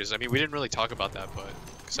game changes. I mean, we didn't really talk about that, but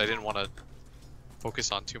because I didn't want to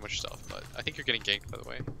focus on too much stuff. But I think you're getting ganked, by the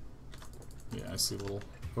way. Yeah, I see a little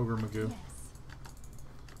ogre Magoo.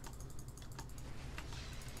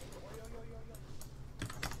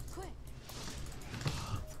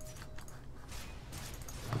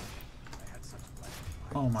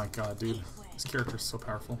 Oh my god, dude. This character is so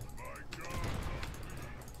powerful.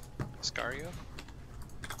 Scario?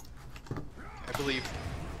 I believe.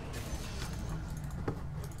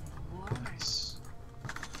 Nice.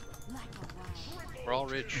 We're all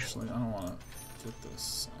rich. Actually, I don't want to get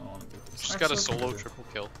this. I don't want to get this. Just got a solo triple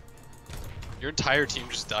kill. Your entire team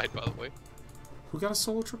just died, by the way. Who got a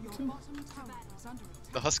solo triple kill?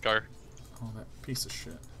 The Huskar. Oh, that piece of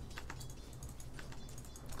shit.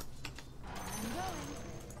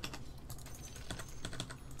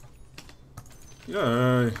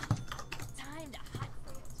 Yay!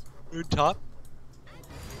 Moon top.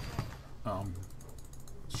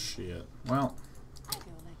 Shit. Well,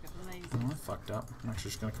 I fucked up. I'm actually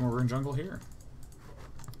just gonna come over and jungle here.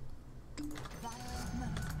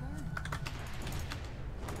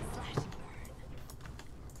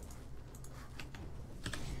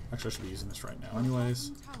 Actually, I should be using this right now,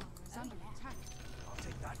 anyways. I'll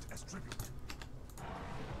take that as tribute.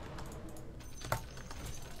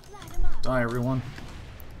 Die, everyone.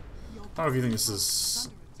 I don't know if you think this is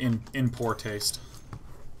in poor taste.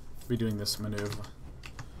 Be doing this maneuver.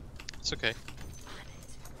 It's okay.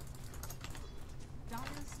 Dire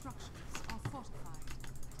structures are fortified.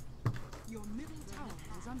 Your middle tower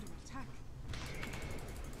is under attack.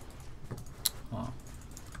 Huh.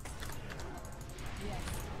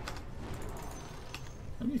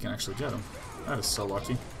 Maybe you can actually get him. That is so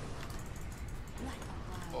lucky.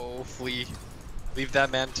 Oh, flee. Leave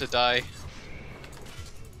that man to die.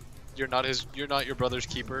 You're not your brother's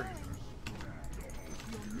keeper.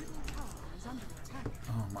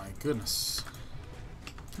 Oh my goodness.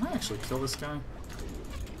 Can I actually kill this guy?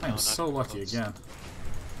 I am so lucky again.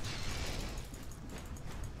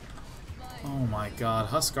 Oh my god,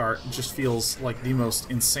 Huskar just feels like the most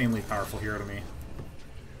insanely powerful hero to me.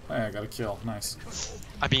 Hey, I got a kill. Nice.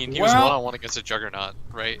 I mean, he was one-on-one against a Juggernaut,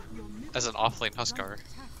 right? As an offlane Huskar.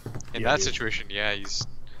 In that situation, yeah, he's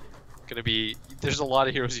gonna be... There's a lot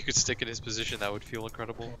of heroes you could stick in his position that would feel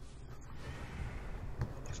incredible.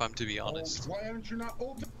 If I'm to be honest. Why aren't you not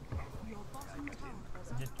open?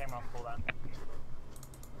 Just came off cooldown.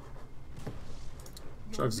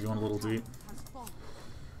 Chug's going a little deep.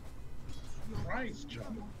 Christ,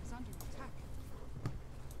 John.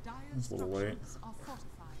 It's a little late.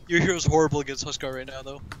 Your hero's horrible against Huskar right now,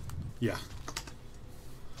 though. Yeah.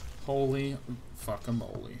 Holy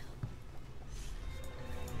fucking-moly.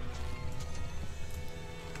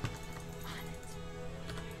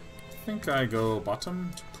 I think I go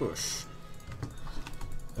bottom to push.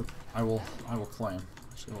 I will claim.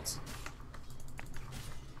 Actually, let's...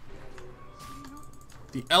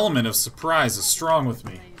 The element of surprise is strong with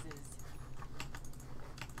me.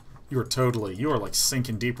 You are like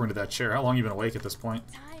sinking deeper into that chair. How long have you been awake at this point?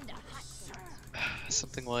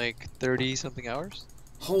 Something like 30-something hours?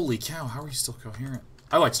 Holy cow, how are you still coherent?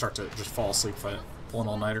 I like start to just fall asleep if I pull an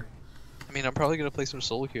all-nighter. I mean, I'm probably gonna play some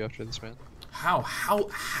solo queue after this, man.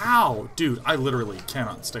 How? Dude, I literally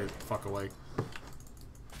cannot stay the fuck awake.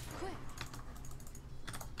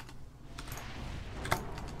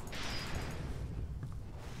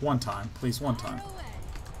 One time, please, one time.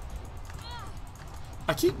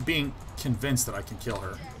 I keep being convinced that I can kill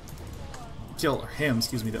her. Kill him,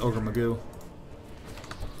 excuse me, the Ogre Magoo.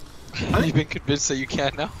 You've been convinced that you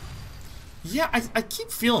can now? Yeah, I keep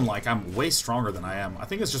feeling like I'm way stronger than I am. I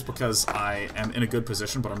think it's just because I am in a good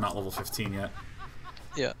position, but I'm not level 15 yet.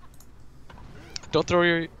 Yeah. Don't throw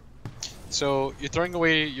your... So, you're throwing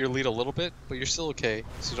away your lead a little bit, but you're still okay.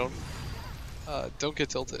 So don't get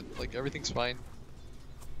tilted. Like, everything's fine.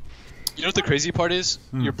 You know what the crazy part is?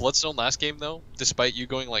 Your Bloodstone last game, though, despite you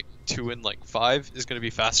going like 2 and like 5, is going to be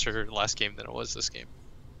faster last game than it was this game.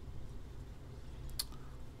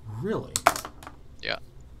 Really? Yeah.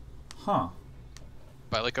 Huh.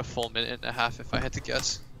 By like a full minute and a half, if I had to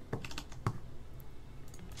guess.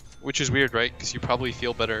 Which is weird, right? Because you probably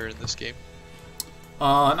feel better in this game.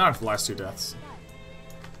 Not after the last 2 deaths.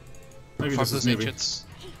 Maybe Fuck this is those newbie. ancients.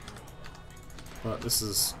 But this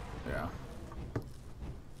is... yeah.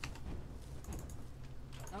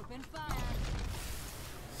 Open fire.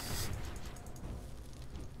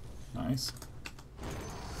 Nice.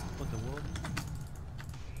 What the world?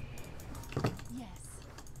 Yes.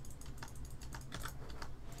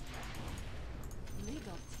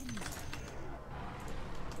 Legal timber.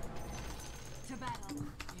 To battle.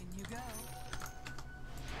 In you go.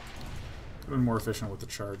 I've been more efficient with the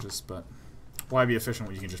charges, but why be efficient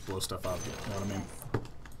when you can just blow stuff up? You know what I mean?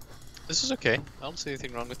 This is okay. I don't see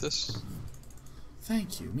anything wrong with this.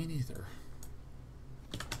 Thank you. Me neither.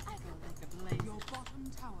 I go like a blade. Your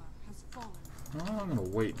bottom tower has fallen. I'm gonna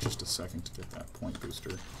wait just a second to get that point booster.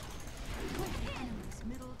 The enemy's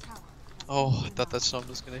middle tower has Oh, I thought that stun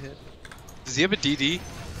was gonna hit. Does he have a DD?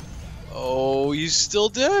 Oh, he's still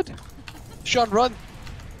dead. Sean, run.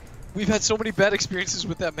 We've had so many bad experiences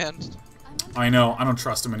with that man. I know. I don't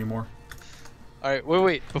trust him anymore. Alright,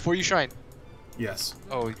 wait. Before you shrine. Yes.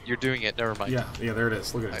 Oh, you're doing it. Never mind. Yeah, there it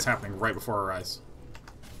is. Look at it. It's happening right before our eyes.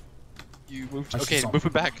 You moved. I should Okay, saw- move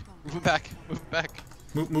it back. Move it back. Move it back.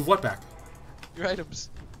 Move what back? Your items.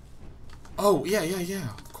 Oh, yeah.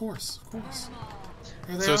 Of course. Here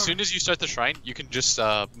they So are. as soon as you start the shrine, you can just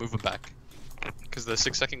move them back. Because the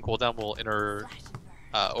 6-second cooldown will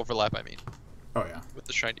overlap, I mean, Oh, yeah. with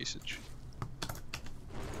the shrine usage.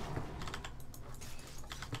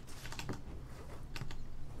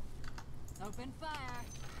 Open fire.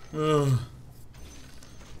 Ugh.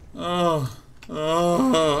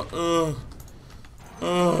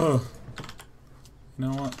 You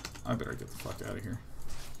know what? I better get the fuck out of here.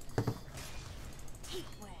 Heat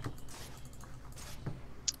wave.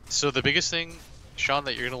 So the biggest thing, Sean,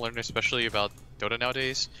 that you're going to learn especially about Dota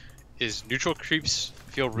nowadays is neutral creeps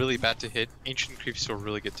feel really bad to hit, ancient creeps feel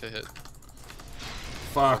really good to hit.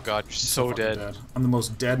 Fuck. Oh god, you're so fucking dead. I'm the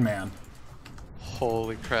most dead man.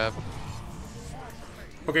 Holy crap.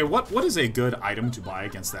 Okay, what is a good item to buy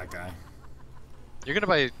against that guy? You're gonna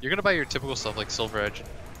buy your typical stuff like Silver Edge, and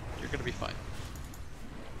you're gonna be fine.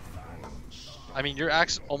 I mean, your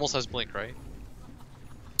axe almost has blink, right?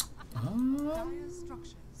 Dire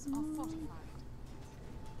structures are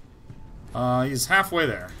fortified. He's halfway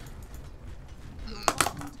there.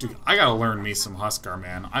 Dude, I gotta learn me some Huskar,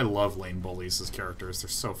 man. I love lane bullies as characters. They're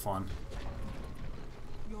so fun.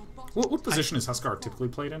 Your bottom What position is Huskar typically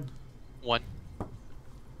played in? 1.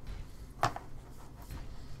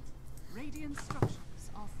 radiant structures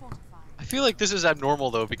are fortified. I feel like this is abnormal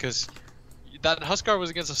though, because that Huskar was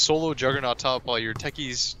against a solo Juggernaut top while your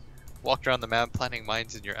techies walked around the map planting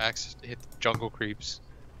mines and your axe hit jungle creeps.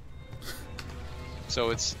 So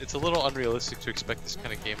it's a little unrealistic to expect this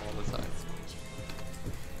kind of game all the time.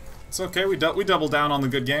 It's okay, we double down on the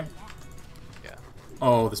good game. Yeah.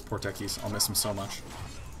 Oh, this poor techies. I'll miss him so much.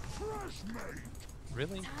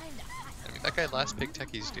 Really? I mean, that guy last picked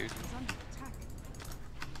techies, dude. Is under attack.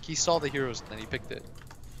 He saw the heroes and then he picked it.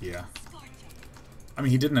 Yeah. I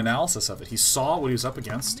mean, he did an analysis of it. He saw what he was up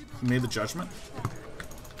against. He made the judgment.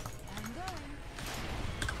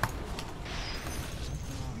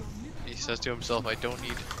 He says to himself, I don't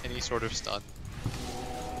need any sort of stun.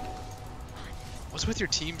 What's with your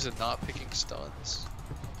teams and not picking stuns?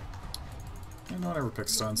 I don't ever pick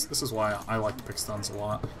stuns. This is why I like to pick stuns a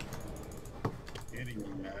lot.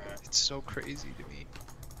 It's so crazy to me.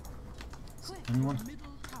 Anyone?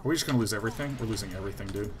 Are we just gonna lose everything? We're losing everything,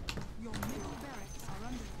 dude. Your middle barracks are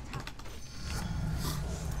under attack.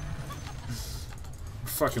 We're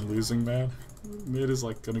fucking losing, man. Mid is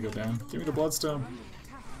like gonna go down. Give me the bloodstone. Under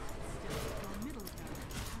attack. Your middle barracks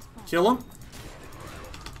has fallen. Kill him.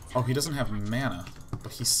 Oh, he doesn't have mana,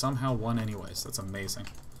 but he somehow won anyways. That's amazing.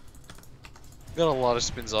 Got a lot of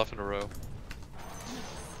spins off in a row.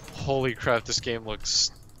 Holy crap, this game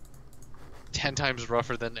looks 10 times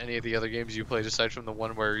rougher than any of the other games you played aside from the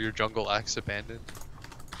one where your jungle axe abandoned.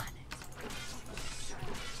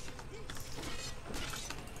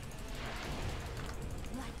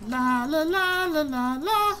 La la la la la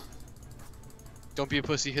la. Don't be a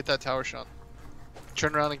pussy. Hit that tower, Sean.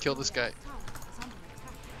 Turn around and kill this guy.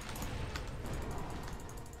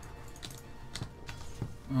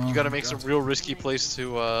 Oh, You gotta make some real risky plays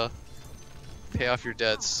to pay off your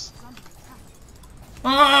debts.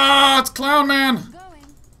 Ah, it's Clown Man! Going.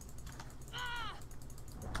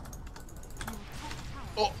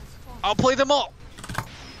 Oh, I'll play them all.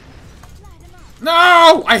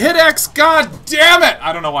 No! I hit X! God damn it!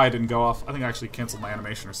 I don't know why I didn't go off. I think I actually canceled my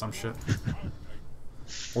animation or some shit.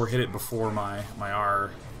 Or hit it before my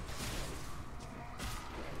R.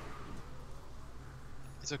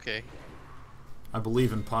 It's okay. I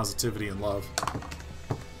believe in positivity and love.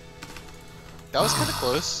 That was kind of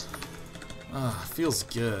close. Feels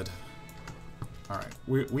good. Alright,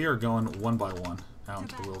 we are going one by one out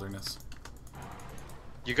into the wilderness.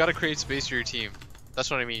 You gotta create space for your team.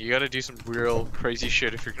 That's what I mean. You gotta do some real crazy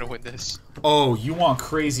shit if you're gonna win this. Oh, you want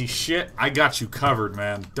crazy shit? I got you covered,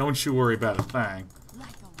 man. Don't you worry about a thing. Like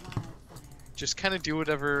a wildfire. Just kind of do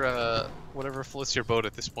whatever floats your boat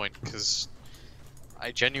at this point, because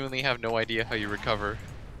I genuinely have no idea how you recover.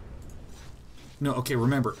 No, okay,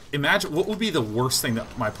 remember. Imagine, what would be the worst thing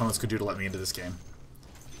that my opponents could do to let me into this game?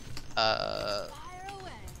 Fire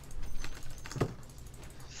away.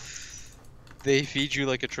 They feed you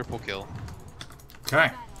like a triple kill. Okay,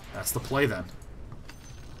 that's the play then.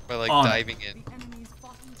 By like On. diving in. The enemy's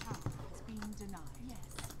bottom tower is being denied. Yes.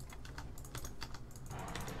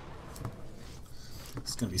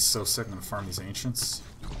 It's gonna be so sick. I'm gonna farm these ancients.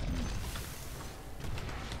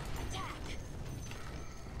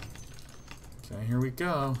 Okay, here we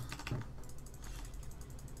go.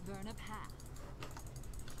 Burn a path.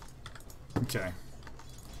 Okay.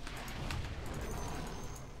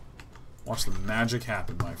 Watch the magic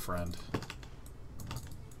happen, my friend.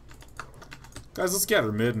 Guys, let's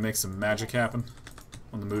gather mid and make some magic happen.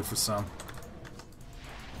 On the mood for some.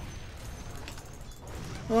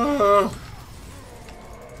 Oh!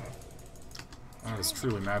 That is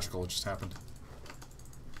truly magical what just happened.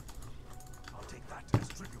 I'll take that as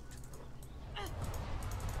tribute.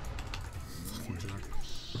 Fucking jerk.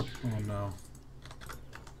 Oh no.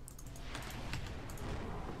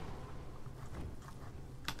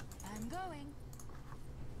 I'm going.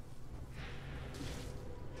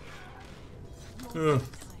 Ugh.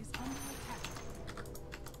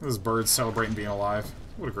 This bird's celebrating being alive.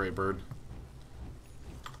 What a great bird.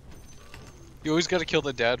 You always gotta kill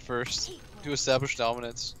the dad first to establish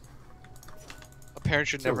dominance. A parent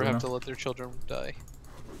should never have to let their children die.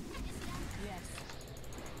 Yes.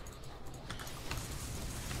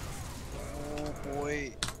 Oh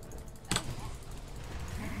boy.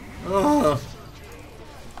 Ugh.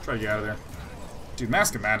 Try to get out of there. Dude,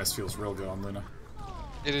 Mask of Madness feels real good on Lina.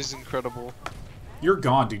 It is incredible. You're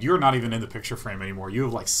gone, dude. You're not even in the picture frame anymore. You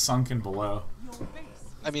have, like, sunken below.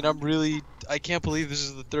 I mean, I can't believe this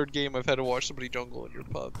is the third game I've had to watch somebody jungle in your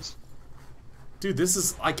pubs. Dude, this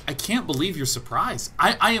is, like, I can't believe you're surprised.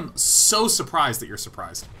 I am so surprised that you're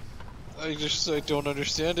surprised. I don't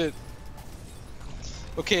understand it.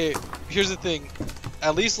 Okay, here's the thing.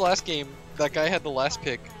 At least last game, that guy had the last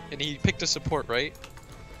pick, and he picked a support, right?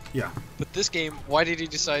 Yeah. But this game, why did he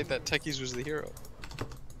decide that Techies was the hero?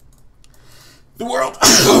 The world!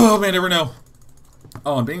 Oh, man, never know.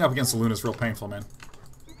 Oh, and being up against the Luna is real painful, man.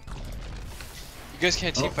 You guys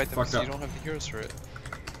can't team fight them because you don't have the heroes for it.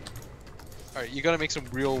 Alright, you gotta make some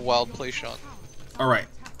real wild play, Sean. Alright,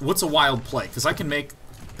 what's a wild play? Because I can make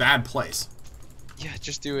bad plays. Yeah,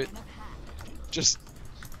 just do it. Just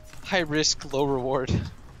high risk, low reward.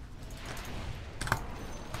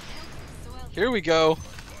 Here we go.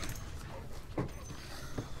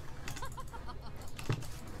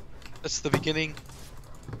 That's the beginning.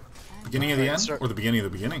 Beginning of the end? Or the beginning of the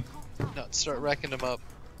beginning? No, start racking them up.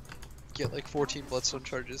 Get like 14 Bloodstone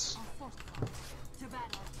charges. To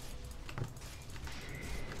battle.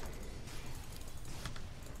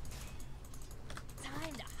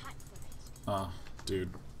 Time to hot foot it. Dude.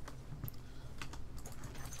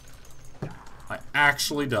 I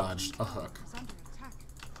actually dodged a hook.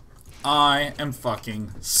 I am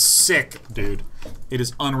fucking sick, dude. It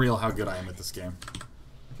is unreal how good I am at this game.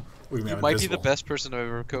 You might be the best person I've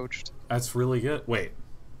ever coached. That's really good. Wait.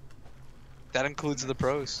 That includes the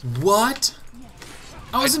pros. What?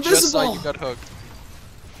 I was invisible! Just saw you got hooked.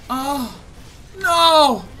 Oh.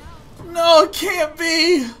 No! No, it can't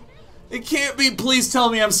be! It can't be. Please tell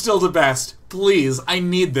me I'm still the best. Please. I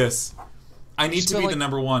need this. I need to be the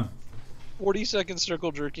number one. 40 seconds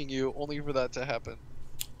circle jerking you, only for that to happen.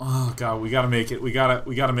 Oh god, we gotta make it. We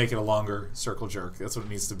gotta make it a longer circle jerk. That's what it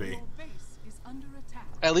needs to be.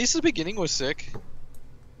 At least the beginning was sick.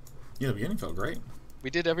 Yeah, the beginning felt great.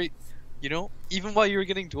 We did every, you know, even while you were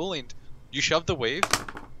getting dual laned, You shoved the wave.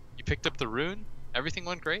 You picked up the rune. Everything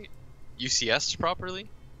went great. You CS'd properly.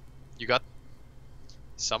 You got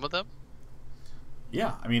some of them.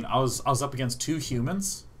 Yeah, I mean, I was up against 2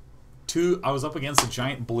 humans. I was up against a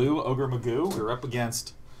giant blue Ogre Magoo. We were up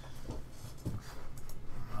against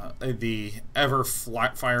the ever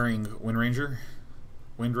firing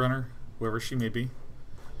Windrunner, whoever she may be.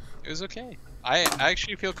 It was okay. I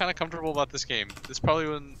actually feel kind of comfortable about this game. This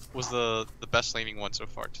probably was the best laning one so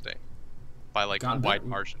far today, by like a wide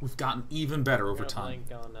margin. We've gotten even better over time.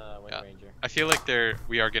 On, yeah. I feel like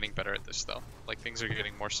we are getting better at this though. Like things are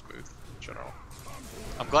getting more smooth in general.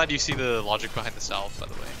 I'm glad you see the logic behind the salve, by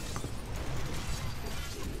the way.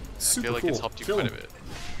 Super I feel like cool. it's helped you quite a bit.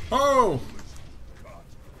 Oh!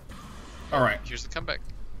 Alright. Here's the comeback.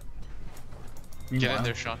 Meanwhile. Get in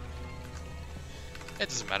there, Sean. It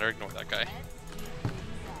doesn't matter, ignore that guy.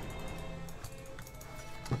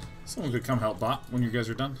 Someone could come help bot when you guys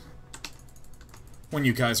are done. When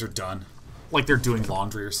you guys are done. Like they're doing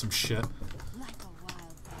laundry or some shit.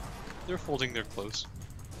 They're folding their clothes.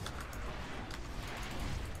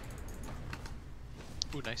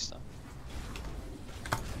 Ooh, nice stuff.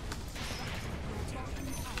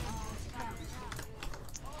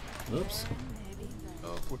 Oops.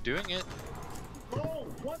 Oh, we're doing it.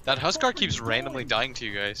 That Huskar keeps randomly dying to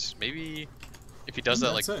you guys. Maybe if he does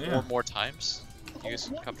that like 4 more times, you guys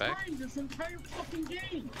can come back.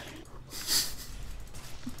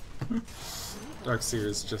 Darkseer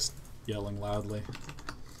is just yelling loudly.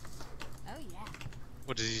 Oh yeah.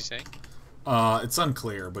 What is he saying? It's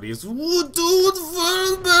unclear, but he's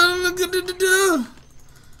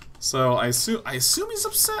so I assume he's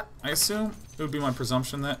upset. I assume it would be my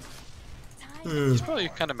presumption that he's probably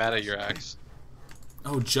kind of mad at your axe.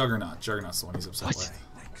 Oh, Juggernaut. Juggernaut's the one he's upset with.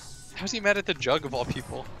 How's he mad at the Jug of all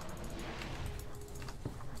people?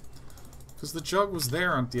 Because the Jug was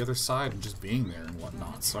there on the other side and just being there and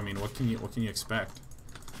whatnot. So I mean, what can you expect?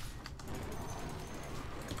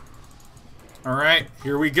 All right,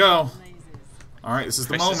 here we go. All right, this is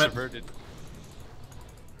the moment. Averted.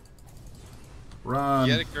 Run.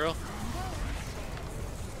 Get it, girl.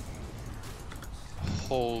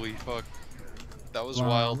 Holy fuck. That was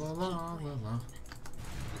wild.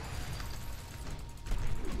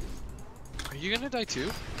 Are you gonna die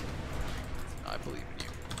too? I believe in you.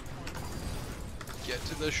 Get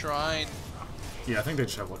to the shrine. Yeah, I think they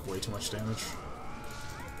just have like way too much damage.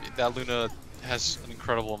 That Luna has an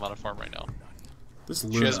incredible amount of farm right now. This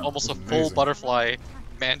Luna she has almost a amazing. full butterfly,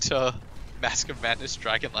 Manta, Mask of Madness,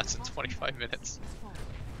 Dragonlance in 25 minutes.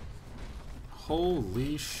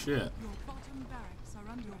 Holy shit.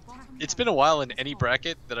 It's been a while in any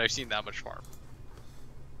bracket that I've seen that much farm.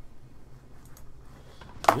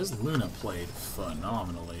 This Luna played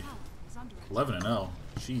phenomenally. 11-0.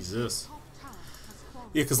 Jesus.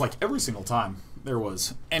 Yeah, because like every single time there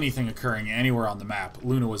was anything occurring anywhere on the map,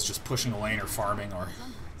 Luna was just pushing a lane or farming or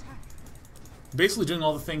basically doing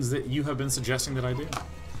all the things that you have been suggesting that I do.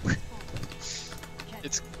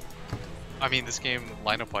 I mean, this game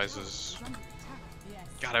lineup-wise is...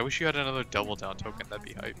 God, I wish you had another double down token. That'd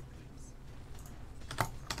be hype.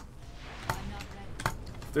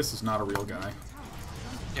 This is not a real guy.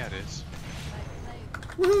 Yeah, it is.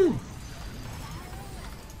 Woo!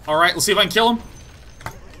 Alright, let's see if I can kill him.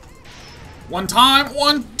 One time!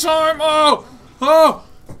 Oh! Oh!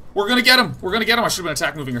 We're gonna get him! We're gonna get him! I should have been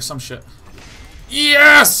attack moving or some shit.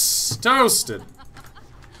 Yes! Toasted!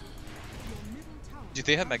 Do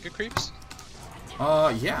they have mega creeps?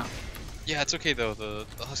 Yeah. Yeah, it's okay though. The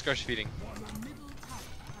Huskar's feeding.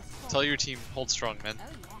 Tell your team, hold strong, man.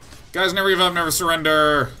 Guys, never give up, never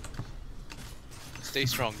surrender! Stay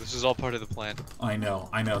strong. This is all part of the plan. I know.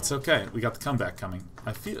 It's okay. We got the comeback coming.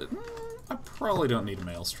 I feel... I probably don't need a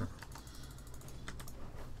Maelstrom.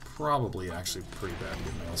 Probably actually pretty bad to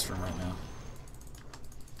get Maelstrom right now.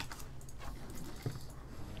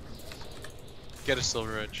 Get a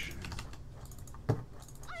Silver Edge.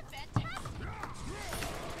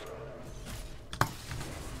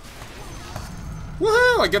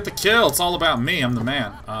 Woohoo! I get the kill. It's all about me. I'm the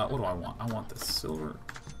man. What do I want? I want the silver.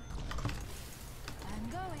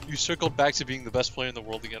 You circled back to being the best player in the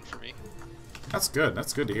world again for me. That's good.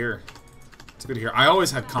 That's good to hear. It's good to hear. I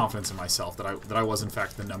always had confidence in myself that I was in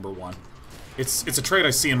fact the #1. It's a trait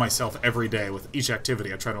I see in myself every day with each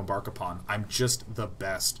activity I try to embark upon. I'm just the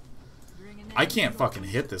best. I can't fucking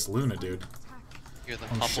hit this Luna, dude. You're the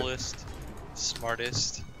humblest,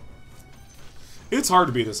 smartest. It's hard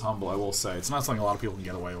to be this humble, I will say. It's not something a lot of people can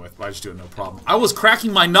get away with, but I just do it no problem. I was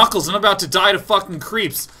cracking my knuckles and I'm about to die to fucking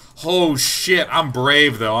creeps. Oh shit, I'm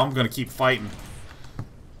brave though. I'm gonna keep fighting.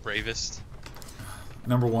 Bravest.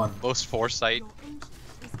 #1. Most foresight.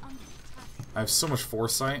 I have so much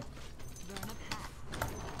foresight.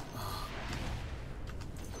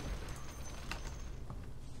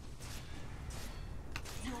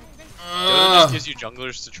 Dota just gives you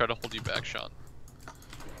junglers to try to hold you back, Sean.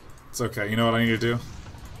 It's okay. You know what I need to do?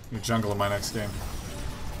 I need jungle in my next game.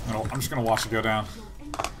 I'm just gonna watch it go down.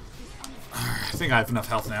 I think I have enough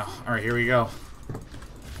health now. Alright, here we go.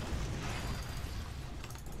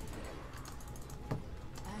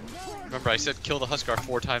 Remember, I said kill the Huskar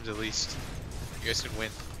 4 times at least. You guys can win.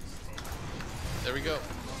 There we go.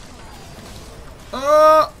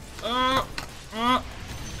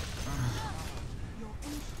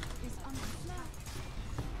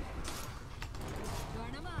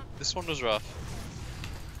 This one was rough.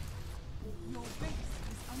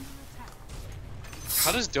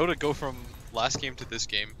 How does Dota go from last game to this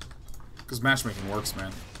game? Because matchmaking works,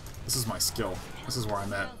 man. This is my skill. This is where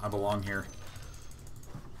I'm at. I belong here.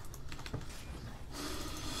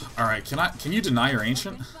 Alright, can you deny your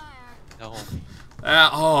ancient? No.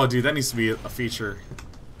 Oh, dude, that needs to be a feature.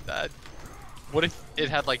 What if it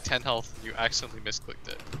had like 10 health and you accidentally misclicked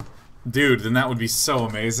it? Dude, then that would be so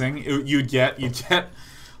amazing. You'd get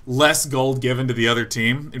less gold given to the other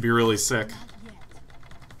team. It'd be really sick.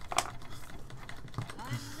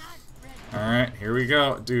 Alright, here we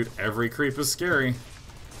go. Dude, every creep is scary.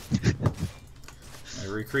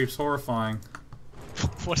 Every creep's horrifying.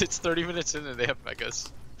 What, it's 30 minutes in and they have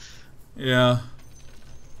megas. Yeah.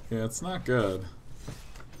 Yeah, it's not good.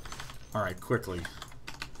 Alright, quickly.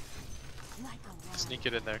 Sneak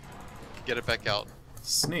it in there. Get it back out.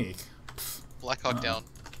 Sneak? Blackhawk down.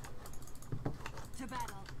 To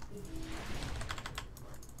battle.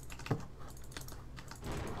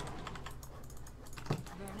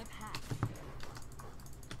 Burn a pack.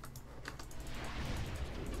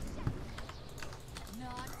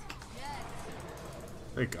 Not yet.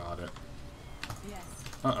 They got it. Yes.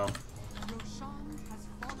 Uh-oh. Roshan has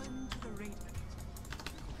fallen to the radiant.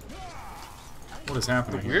 What is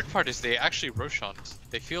happening The here? weird part is they actually Roshan.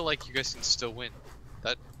 They feel like you guys can still win.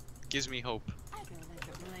 That gives me hope. I go like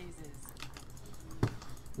the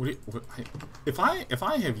blazes. If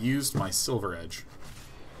I have used my Silver Edge,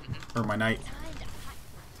 or my Knight,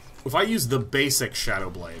 if I use the basic Shadow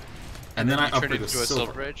Blade, and then I turn upgrade it to into a Silver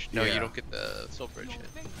Silver Edge? No, yeah. you don't get the Silver Edge Your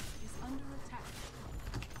hit. base is under attack.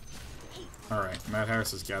 Alright, Matt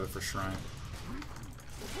Harris has gathered for Shrine.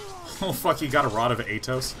 Oh fuck, he got a Rod of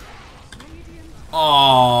Atos.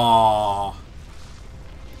 Aww.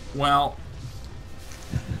 Well.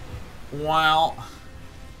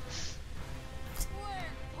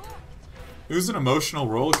 It was an emotional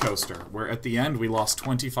roller coaster where at the end we lost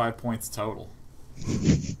 25 points total.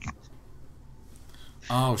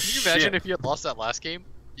 Oh shit. Can you imagine if you had lost that last game?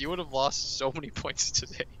 You would have lost so many points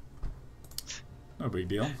today. No big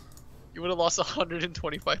deal. You would have lost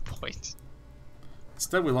 125 points.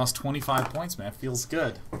 Instead we lost 25 points, man. Feels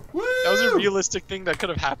good. Woo! That was a realistic thing that could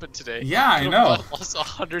have happened today. Yeah, I know. Lost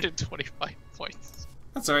 125 points.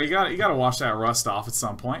 That's alright, you gotta wash that rust off at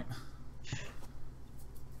some point.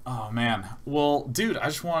 Oh man. Well, dude, I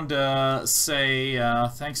just wanted to say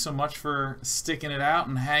thanks so much for sticking it out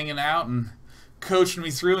and hanging out and coaching me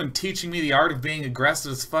through and teaching me the art of being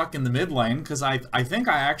aggressive as fuck in the mid lane, because I think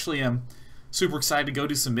I actually am super excited to go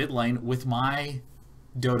do some mid lane with my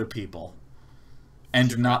Dota people.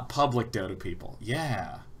 And not public Dota people.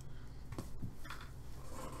 Yeah.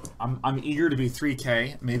 I'm eager to be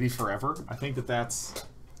 3K, maybe forever. I think that's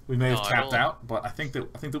we may have capped out, but I think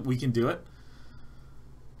that we can do it.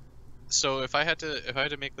 So if I had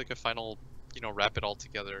to make like a final, wrap it all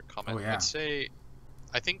together comment, I'd say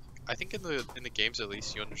I think in the games at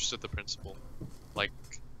least you understood the principle. Like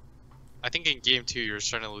I think in game 2 you're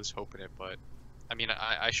starting to lose hope in it, but I mean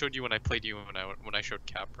I showed you when I played you when I showed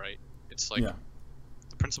Cap, right? It's like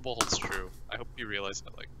the principle holds true. I hope you realize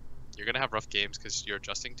that like you're gonna have rough games because you're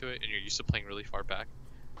adjusting to it and you're used to playing really far back.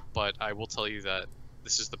 But I will tell you that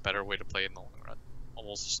this is the better way to play in the long run.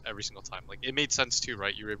 Almost every single time. Like it made sense too,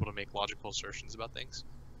 right? You were able to make logical assertions about things.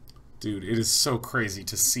 Dude, it is so crazy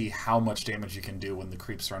to see how much damage you can do when the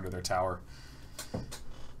creeps are under their tower.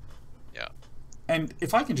 Yeah. And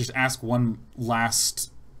if I can just ask one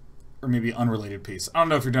last, or maybe unrelated piece. I don't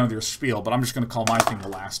know if you're done with your spiel, but I'm just going to call my thing the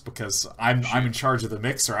last because I'm in charge of the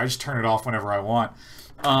mixer. I just turn it off whenever I want.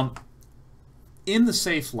 In the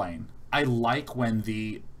safe lane, I like when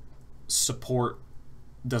the support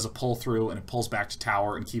does a pull through and it pulls back to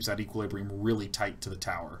tower and keeps that equilibrium really tight to the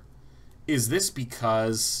tower. Is this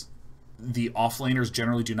because the offlaners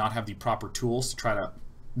generally do not have the proper tools to try to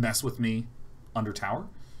mess with me under tower?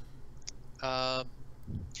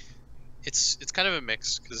 It's kind of a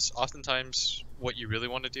mix because oftentimes what you really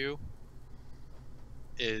want to do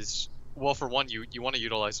is Well, for one, you want to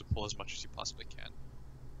utilize the pull as much as you possibly can.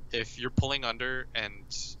 If you're pulling under and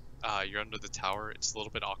you're under the tower, it's a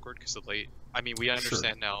little bit awkward because the late. I mean, we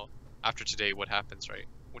understand now after today what happens, right?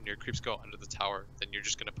 When your creeps go under the tower, then you're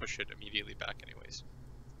just gonna push it immediately back anyways.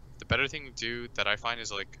 The better thing to do that I find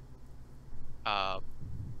is like, man,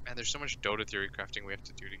 there's so much Dota theory crafting we have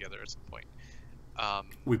to do together at some point.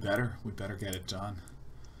 We better get it done.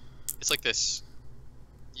 It's like this.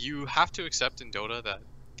 You have to accept in Dota that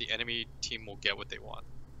the enemy team will get what they want.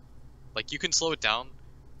 Like, you can slow it down,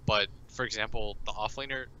 but for example, the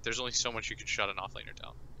offlaner, there's only so much you can shut an offlaner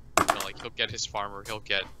down. You know, like, he'll get his farm or he'll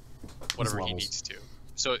get whatever he needs to.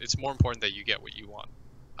 So it's more important that you get what you want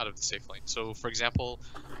out of the safe lane. So for example,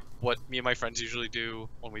 what me and my friends usually do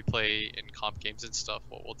when we play in comp games and stuff,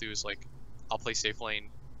 what we'll do is like, I'll play safe lane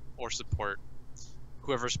or support.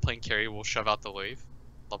 Whoever's playing carry will shove out the wave,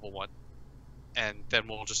 level 1, and then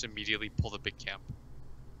we'll just immediately pull the big camp.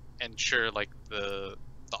 And sure, like the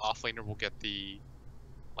offlaner will get the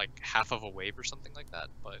like half of a wave or something like that,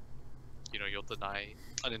 but you know, you'll deny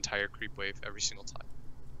an entire creep wave every single time.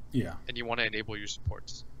 Yeah. And you want to enable your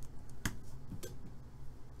supports.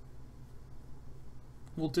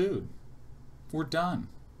 Well, dude, we're done.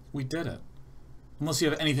 We did it. Unless you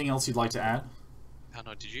have anything else you'd like to add. I don't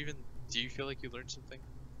know. Do you feel like you learned something?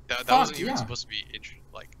 That wasn't even supposed to be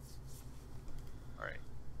like. All right.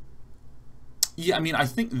 Yeah, I mean, I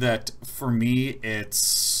think that for me,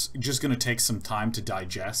 it's just going to take some time to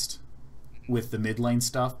digest with the mid lane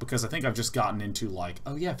stuff, because I think I've just gotten into like,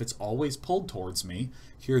 oh yeah, if it's always pulled towards me,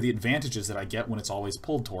 here are the advantages that I get when it's always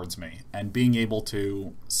pulled towards me, and being able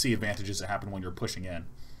to see advantages that happen when you're pushing in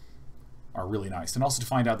are really nice, and also to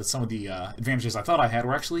find out that some of the advantages I thought I had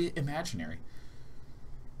were actually imaginary.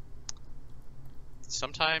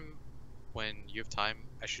 Sometime when you have time,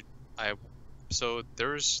 so there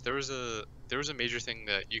was a major thing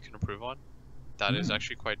that you can improve on that is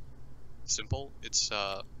actually quite simple. It's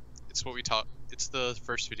what we taught. It's the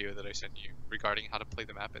first video that I sent you regarding how to play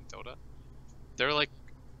the map in Dota. They're like,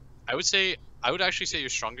 I would actually say your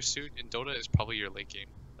strongest suit in Dota is probably your late game,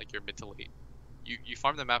 like your mid to late. You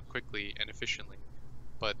farm the map quickly and efficiently,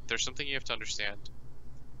 but there's something you have to understand.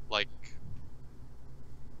 Like,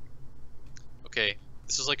 okay,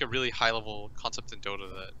 this is like a really high level concept in Dota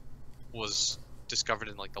that was discovered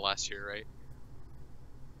in like the last year, right?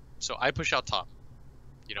 So I push out top.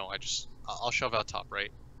 You know, I'll shove out top,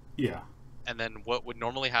 right? Yeah. And then what would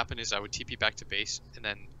normally happen is I would TP back to base, and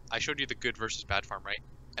then I showed you the good versus bad farm, right?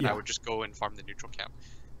 And I would just go and farm the neutral camp.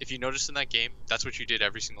 If you noticed in that game, that's what you did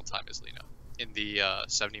every single time as Lina in the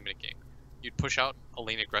 70-minute game. You'd push out a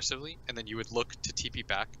lane aggressively, and then you would look to TP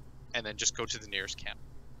back, and then just go to the nearest camp.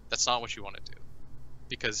 That's not what you want to do,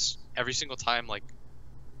 because every single time, like,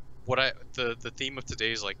 the theme of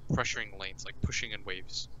today is like pressuring lanes, like pushing in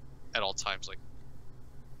waves at all times. Like,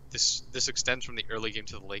 this extends from the early game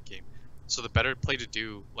to the late game. So the better play to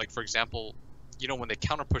do, like for example, you know, when they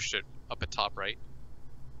counter pushed it up at top, right?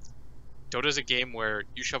 Dota is a game where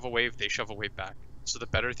you shove a wave, they shove a wave back. So the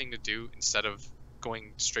better thing to do, instead of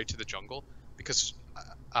going straight to the jungle, because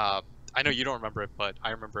I know you don't remember it, but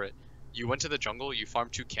I remember it. You went to the jungle, you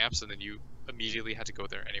farmed 2 camps, and then you immediately had to go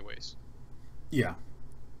there anyways. Yeah.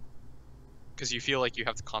 Because you feel like you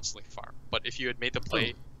have to constantly farm. But if you had made the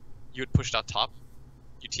play, you had pushed out top,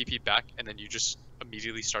 you TP'd back, and then you just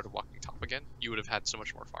immediately started walking top again, you would have had so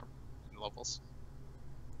much more farm in levels.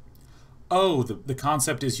 Oh, the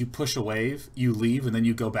concept is you push a wave, you leave, and then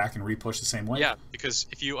you go back and re-push the same wave? Yeah, because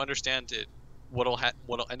if you understand it, what'll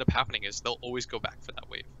end up happening is they'll always go back for that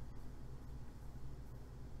wave.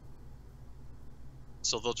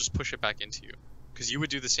 So they'll just push it back into you. Because you would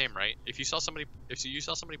do the same, right? If you saw somebody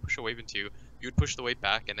push a wave into you, you would push the wave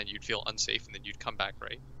back, and then you'd feel unsafe, and then you'd come back,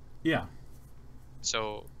 right? Yeah.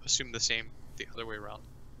 So assume the same the other way around.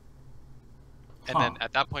 And then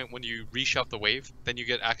at that point, when you reshove the wave, then you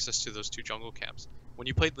get access to those 2 jungle camps. When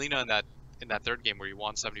you played Lina in that third game where you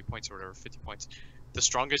won 70 points or whatever, 50 points, the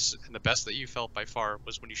strongest and the best that you felt by far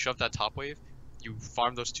was when you shoved that top wave, you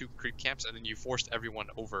farmed those 2 creep camps, and then you forced everyone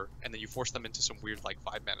over, and then you forced them into some weird like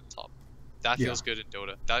 5-man at top. That feels good in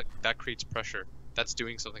Dota. That creates pressure. That's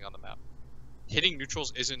doing something on the map. Hitting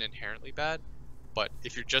neutrals isn't inherently bad, but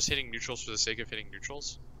if you're just hitting neutrals for the sake of hitting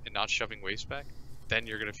neutrals and not shoving waves back, then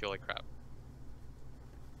you're gonna feel like crap.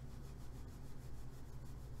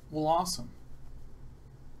 Well, awesome.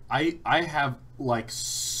 I have like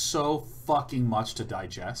so fucking much to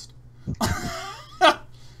digest.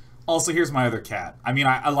 Also, here's my other cat. I mean,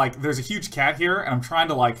 I like, there's a huge cat here, and I'm trying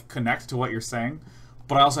to like connect to what you're saying,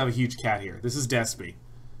 but I also have a huge cat here. This is Despy.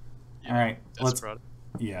 Yeah, all right,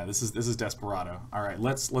 Yeah, this is Desperado. All right,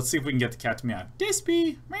 let's see if we can get the cat to meow.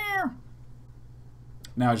 Dispy, meow.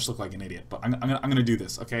 Now I just look like an idiot, but I'm gonna do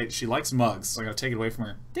this. Okay, she likes mugs, so I gotta take it away from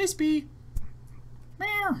her. Dispy,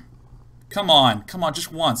 meow. Come on,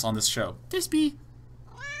 just once on this show. Dispy.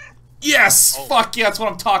 Yes, fuck yeah, that's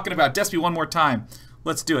what I'm talking about. Despy, one more time.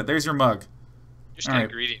 Let's do it. There's your mug. You're just getting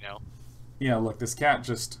greedy now. Yeah, look, this cat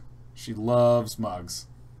she loves mugs.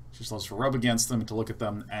 She just loves to rub against them and to look at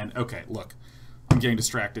them. And okay, look. I'm getting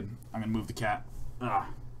distracted. I'm gonna move the cat.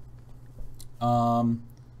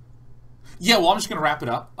 Yeah, well, I'm just gonna wrap it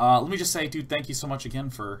up. Let me just say, dude, thank you so much again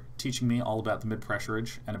for teaching me all about the mid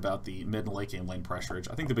pressurage and about the mid and late game lane pressurage.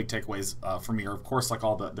 I think the big takeaways for me are, of course, like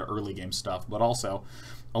all the early game stuff, but also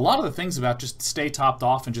a lot of the things about just stay topped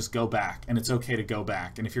off and just go back, and it's okay to go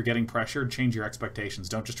back. And if you're getting pressured, change your expectations.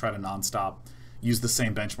 Don't just try to nonstop use the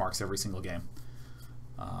same benchmarks every single game.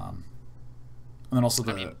 And then also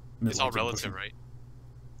it's all relative, right?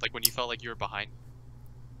 Like when you felt like you were behind,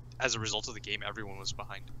 as a result of the game, everyone was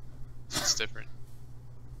behind. It's different.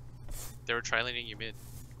 They were tri-laning you mid.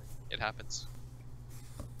 It happens.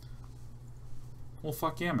 Well,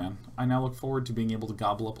 fuck yeah, man. I now look forward to being able to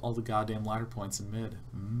gobble up all the goddamn ladder points in mid.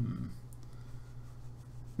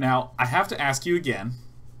 Now, I have to ask you again.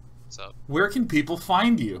 What's up? Where can people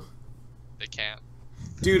find you? They can't.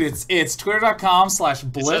 Dude, it's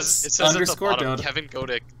twitter.com/blitz_Dota. It says at the bottom, Kevin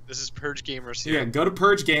Godick. This is Purge Gamers here. Yeah, go to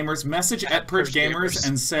Purge Gamers, message at Purge Gamers,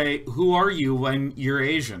 and say, who are you when you're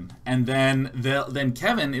Asian? And then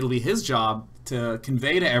Kevin, it'll be his job to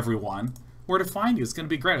convey to everyone where to find you. It's going to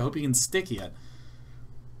be great. I hope you can stick it.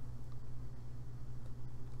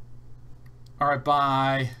 All right,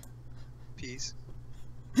 bye. Peace.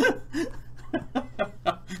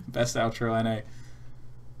 Best outro, NA.